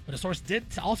quote. But a source did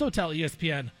also tell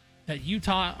ESPN that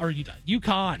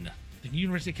UConn, the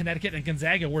University of Connecticut, and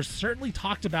Gonzaga were certainly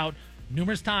talked about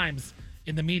numerous times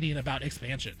in the meeting about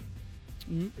expansion.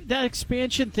 That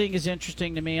expansion thing is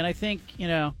interesting to me, and I think,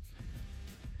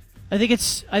 I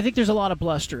think there's a lot of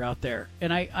bluster out there.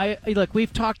 And I look,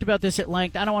 we've talked about this at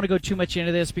length. I don't want to go too much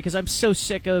into this because I'm so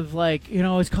sick of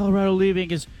is Colorado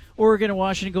leaving? Is Oregon and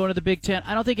Washington going to the Big Ten?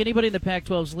 I don't think anybody in the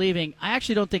Pac-12 is leaving. I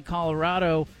actually don't think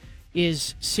Colorado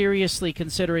is seriously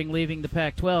considering leaving the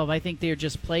Pac-12. I think they're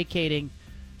just placating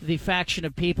the faction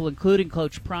of people, including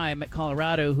Coach Prime at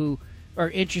Colorado, who are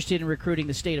interested in recruiting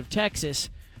the state of Texas.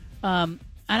 And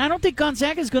I don't think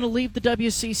Gonzaga is going to leave the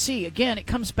WCC. Again, it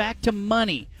comes back to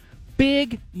money.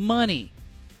 Big money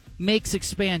makes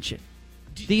expansion.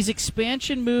 These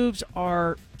expansion moves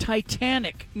are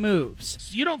titanic moves.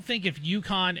 So you don't think if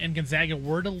UConn and Gonzaga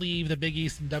were to leave the Big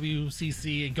East and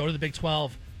WCC and go to the Big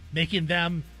 12, making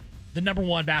them the number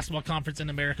 1 basketball conference in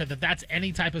America, that's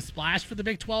any type of splash for the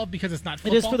Big 12 because it's not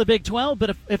football? It is for the Big 12,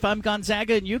 but if I'm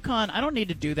Gonzaga and UConn, I don't need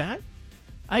to do that.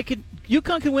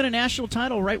 UConn can win a national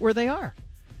title right where they are.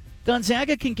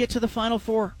 Gonzaga can get to the Final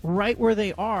Four right where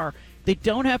they are. They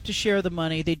don't have to share the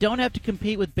money. They don't have to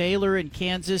compete with Baylor and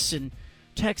Kansas and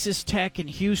Texas Tech and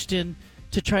Houston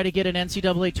to try to get an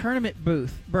NCAA tournament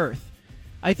berth.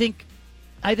 I think,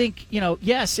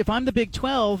 yes, if I'm the Big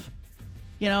 12,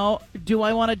 do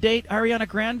I want to date Ariana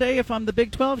Grande if I'm the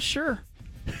Big 12? Sure.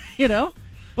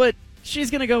 But she's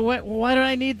going to go, why do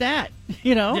I need that?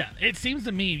 Yeah, it seems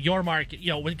to me, Yormark,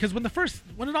 because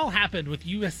when it all happened with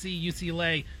USC,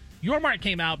 UCLA, Yormark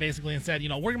came out basically and said,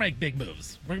 we're going to make big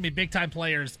moves. We're going to be big-time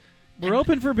players. We're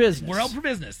open for business. We're open for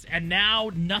business. And now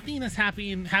nothing is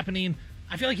happening.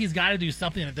 I feel like he's got to do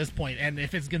something at this point. And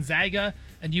if it's Gonzaga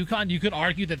and UConn, you could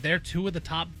argue that they're 2 of the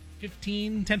top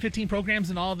 15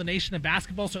 programs in all of the nation of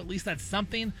basketball, so at least that's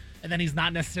something. And then he's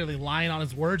not necessarily lying on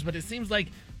his words, but it seems like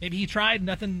maybe he tried,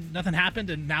 nothing happened,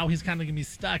 and now he's kind of going to be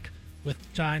stuck with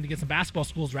trying to get some basketball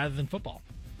schools rather than football.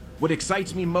 What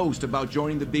excites me most about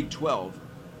joining the Big 12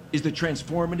 is the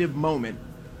transformative moment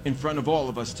in front of all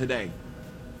of us today.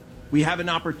 We have an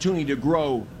opportunity to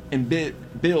grow and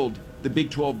build the Big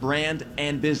 12 brand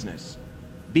and business,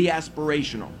 be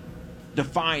aspirational,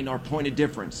 define our point of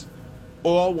difference,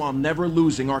 all while never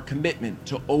losing our commitment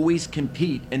to always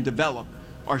compete and develop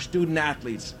our student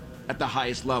athletes at the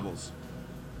highest levels.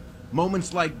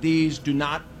 Moments like these do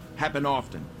not happen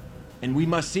often, and we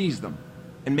must seize them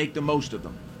and make the most of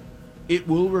them. It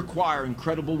will require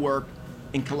incredible work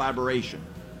and collaboration.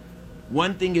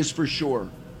 One thing is for sure,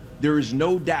 there is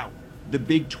no doubt the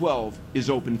Big 12 is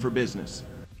open for business.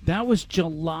 That was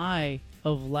July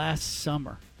of last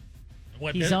summer.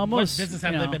 What business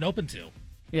have they been open to?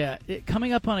 Yeah,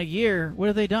 coming up on a year, what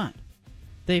have they done?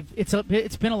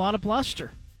 It's been a lot of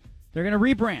bluster. They're going to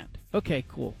rebrand. Okay,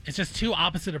 cool. It's just 2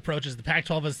 opposite approaches. The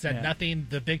Pac-12 has said nothing.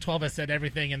 The Big 12 has said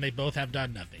everything, and they both have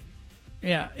done nothing.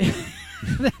 Yeah,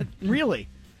 really.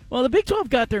 Well, the Big 12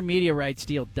 got their media rights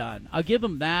deal done. I'll give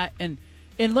them that. And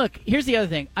look, here's the other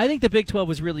thing. I think the Big 12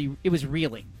 was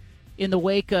reeling in the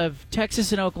wake of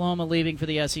Texas and Oklahoma leaving for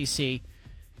the SEC.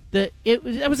 That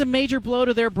was a major blow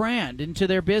to their brand and to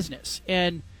their business.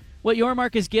 And what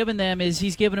Yormark has given them is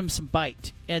he's given them some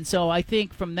bite. And so I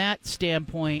think from that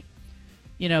standpoint,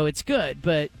 it's good.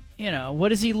 But,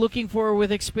 what is he looking for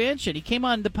with expansion? He came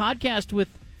on the podcast with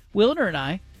Wilner and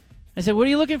I said, what are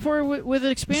you looking for with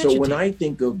an expansion So when team? I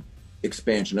think of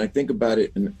expansion, I think about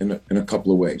it in a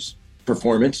couple of ways.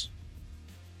 Performance,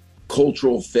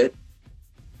 cultural fit.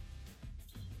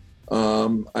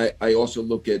 I also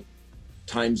look at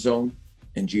time zone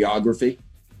and geography.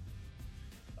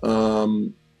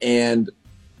 And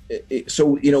so,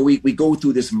 we go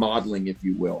through this modeling, if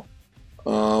you will.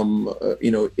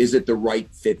 Is it the right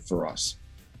fit for us?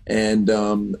 And,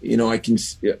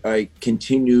 I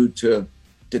continue to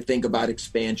think about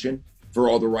expansion for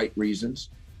all the right reasons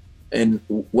and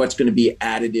what's going to be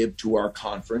additive to our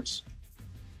conference.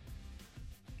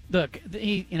 Look,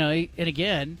 and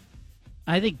again,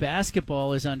 I think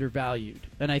basketball is undervalued,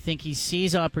 and I think he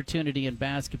sees opportunity in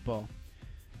basketball.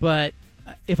 But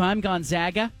if I'm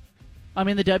Gonzaga, I'm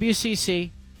in the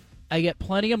WCC, I get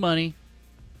plenty of money,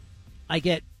 I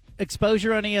get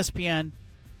exposure on ESPN.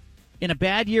 In a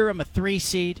bad year, I'm a 3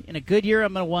 seed. In a good year,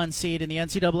 I'm a 1 seed in the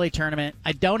NCAA tournament.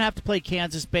 I don't have to play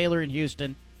Kansas, Baylor, and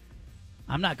Houston.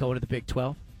 I'm not going to the Big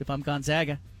 12 if I'm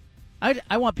Gonzaga.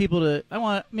 I want people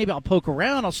to, maybe I'll poke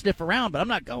around, I'll sniff around, but I'm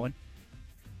not going.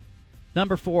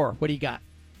 Number 4, what do you got?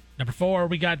 Number 4,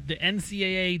 we got the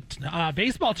NCAA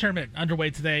baseball tournament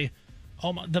underway today.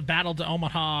 The Battle to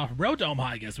Omaha, Road to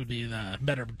Omaha, I guess would be the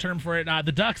better term for it.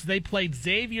 The Ducks, they played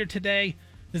Xavier today.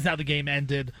 This is how the game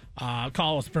ended.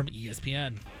 Call was from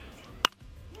ESPN.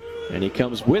 And he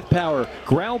comes with power.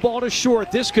 Ground ball to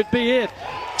short. This could be it.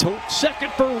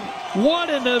 Second for 1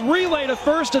 and the relay to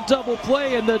first, a double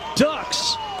play. And the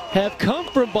Ducks have come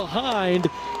from behind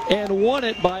and won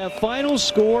it by a final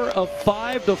score of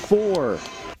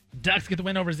 5-4. Ducks get the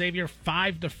win over Xavier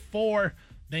 5-4.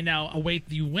 They now await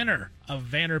the winner of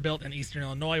Vanderbilt and Eastern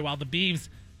Illinois, while the Beavs,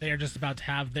 they are just about to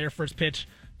have their first pitch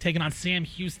taking on Sam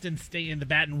Houston State in the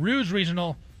Baton Rouge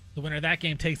Regional. The winner of that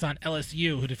game takes on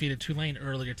LSU, who defeated Tulane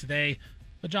earlier today.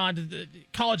 But, John, the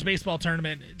college baseball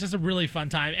tournament, just a really fun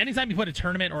time. Anytime you put a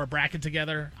tournament or a bracket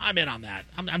together, I'm in on that.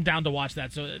 I'm down to watch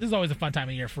that. So this is always a fun time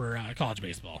of year for college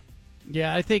baseball.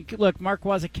 Yeah, I think, look, Mark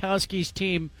Wasikowski's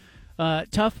team,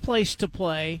 tough place to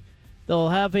play. They'll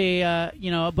have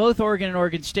both Oregon and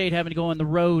Oregon State having to go on the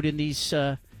road in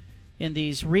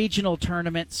these regional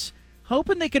tournaments,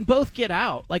 hoping they can both get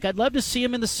out. Like, I'd love to see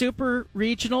them in the super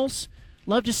regionals.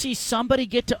 Love to see somebody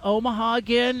get to Omaha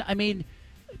again. I mean,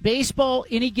 baseball,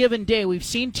 any given day. We've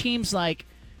seen teams like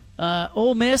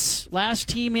Ole Miss, last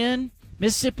team in,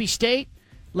 Mississippi State,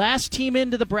 last team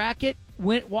into the bracket,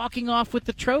 went walking off with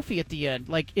the trophy at the end.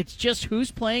 Like, it's just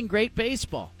who's playing great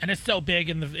baseball. And it's so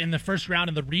big in the first round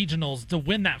in the regionals to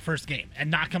win that first game and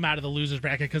not come out of the loser's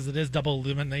bracket because it is double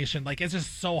elimination. Like, it's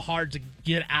just so hard to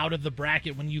get out of the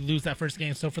bracket when you lose that first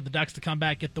game. So for the Ducks to come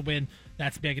back, get the win,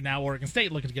 that's big. And now Oregon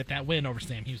State looking to get that win over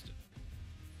Sam Houston.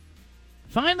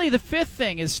 Finally, the fifth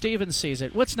thing is Steven sees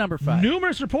it. What's number 5?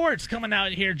 Numerous reports coming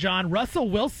out here, John.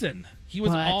 Russell Wilson, he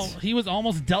was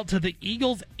almost dealt to the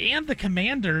Eagles and the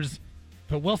Commanders.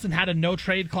 But Wilson had a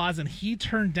no-trade clause, and he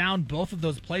turned down both of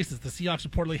those places. The Seahawks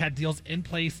reportedly had deals in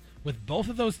place with both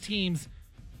of those teams.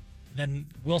 Then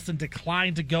Wilson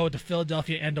declined to go to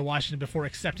Philadelphia and to Washington before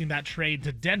accepting that trade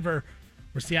to Denver,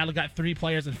 where Seattle got 3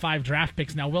 players and 5 draft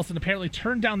picks. Now, Wilson apparently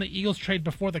turned down the Eagles trade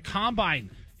before the Combine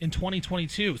in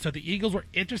 2022. So the Eagles were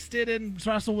interested in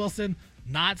Russell Wilson,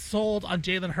 not sold on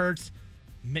Jalen Hurts,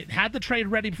 had the trade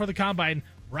ready before the Combine.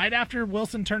 Right after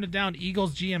Wilson turned it down,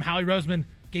 Eagles GM Howie Roseman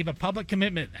gave a public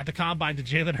commitment at the Combine to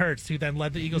Jalen Hurts, who then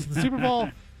led the Eagles to the Super Bowl,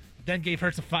 then gave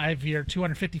Hurts a 5-year,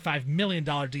 $255 million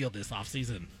deal this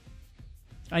offseason.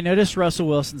 I noticed Russell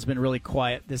Wilson's been really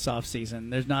quiet this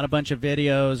offseason. There's not a bunch of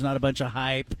videos, not a bunch of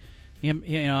hype.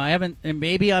 I haven't, and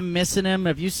maybe I'm missing him.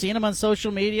 Have you seen him on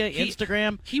social media,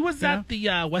 Instagram? He was at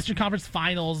the Western Conference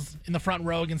Finals in the front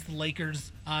row against the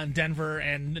Lakers in Denver,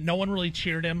 and no one really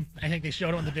cheered him. I think they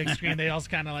showed him on the big screen. They all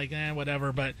kind of like,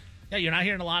 whatever, but yeah, you're not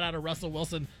hearing a lot out of Russell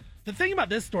Wilson. The thing about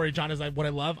this story, John, is what I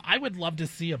love. I would love to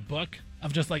see a book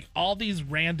of just like all these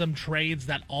random trades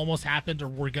that almost happened or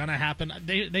were gonna happen.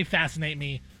 They fascinate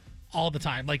me all the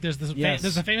time. Like there's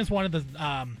there's a famous one of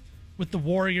the with the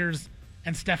Warriors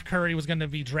and Steph Curry was going to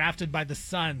be drafted by the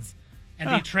Suns, and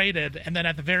they traded, and then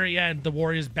at the very end, the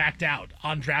Warriors backed out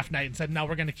on draft night and said, "No,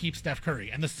 we're going to keep Steph Curry."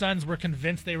 And the Suns were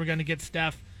convinced they were going to get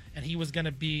Steph, and he was going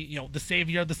to be, the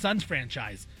savior of the Suns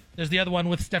franchise. There's the other one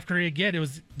with Steph Curry again. It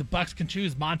was the Bucks can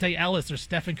choose Monte Ellis or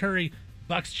Stephen Curry.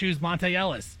 Bucks choose Monte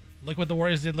Ellis. Look what the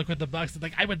Warriors did. Look what the Bucks did.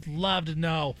 Like, I would love to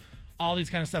know all these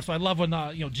kind of stuff. So I love when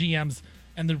GMs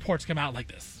and the reports come out like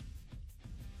this.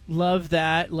 Love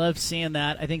that. Love seeing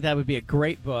that. I think that would be a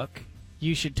great book.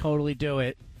 You should totally do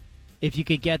it if you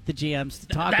could get the GMs to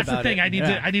talk about it. That's the thing. I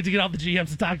need to get all the GMs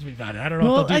to talk to me about it. I don't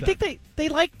know if they'll do that. I think they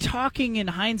like talking in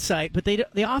hindsight, but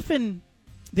they often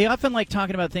like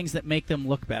talking about things that make them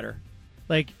look better.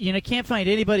 Like, can't find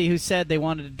anybody who said they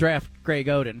wanted to draft Greg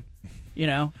Oden.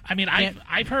 I mean,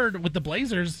 I've heard with the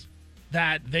Blazers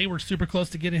that they were super close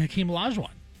to getting Hakeem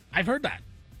Olajuwon. I've heard that.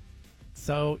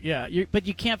 So, yeah, but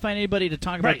you can't find anybody to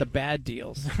talk about the bad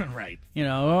deals. Right. You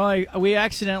know, we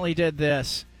accidentally did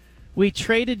this. We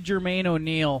traded Jermaine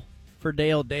O'Neal for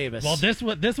Dale Davis. Well, this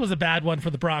was a bad one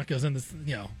for the Broncos, and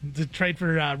the trade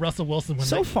for Russell Wilson. When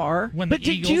so far, but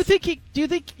do you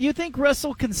think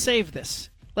Russell can save this?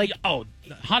 Like,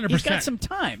 100%. He's got some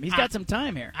time. He's got some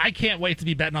time here. I can't wait to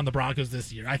be betting on the Broncos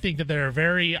this year. I think that they're a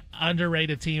very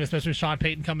underrated team, especially with Sean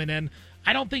Payton coming in.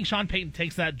 I don't think Sean Payton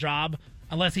takes that job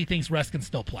unless he thinks Russ can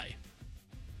still play.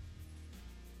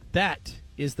 That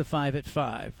is the 5 at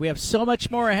 5. We have so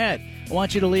much more ahead. I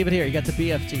want you to leave it here. You got the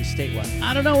BFT statewide.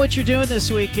 I don't know what you're doing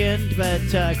this weekend, but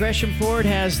Gresham Ford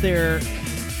has their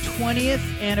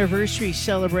 20th anniversary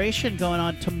celebration going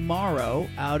on tomorrow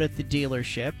out at the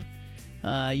dealership.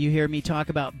 You hear me talk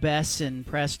about Bess and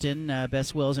Preston,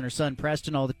 Bess Wills and her son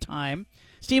Preston all the time.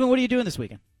 Stephen, what are you doing this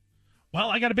weekend? Well,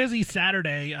 I got a busy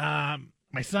Saturday.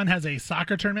 My son has a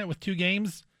soccer tournament with 2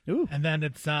 games. Ooh. And then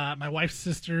it's my wife's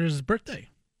sister's birthday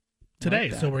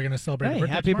today, so we're going to celebrate her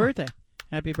birthday happy tomorrow. birthday.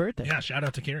 Happy birthday. Yeah, shout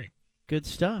out to Carrie. Good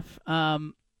stuff.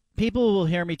 People will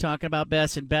hear me talking about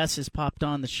Bess, and Bess has popped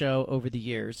on the show over the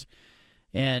years.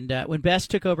 And when Bess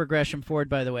took over Gresham Ford,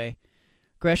 by the way,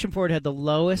 Gresham Ford had the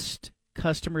lowest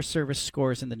customer service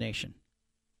scores in the nation.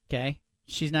 Okay?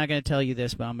 She's not going to tell you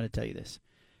this, but I'm going to tell you this.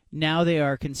 Now they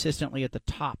are consistently at the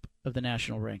top of the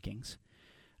national rankings.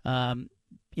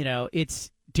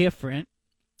 It's different.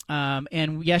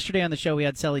 And yesterday on the show, we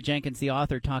had Sally Jenkins, the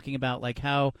author, talking about like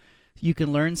how you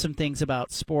can learn some things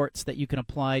about sports that you can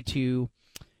apply to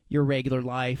your regular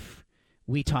life.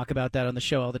 We talk about that on the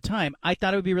show all the time. I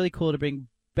thought it would be really cool to bring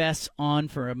Bess on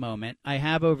for a moment. I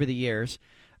have over the years.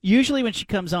 Usually when she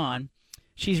comes on,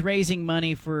 she's raising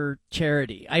money for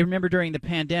charity. I remember during the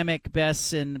pandemic,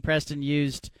 Bess and Preston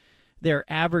used their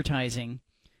advertising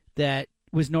that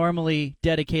was normally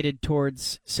dedicated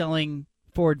towards selling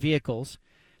Ford vehicles.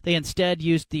 They instead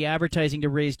used the advertising to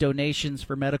raise donations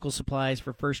for medical supplies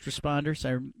for first responders.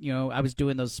 I was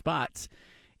doing those spots,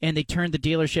 and they turned the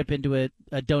dealership into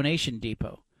a donation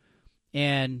depot.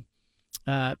 And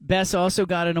Bess also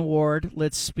got an award.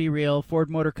 Let's be real. Ford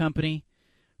Motor Company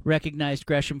recognized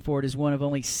Gresham Ford as one of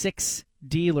only 6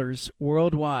 dealers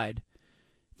worldwide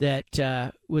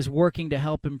that was working to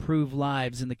help improve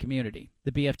lives in the community.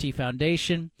 The BFT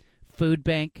Foundation, Food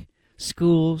Bank,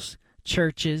 schools,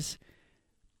 churches.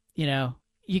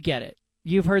 You get it.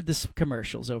 You've heard the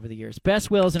commercials over the years.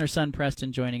 Bess Wills and her son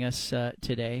Preston joining us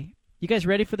today. You guys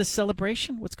ready for this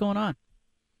celebration? What's going on?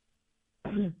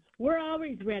 We're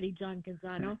always ready, John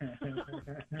Canzano.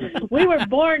 We were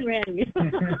born ready.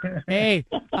 Hey,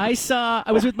 I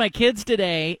was with my kids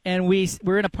today, and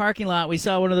we're in a parking lot. We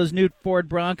saw one of those new Ford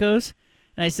Broncos,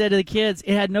 and I said to the kids,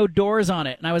 it had no doors on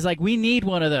it. And I was like, we need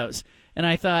one of those. And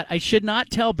I thought, I should not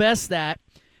tell Bess that,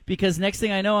 because next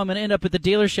thing I know, I'm going to end up at the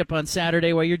dealership on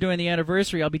Saturday while you're doing the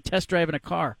anniversary. I'll be test driving a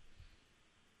car.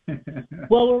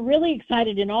 Well, we're really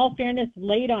excited. In all fairness,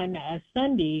 late on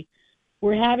Sunday,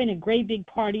 we're having a great big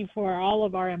party for all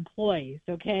of our employees,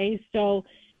 okay? So,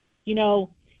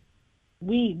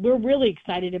 we're really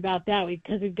excited about that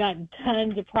because we've gotten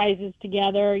tons of prizes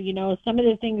together. Some of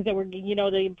the things that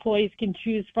the employees can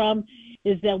choose from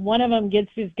is that one of them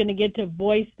is going to get to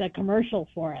voice the commercial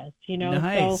for us,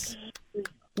 Nice. So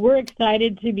we're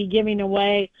excited to be giving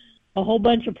away a whole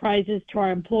bunch of prizes to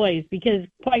our employees because,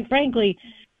 quite frankly,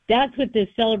 that's what this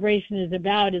celebration is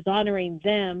about, is honoring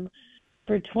them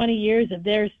for 20 years of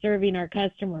their serving our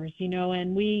customers,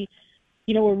 and we're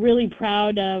really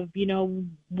proud of,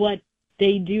 what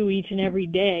they do each and every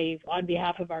day on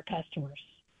behalf of our customers.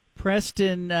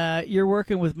 Preston, you're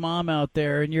working with Mom out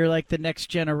there, and you're like the next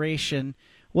generation.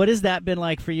 What has that been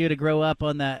like for you to grow up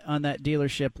on that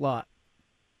dealership lot?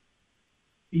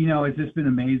 It's just been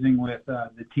amazing with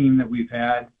the team that we've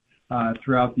had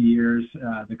throughout the years,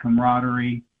 the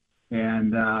camaraderie,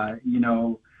 and,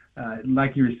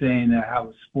 like you were saying,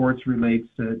 how sports relates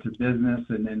to business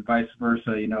and vice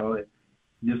versa.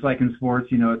 Just like in sports,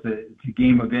 it's a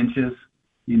game of inches,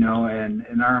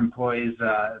 and our employees,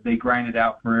 they grind it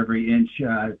out for every inch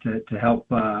to help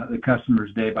the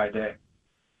customers day by day.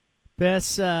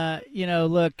 Bess,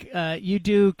 look, you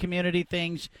do community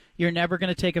things. You're never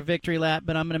going to take a victory lap,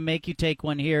 but I'm going to make you take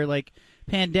one here. Like,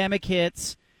 pandemic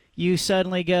hits, you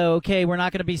suddenly go, okay, we're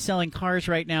not going to be selling cars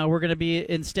right now. We're going to be,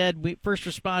 instead, first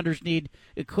responders need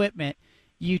equipment.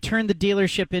 You turn the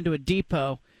dealership into a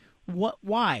depot.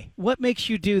 Why? What makes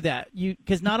you do that?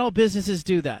 Because not all businesses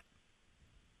do that.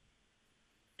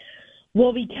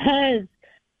 Well, because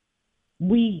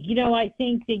I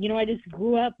think that, I just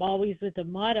grew up always with the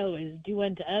motto is do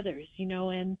unto others,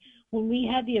 and when we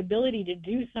had the ability to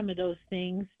do some of those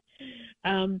things,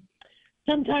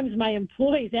 sometimes my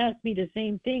employees ask me the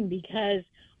same thing, because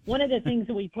one of the things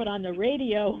that we put on the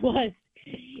radio was,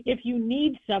 if you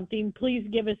need something, please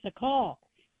give us a call.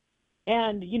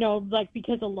 And,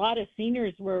 because a lot of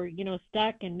seniors were,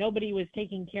 stuck and nobody was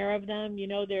taking care of them,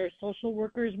 their social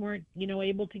workers weren't,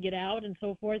 able to get out and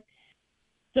so forth.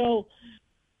 So,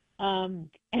 and,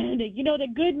 the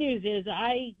good news is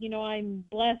I'm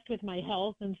blessed with my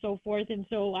health and so forth. And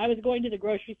so I was going to the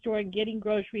grocery store and getting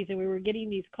groceries, and we were getting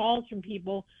these calls from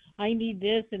people, I need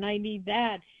this and I need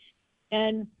that.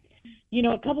 And,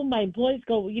 a couple of my employees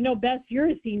go, Beth, you're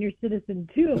a senior citizen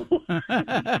too.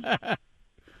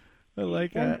 I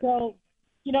like that. And so,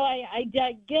 I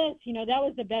guess, that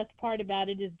was the best part about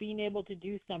it, is being able to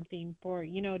do something for,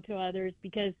 to others,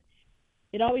 because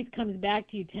it always comes back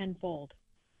to you tenfold.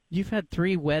 You've had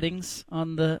 3 weddings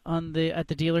at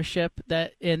the dealership,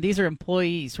 and these are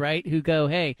employees, right? Who go,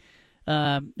 hey,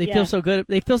 they feel so good.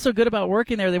 They feel so good about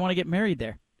working there. They want to get married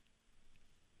there.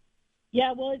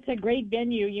 Yeah, well, it's a great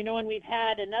venue, and we've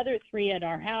had another 3 at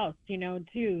our house,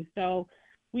 too. So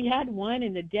we had one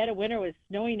in the dead of winter. It was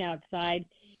snowing outside,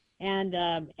 and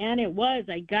it was,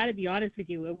 I got to be honest with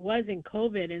you, it was in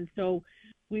COVID, and so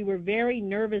we were very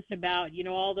nervous about,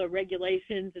 all the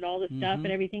regulations and all the stuff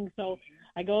and everything. So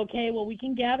I go, okay, well, we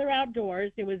can gather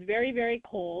outdoors. It was very, very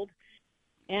cold,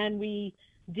 and we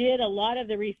did a lot of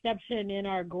the reception in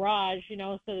our garage,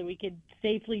 so that we could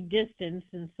safely distance,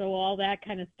 and so all that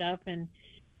kind of stuff. And,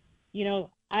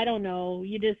 I don't know,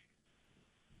 you just,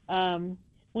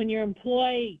 when your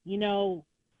employee,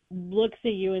 looks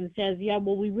at you and says, yeah,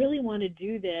 well, we really want to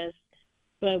do this,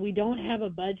 but we don't have a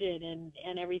budget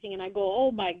and everything. And I go,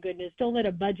 oh my goodness, don't let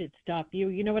a budget stop you.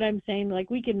 You know what I'm saying? Like,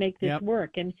 we can make this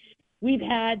work. And we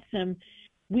had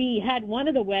one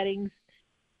of the weddings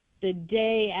the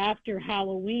day after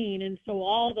Halloween, and so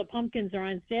all the pumpkins are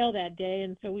on sale that day,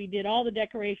 and so we did all the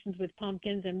decorations with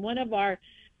pumpkins. And one of our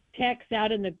techs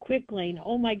out in the quick lane,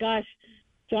 oh my gosh,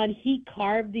 John, he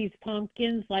carved these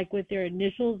pumpkins like with their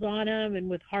initials on them and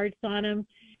with hearts on them,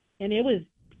 and it was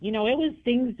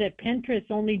things that Pinterest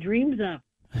only dreams of.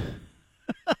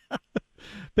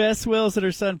 Bess Wills and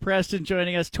her son Preston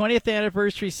joining us. 20th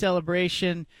anniversary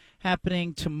celebration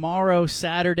happening tomorrow,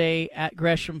 Saturday, at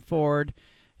Gresham Ford.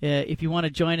 If you want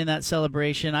to join in that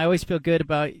celebration, I always feel good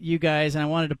about you guys, and I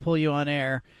wanted to pull you on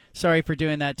air. Sorry for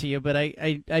doing that to you, but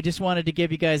I just wanted to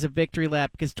give you guys a victory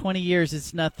lap, because 20 years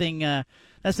is nothing.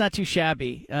 That's not too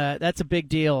shabby. That's a big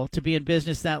deal to be in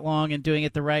business that long and doing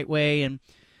it the right way. And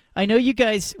I know you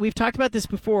guys, we've talked about this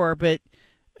before, but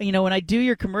when I do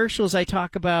your commercials, I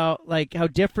talk about like how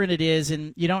different it is,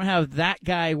 and you don't have that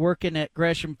guy working at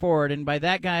Gresham Ford. And by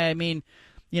that guy, I mean,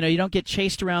 you don't get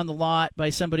chased around the lot by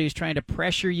somebody who's trying to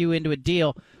pressure you into a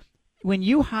deal. When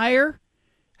you hire,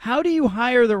 how do you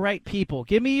hire the right people?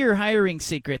 Give me your hiring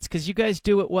secrets, because you guys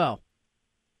do it well.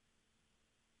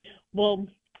 Well,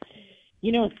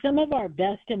 some of our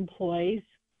best employees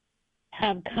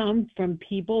have come from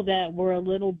people that were a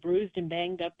little bruised and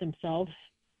banged up themselves.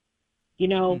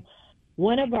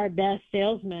 One of our best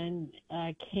salesmen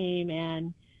came,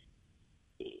 and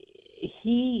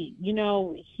he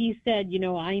said,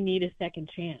 I need a second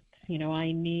chance.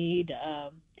 I need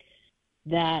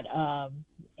that.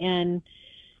 And,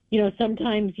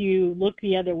 sometimes you look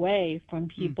the other way from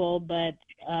people, but,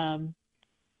 and,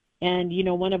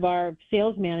 one of our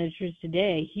sales managers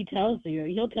today, he'll tell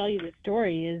you the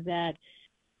story, is that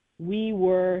we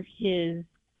were his,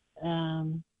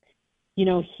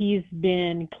 he's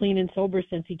been clean and sober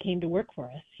since he came to work for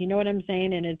us. You know what I'm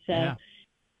saying? And it's,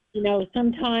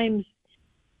 sometimes,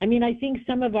 I think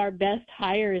some of our best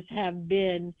hires have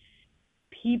been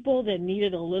people that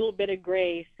needed a little bit of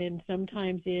grace, and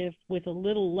sometimes if with a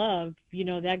little love,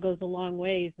 that goes a long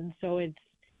ways. And so it's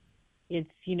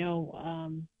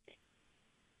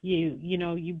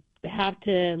you have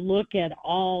to look at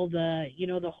all the,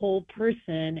 the whole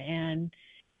person and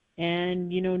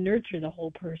nurture the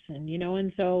whole person,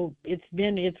 and so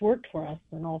it's worked for us,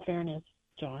 in all fairness,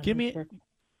 John. Give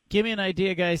me an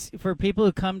idea, guys, for people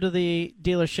who come to the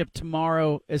dealership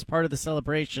tomorrow as part of the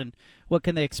celebration. What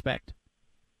can they expect?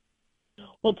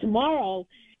 Well, tomorrow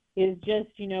is just,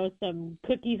 some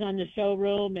cookies on the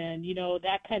showroom and,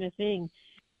 that kind of thing.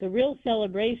 The real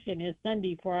celebration is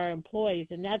Sunday for our employees,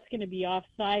 and that's going to be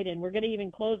off-site, and we're going to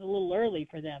even close a little early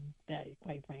for them,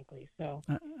 quite frankly. So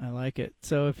I like it.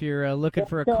 So if you're looking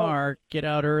for a car, get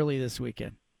out early this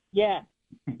weekend. Yeah,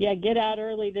 get out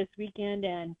early this weekend,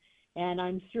 and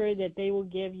I'm sure that they will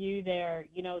give you their,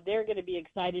 they're going to be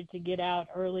excited to get out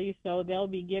early, so they'll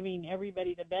be giving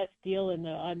everybody the best deal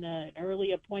on the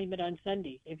early appointment on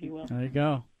Sunday, if you will. There you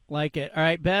go. Like it. All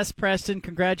right, Bess, Preston,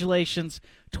 congratulations.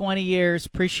 20 years.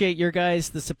 Appreciate your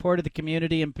guys, the support of the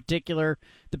community, in particular,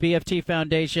 the BFT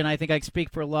Foundation. I think I speak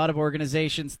for a lot of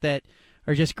organizations that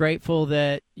are just grateful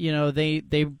that,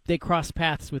 they cross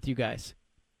paths with you guys.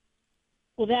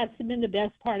 Well, that's been the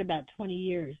best part about 20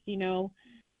 years.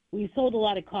 We sold a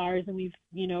lot of cars and we've,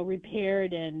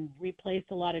 repaired and replaced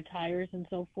a lot of tires and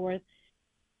so forth.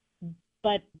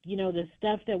 But, the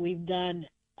stuff that we've done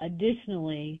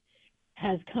additionally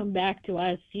has come back to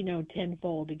us,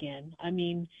 tenfold again. I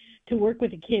mean, to work with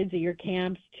the kids at your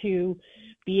camps, to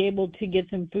be able to get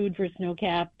some food for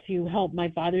Snowcap, to help my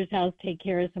father's house take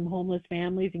care of some homeless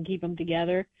families and keep them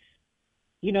together.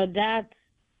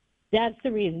 That's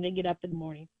the reason to get up in the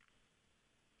morning.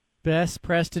 Bess,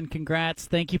 Preston, congrats.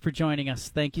 Thank you for joining us.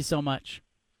 Thank you so much.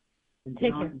 And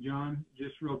Take care. John,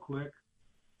 just real quick,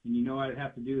 and I'd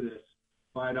have to do this.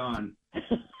 Fight on.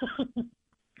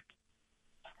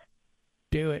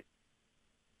 Do it.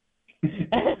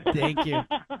 Thank you.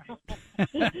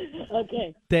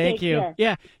 Okay. Thank you.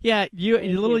 Care. Yeah. A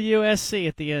little USC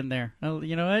at the end there. Oh,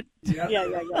 you know what?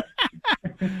 Yeah.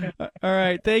 All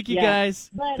right. Thank you, guys.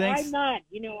 But Thanks. I'm not.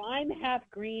 I'm half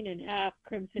green and half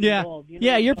crimson Yeah. and gold.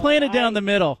 You're playing it down the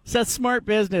middle. So that's smart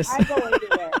business. I go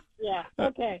anywhere. Yeah.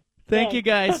 Okay. Thank you,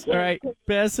 guys. Okay. All right.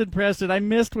 Bess and Preston. I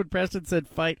missed when Preston said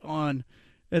fight on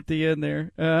at the end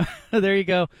there. There you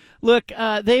go. Look,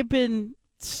 they've been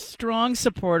strong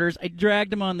supporters. I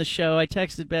dragged them on the show. I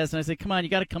texted Bess and I said, come on, you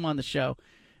got to come on the show.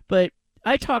 But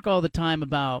I talk all the time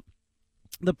about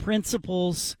the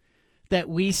principles that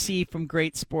we see from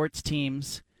great sports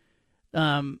teams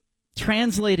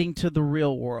translating to the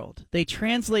real world. They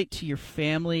translate to your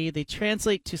family. They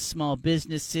translate to small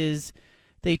businesses.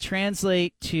 They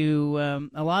translate to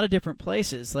a lot of different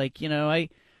places. Like,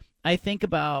 I think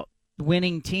about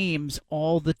winning teams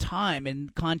all the time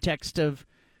in context of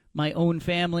my own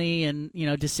family and,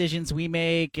 decisions we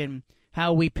make and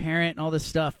how we parent and all this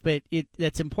stuff. But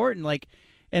that's important. Like,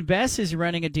 and Bess is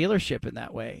running a dealership in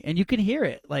that way. And you can hear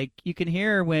it. Like, you can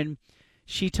hear when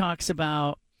she talks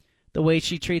about the way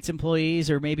she treats employees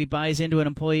or maybe buys into an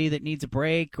employee that needs a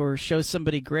break or shows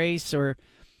somebody grace or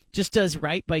just does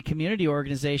right by community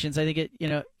organizations. I think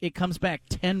it comes back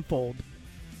tenfold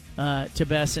to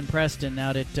Bess and Preston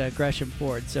out at Gresham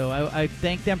Ford. So I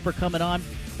thank them for coming on.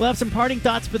 We'll have some parting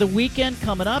thoughts for the weekend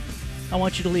coming up. I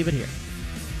want you to leave it here.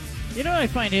 What I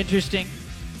find interesting?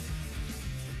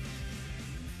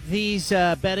 These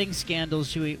betting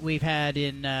scandals we've had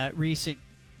in recent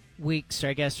weeks,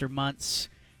 I guess, or months,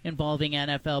 involving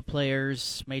NFL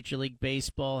players. Major League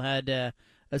Baseball had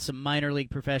some minor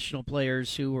league professional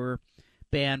players who were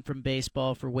banned from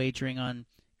baseball for wagering on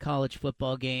college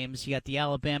football games. You got the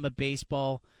Alabama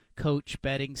baseball coach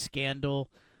betting scandal.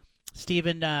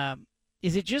 Stephen,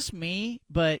 is it just me?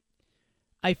 But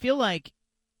I feel like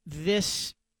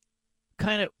this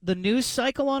kind of the news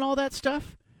cycle on all that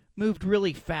stuff moved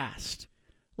really fast.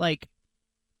 Like,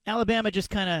 Alabama just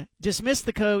kind of dismissed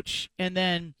the coach and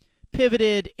then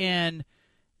pivoted, and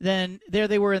then there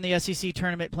they were in the SEC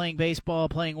tournament playing baseball,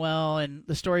 playing well, and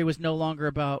the story was no longer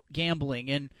about gambling.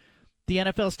 And the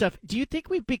NFL stuff, do you think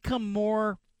we've become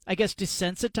more, I guess,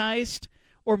 desensitized,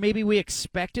 or maybe we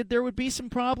expected there would be some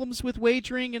problems with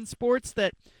wagering in sports,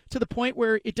 that to the point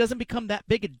where it doesn't become that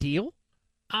big a deal?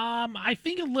 I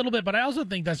think a little bit, but I also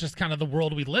think that's just kind of the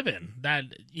world we live in. That,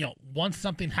 once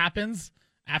something happens,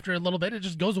 after a little bit, it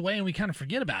just goes away and we kind of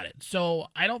forget about it. So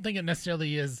I don't think it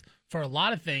necessarily is for a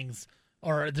lot of things,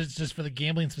 or just for the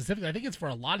gambling specifically. I think it's for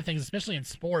a lot of things, especially in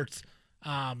sports.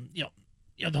 The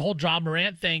whole John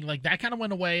Morant thing, like, that kind of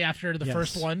went away after the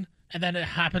first one, and then it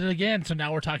happened again. So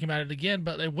now we're talking about it again,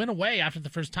 but it went away after the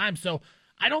first time. So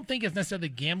I don't think it's necessarily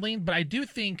gambling, but I do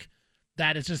think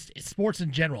that it's just sports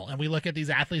in general. And we look at these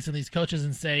athletes and these coaches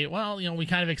and say, well, we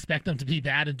kind of expect them to be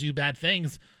bad and do bad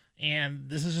things. And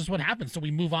this is just what happens. So we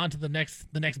move on to the next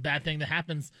bad thing that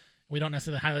happens. We don't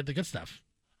necessarily highlight the good stuff.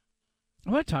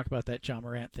 I want to talk about that John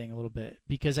Morant thing a little bit,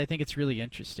 because I think it's really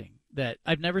interesting that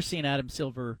I've never seen Adam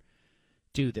Silver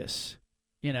do this.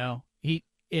 And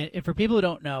for people who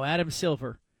don't know, Adam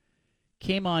Silver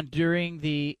came on during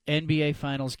the NBA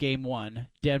Finals Game 1,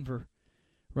 Denver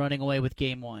running away with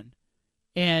Game 1.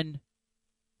 And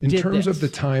in terms of the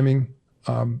timing,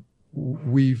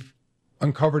 we've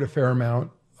uncovered a fair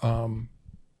amount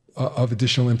of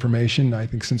additional information. I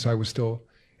think since I was still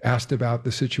asked about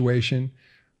the situation,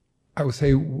 I would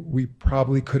say we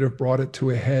probably could have brought it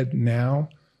to a head now,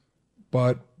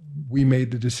 but we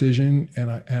made the decision,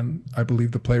 and I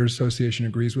believe the Players Association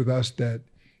agrees with us, that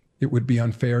it would be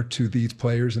unfair to these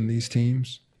players and these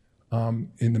teams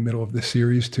in the middle of the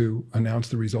series to announce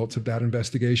the results of that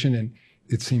investigation. And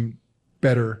it seemed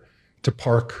better to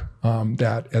park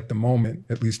that at the moment,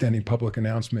 at least any public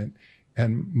announcement.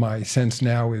 And my sense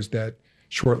now is that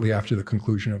shortly after the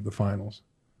conclusion of the finals,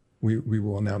 we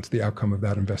will announce the outcome of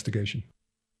that investigation.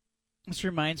 This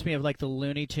reminds me of like the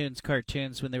Looney Tunes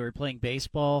cartoons when they were playing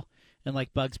baseball and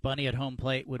like Bugs Bunny at home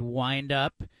plate would wind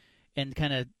up and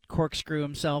kind of corkscrew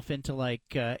himself into like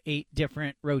 8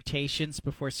 different rotations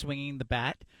before swinging the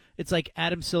bat. It's like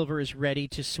Adam Silver is ready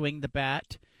to swing the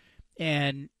bat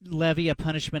and levy a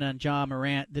punishment on Ja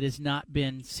Morant that has not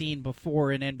been seen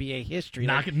before in NBA history.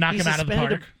 Knock him out of the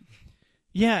park.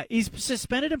 Yeah, he's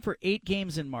suspended him for 8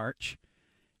 games in March,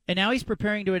 and now he's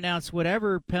preparing to announce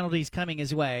whatever penalty's coming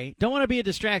his way. Don't want to be a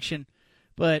distraction,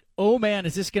 but oh man,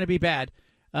 is this going to be bad.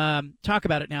 Talk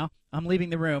about it now. I'm leaving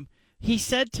the room. He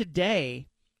said today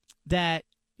that,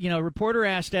 a reporter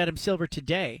asked Adam Silver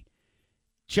today,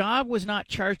 Ja was not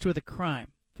charged with a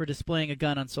crime for displaying a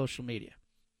gun on social media.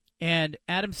 And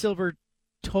Adam Silver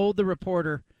told the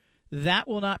reporter that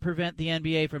will not prevent the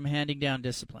NBA from handing down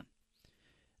discipline.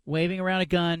 Waving around a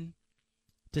gun,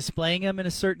 displaying them in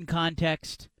a certain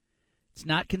context, it's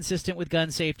not consistent with gun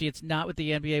safety. It's not what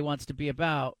the NBA wants to be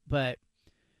about. But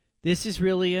this is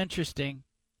really interesting,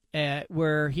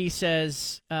 where he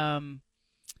says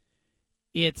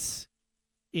it's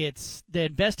the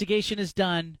investigation is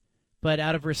done, but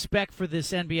out of respect for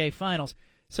this NBA Finals.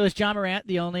 So is Ja Morant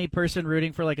the only person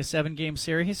rooting for like a 7-game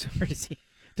series, or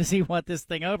does he want this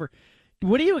thing over?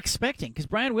 What are you expecting? Because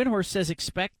Brian Windhorst says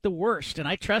expect the worst, and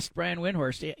I trust Brian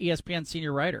Windhorst, ESPN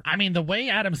senior writer. I mean, the way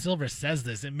Adam Silver says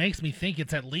this, it makes me think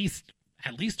it's at least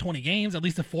 20 games, at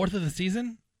least a fourth of the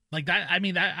season. Like that. I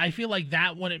mean, I feel like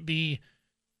that wouldn't be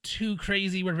too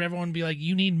crazy where everyone would be like,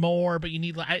 you need more, but you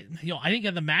need, I think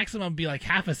at the maximum would be like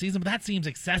half a season, but that seems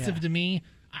excessive to me.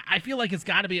 I feel like it's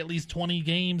got to be at least 20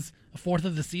 games, a fourth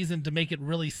of the season, to make it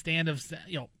really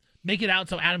make it out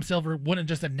so Adam Silver wouldn't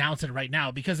just announce it right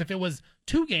now. Because if it was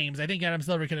 2 games, I think Adam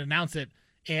Silver could announce it,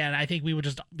 and I think we would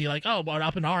just be like, oh, well,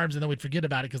 up in arms, and then we'd forget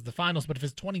about it because the finals. But if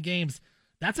it's 20 games,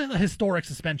 that's a historic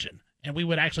suspension, and we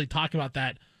would actually talk about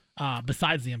that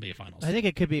besides the NBA Finals. I think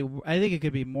it could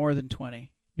be more than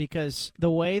 20, because the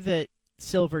way that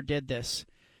Silver did this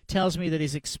tells me that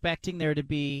he's expecting there to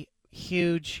be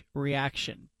huge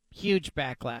reaction, huge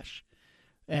backlash.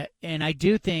 And I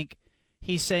do think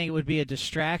he's saying it would be a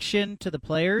distraction to the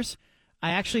players.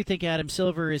 I actually think Adam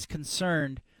Silver is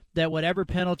concerned that whatever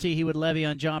penalty he would levy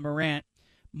on Ja Morant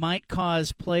might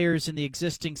cause players in the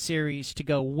existing series to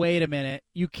go, wait a minute,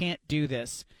 you can't do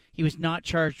this. He was not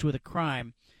charged with a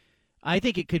crime. I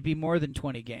think it could be more than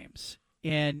 20 games.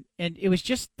 And it was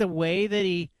just the way that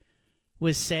he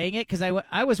was saying it, because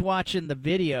I was watching the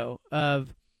video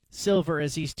of Silver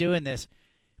as he's doing this.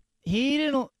 He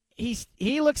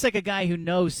looks like a guy who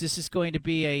knows this is going to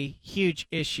be a huge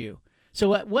issue.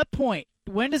 So at what point,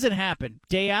 when does it happen?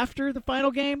 Day after the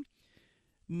final game?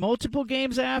 Multiple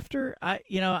games after?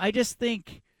 I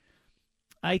think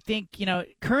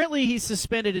currently he's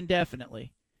suspended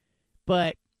indefinitely,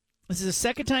 but this is the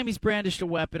second time he's brandished a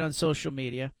weapon on social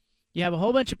media. You have a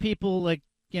whole bunch of people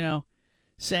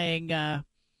saying that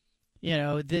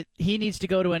he needs to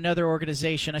go to another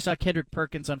organization. I saw Kendrick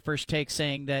Perkins on First Take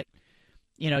saying that,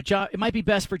 it might be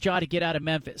best for Ja to get out of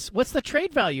Memphis. What's the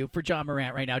trade value for Ja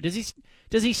Morant right now? Does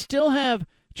he still have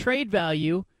trade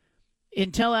value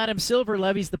until Adam Silver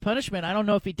levies the punishment? I don't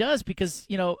know if he does, because,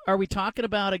 are we talking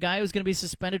about a guy who's going to be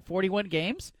suspended 41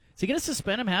 games? Is he going to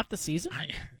suspend him half the season?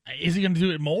 Is he going to do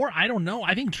it more? I don't know.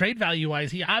 I think trade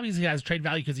value-wise, he obviously has trade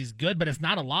value because he's good, but it's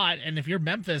not a lot. And if you're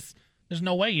Memphis, there's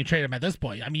no way you trade him at this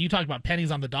point. I mean, you talked about pennies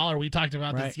on the dollar. We talked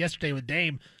about this yesterday with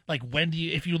Dame. Like,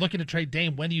 if you're looking to trade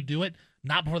Dame, when do you do it?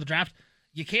 Not before the draft.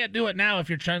 You can't do it now if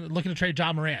you're looking to trade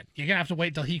Ja Morant. You're going to have to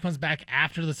wait till he comes back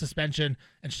after the suspension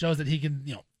and shows that he can,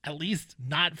 at least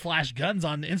not flash guns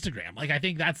on Instagram. Like, I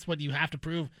think that's what you have to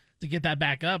prove to get that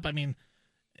back up. I mean,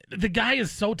 the guy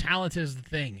is so talented is the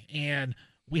thing, and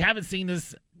we haven't seen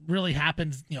this really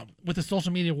happen, with the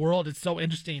social media world. It's so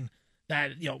interesting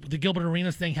that, the Gilbert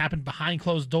Arenas thing happened behind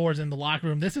closed doors in the locker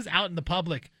room. This is out in the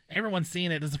public. Everyone's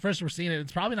seeing it. It's the first we're seeing it.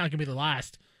 It's probably not going to be the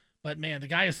last. But, man, the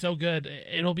guy is so good.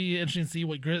 It'll be interesting to see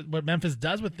what Memphis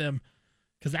does with them,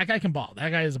 because that guy can ball.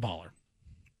 That guy is a baller.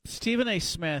 Stephen A.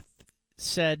 Smith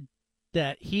said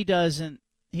that he said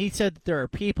that there are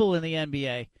people in the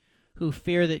NBA who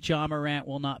fear that Ja Morant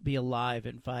will not be alive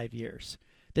in 5 years,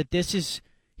 that this is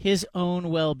his own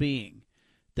well-being,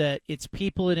 that it's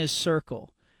people in his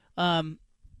circle. For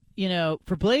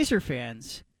Blazer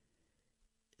fans,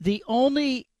 the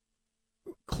only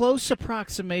close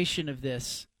approximation of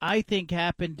this, I think,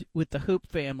 happened with the Hoop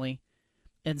family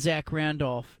and Zach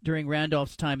Randolph during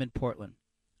Randolph's time in Portland.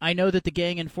 I know that the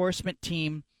gang enforcement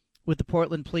team with the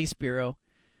Portland Police Bureau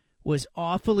was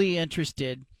awfully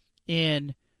interested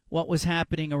in what was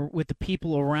happening with the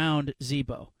people around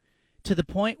Zebo, to the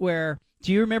point where,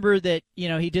 do you remember that,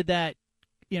 he did that,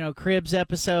 Cribs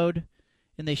episode,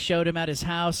 and they showed him at his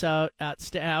house out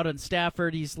on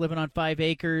Stafford. He's living on 5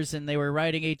 acres, and they were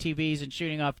riding ATVs and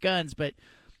shooting off guns. But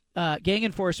gang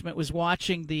enforcement was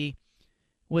watching that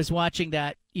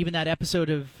episode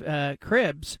of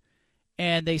Cribs,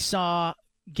 and they saw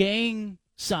gang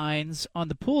signs on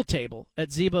the pool table at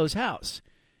Zebo's house,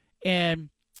 and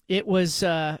it was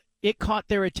it caught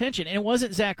their attention. And it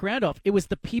wasn't Zach Randolph; it was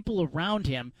the people around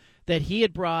him that he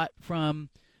had brought from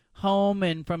home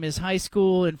and from his high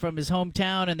school and from his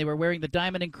hometown, and they were wearing the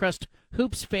Diamond and Crust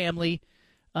Hoops family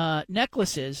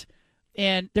necklaces.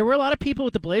 And there were a lot of people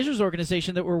with the Blazers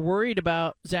organization that were worried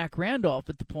about Zach Randolph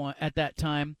at that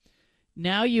time.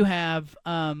 Now you have,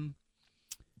 Adrian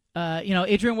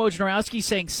Wojnarowski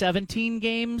saying 17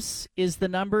 games is the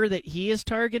number that he is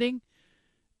targeting.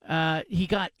 He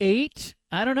got 8.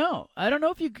 I don't know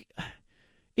if you.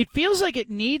 It feels like it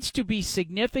needs to be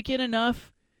significant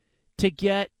enough to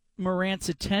get Morant's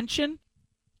attention,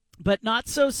 but not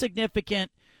so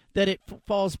significant that it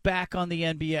falls back on the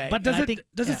NBA. But does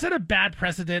it set a bad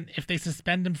precedent if they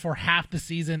suspend him for half the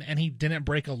season and he didn't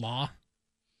break a law?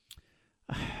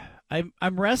 I'm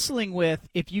wrestling with,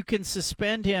 if you can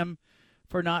suspend him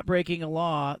for not breaking a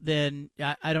law, then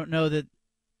I don't know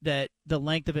that the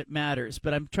length of it matters.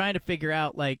 But I'm trying to figure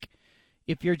out, like,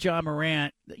 if you're John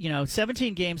Morant,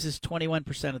 17 games is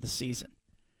 21% of the season.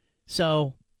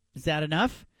 So is that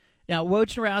enough? Now,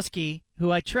 Wojnarowski,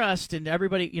 who I trust, and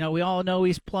everybody, we all know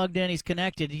he's plugged in, he's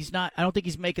connected. He's not. I don't think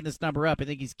he's making this number up. I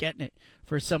think he's getting it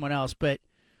for someone else. But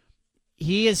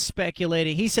he is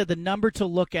speculating. He said the number to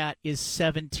look at is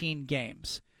 17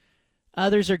 games.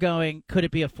 Others are going, could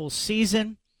it be a full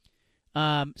season?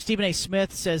 Stephen A.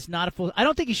 Smith says not a full. I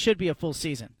don't think he should be a full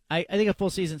season. I think a full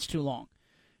season's too long,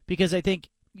 because I think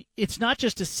it's not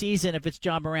just a season. If it's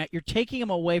John Morant, you're taking him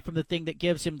away from the thing that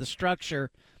gives him the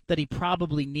structure that he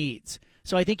probably needs.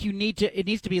 So I think it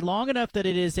needs to be long enough that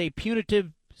it is a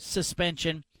punitive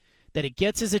suspension, that it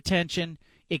gets his attention.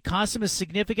 It costs him a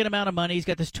significant amount of money. He's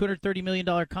got this $230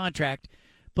 million contract.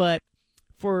 But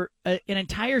for an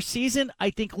entire season,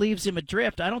 I think leaves him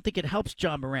adrift. I don't think it helps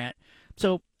John Morant.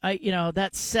 So, that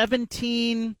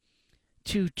 17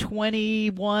 to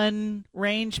 21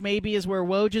 range maybe is where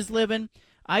Woj is living.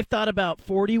 I've thought about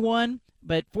 41,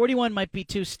 but 41 might be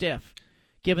too stiff,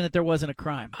 given that there wasn't a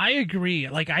crime. I agree.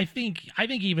 Like, I think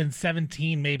even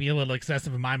 17 may be a little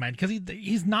excessive in my mind, because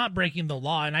he's not breaking the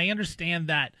law, and I understand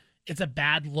that it's a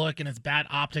bad look and it's bad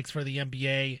optics for the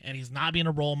NBA, and he's not being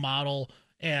a role model,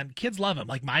 and kids love him.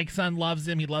 Like, my son loves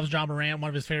him. He loves John Morant, one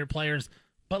of his favorite players.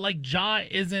 But, like,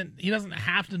 he doesn't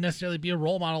have to necessarily be a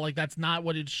role model. Like, that's not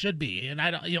what it should be. And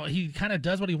he kind of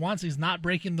does what he wants. He's not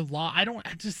breaking the law.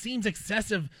 It just seems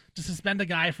excessive to suspend a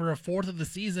guy for a fourth of the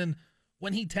season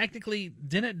when he technically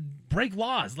didn't break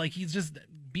laws. Like, he's just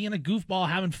being a goofball,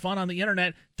 having fun on the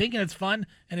internet, thinking it's fun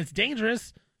and it's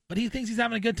dangerous, but he thinks he's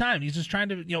having a good time. He's just trying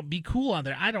to, be cool on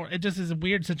there. It just is a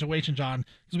weird situation, John,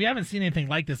 because we haven't seen anything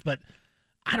like this, but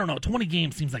I don't know. 20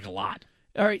 games seems like a lot.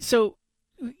 All right. So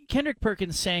Kendrick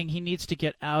Perkins saying he needs to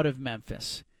get out of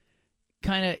Memphis.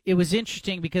 It was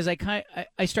interesting, because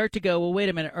I start to go, well, wait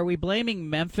a minute. Are we blaming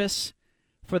Memphis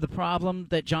for the problem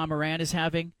that John Morant is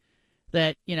having?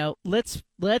 That,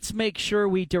 let's make sure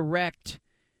we direct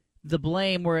the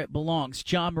blame where it belongs.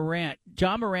 John Morant.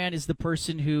 John Morant is the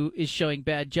person who is showing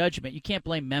bad judgment. You can't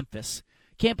blame Memphis.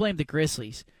 Can't blame the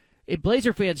Grizzlies.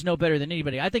 Blazer fans know better than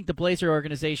anybody. I think the Blazer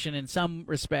organization, in some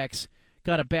respects,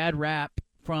 got a bad rap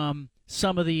from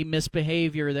some of the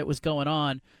misbehavior that was going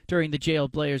on during the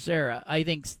jailed Blazers era. I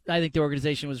think the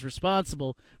organization was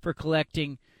responsible for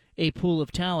collecting a pool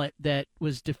of talent that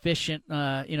was deficient.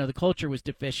 The culture was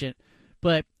deficient.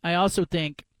 But I also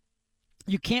think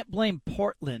you can't blame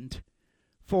Portland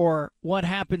for what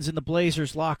happens in the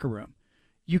Blazers locker room.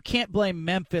 You can't blame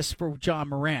Memphis for John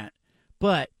Morant.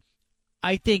 But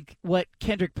I think what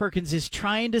Kendrick Perkins is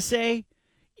trying to say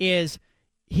is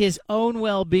his own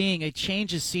well-being, a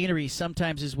change of scenery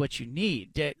sometimes is what you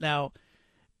need. Now,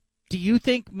 do you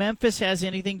think Memphis has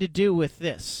anything to do with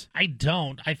this? I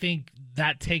don't. I think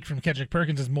that take from Kendrick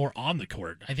Perkins is more on the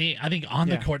court. I think on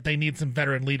the court they need some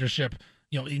veteran leadership.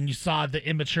 And you saw the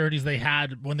immaturities they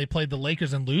had when they played the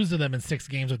Lakers and lose to them in 6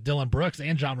 games with Dylan Brooks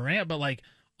and John Morant. But, like,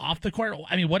 off the court,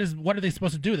 I mean, what are they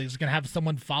supposed to do? They're just going to have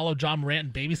someone follow John Morant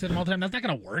and babysit him all the time? That's not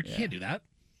going to work. You can't do that.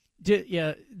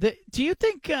 Do you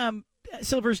think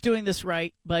Silver's doing this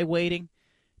right by waiting?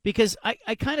 Because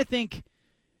I kind of think,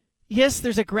 yes,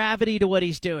 there's a gravity to what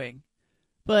he's doing,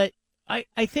 but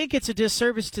I think it's a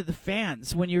disservice to the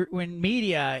fans when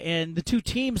media and the two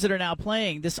teams that are now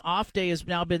playing, this off day has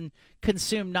now been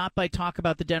consumed not by talk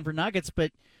about the Denver Nuggets,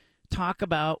 but talk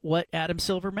about what Adam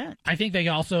Silver meant. I think they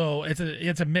also it's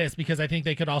a miss because I think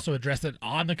they could also address it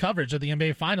on the coverage of the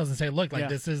NBA Finals and say, look,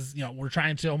 this is, we're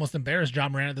trying to almost embarrass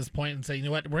John Moran at this point and say, you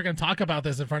know what, we're going to talk about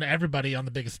this in front of everybody on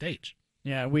the biggest stage.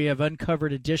 Yeah, we have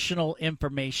uncovered additional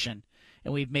information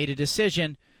and we've made a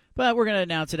decision. But we're going to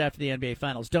announce it after the NBA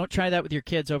Finals. Don't try that with your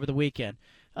kids over the weekend.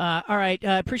 All right.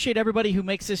 Appreciate everybody who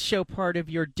makes this show part of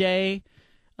your day.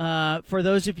 For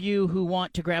those of you who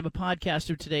want to grab a podcast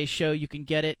of today's show, you can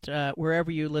get it wherever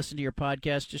you listen to your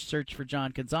podcast. Just search for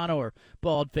John Canzano or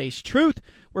Bald Faced Truth.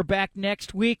 We're back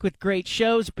next week with great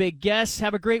shows, big guests.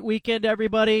 Have a great weekend,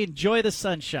 everybody. Enjoy the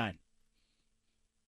sunshine.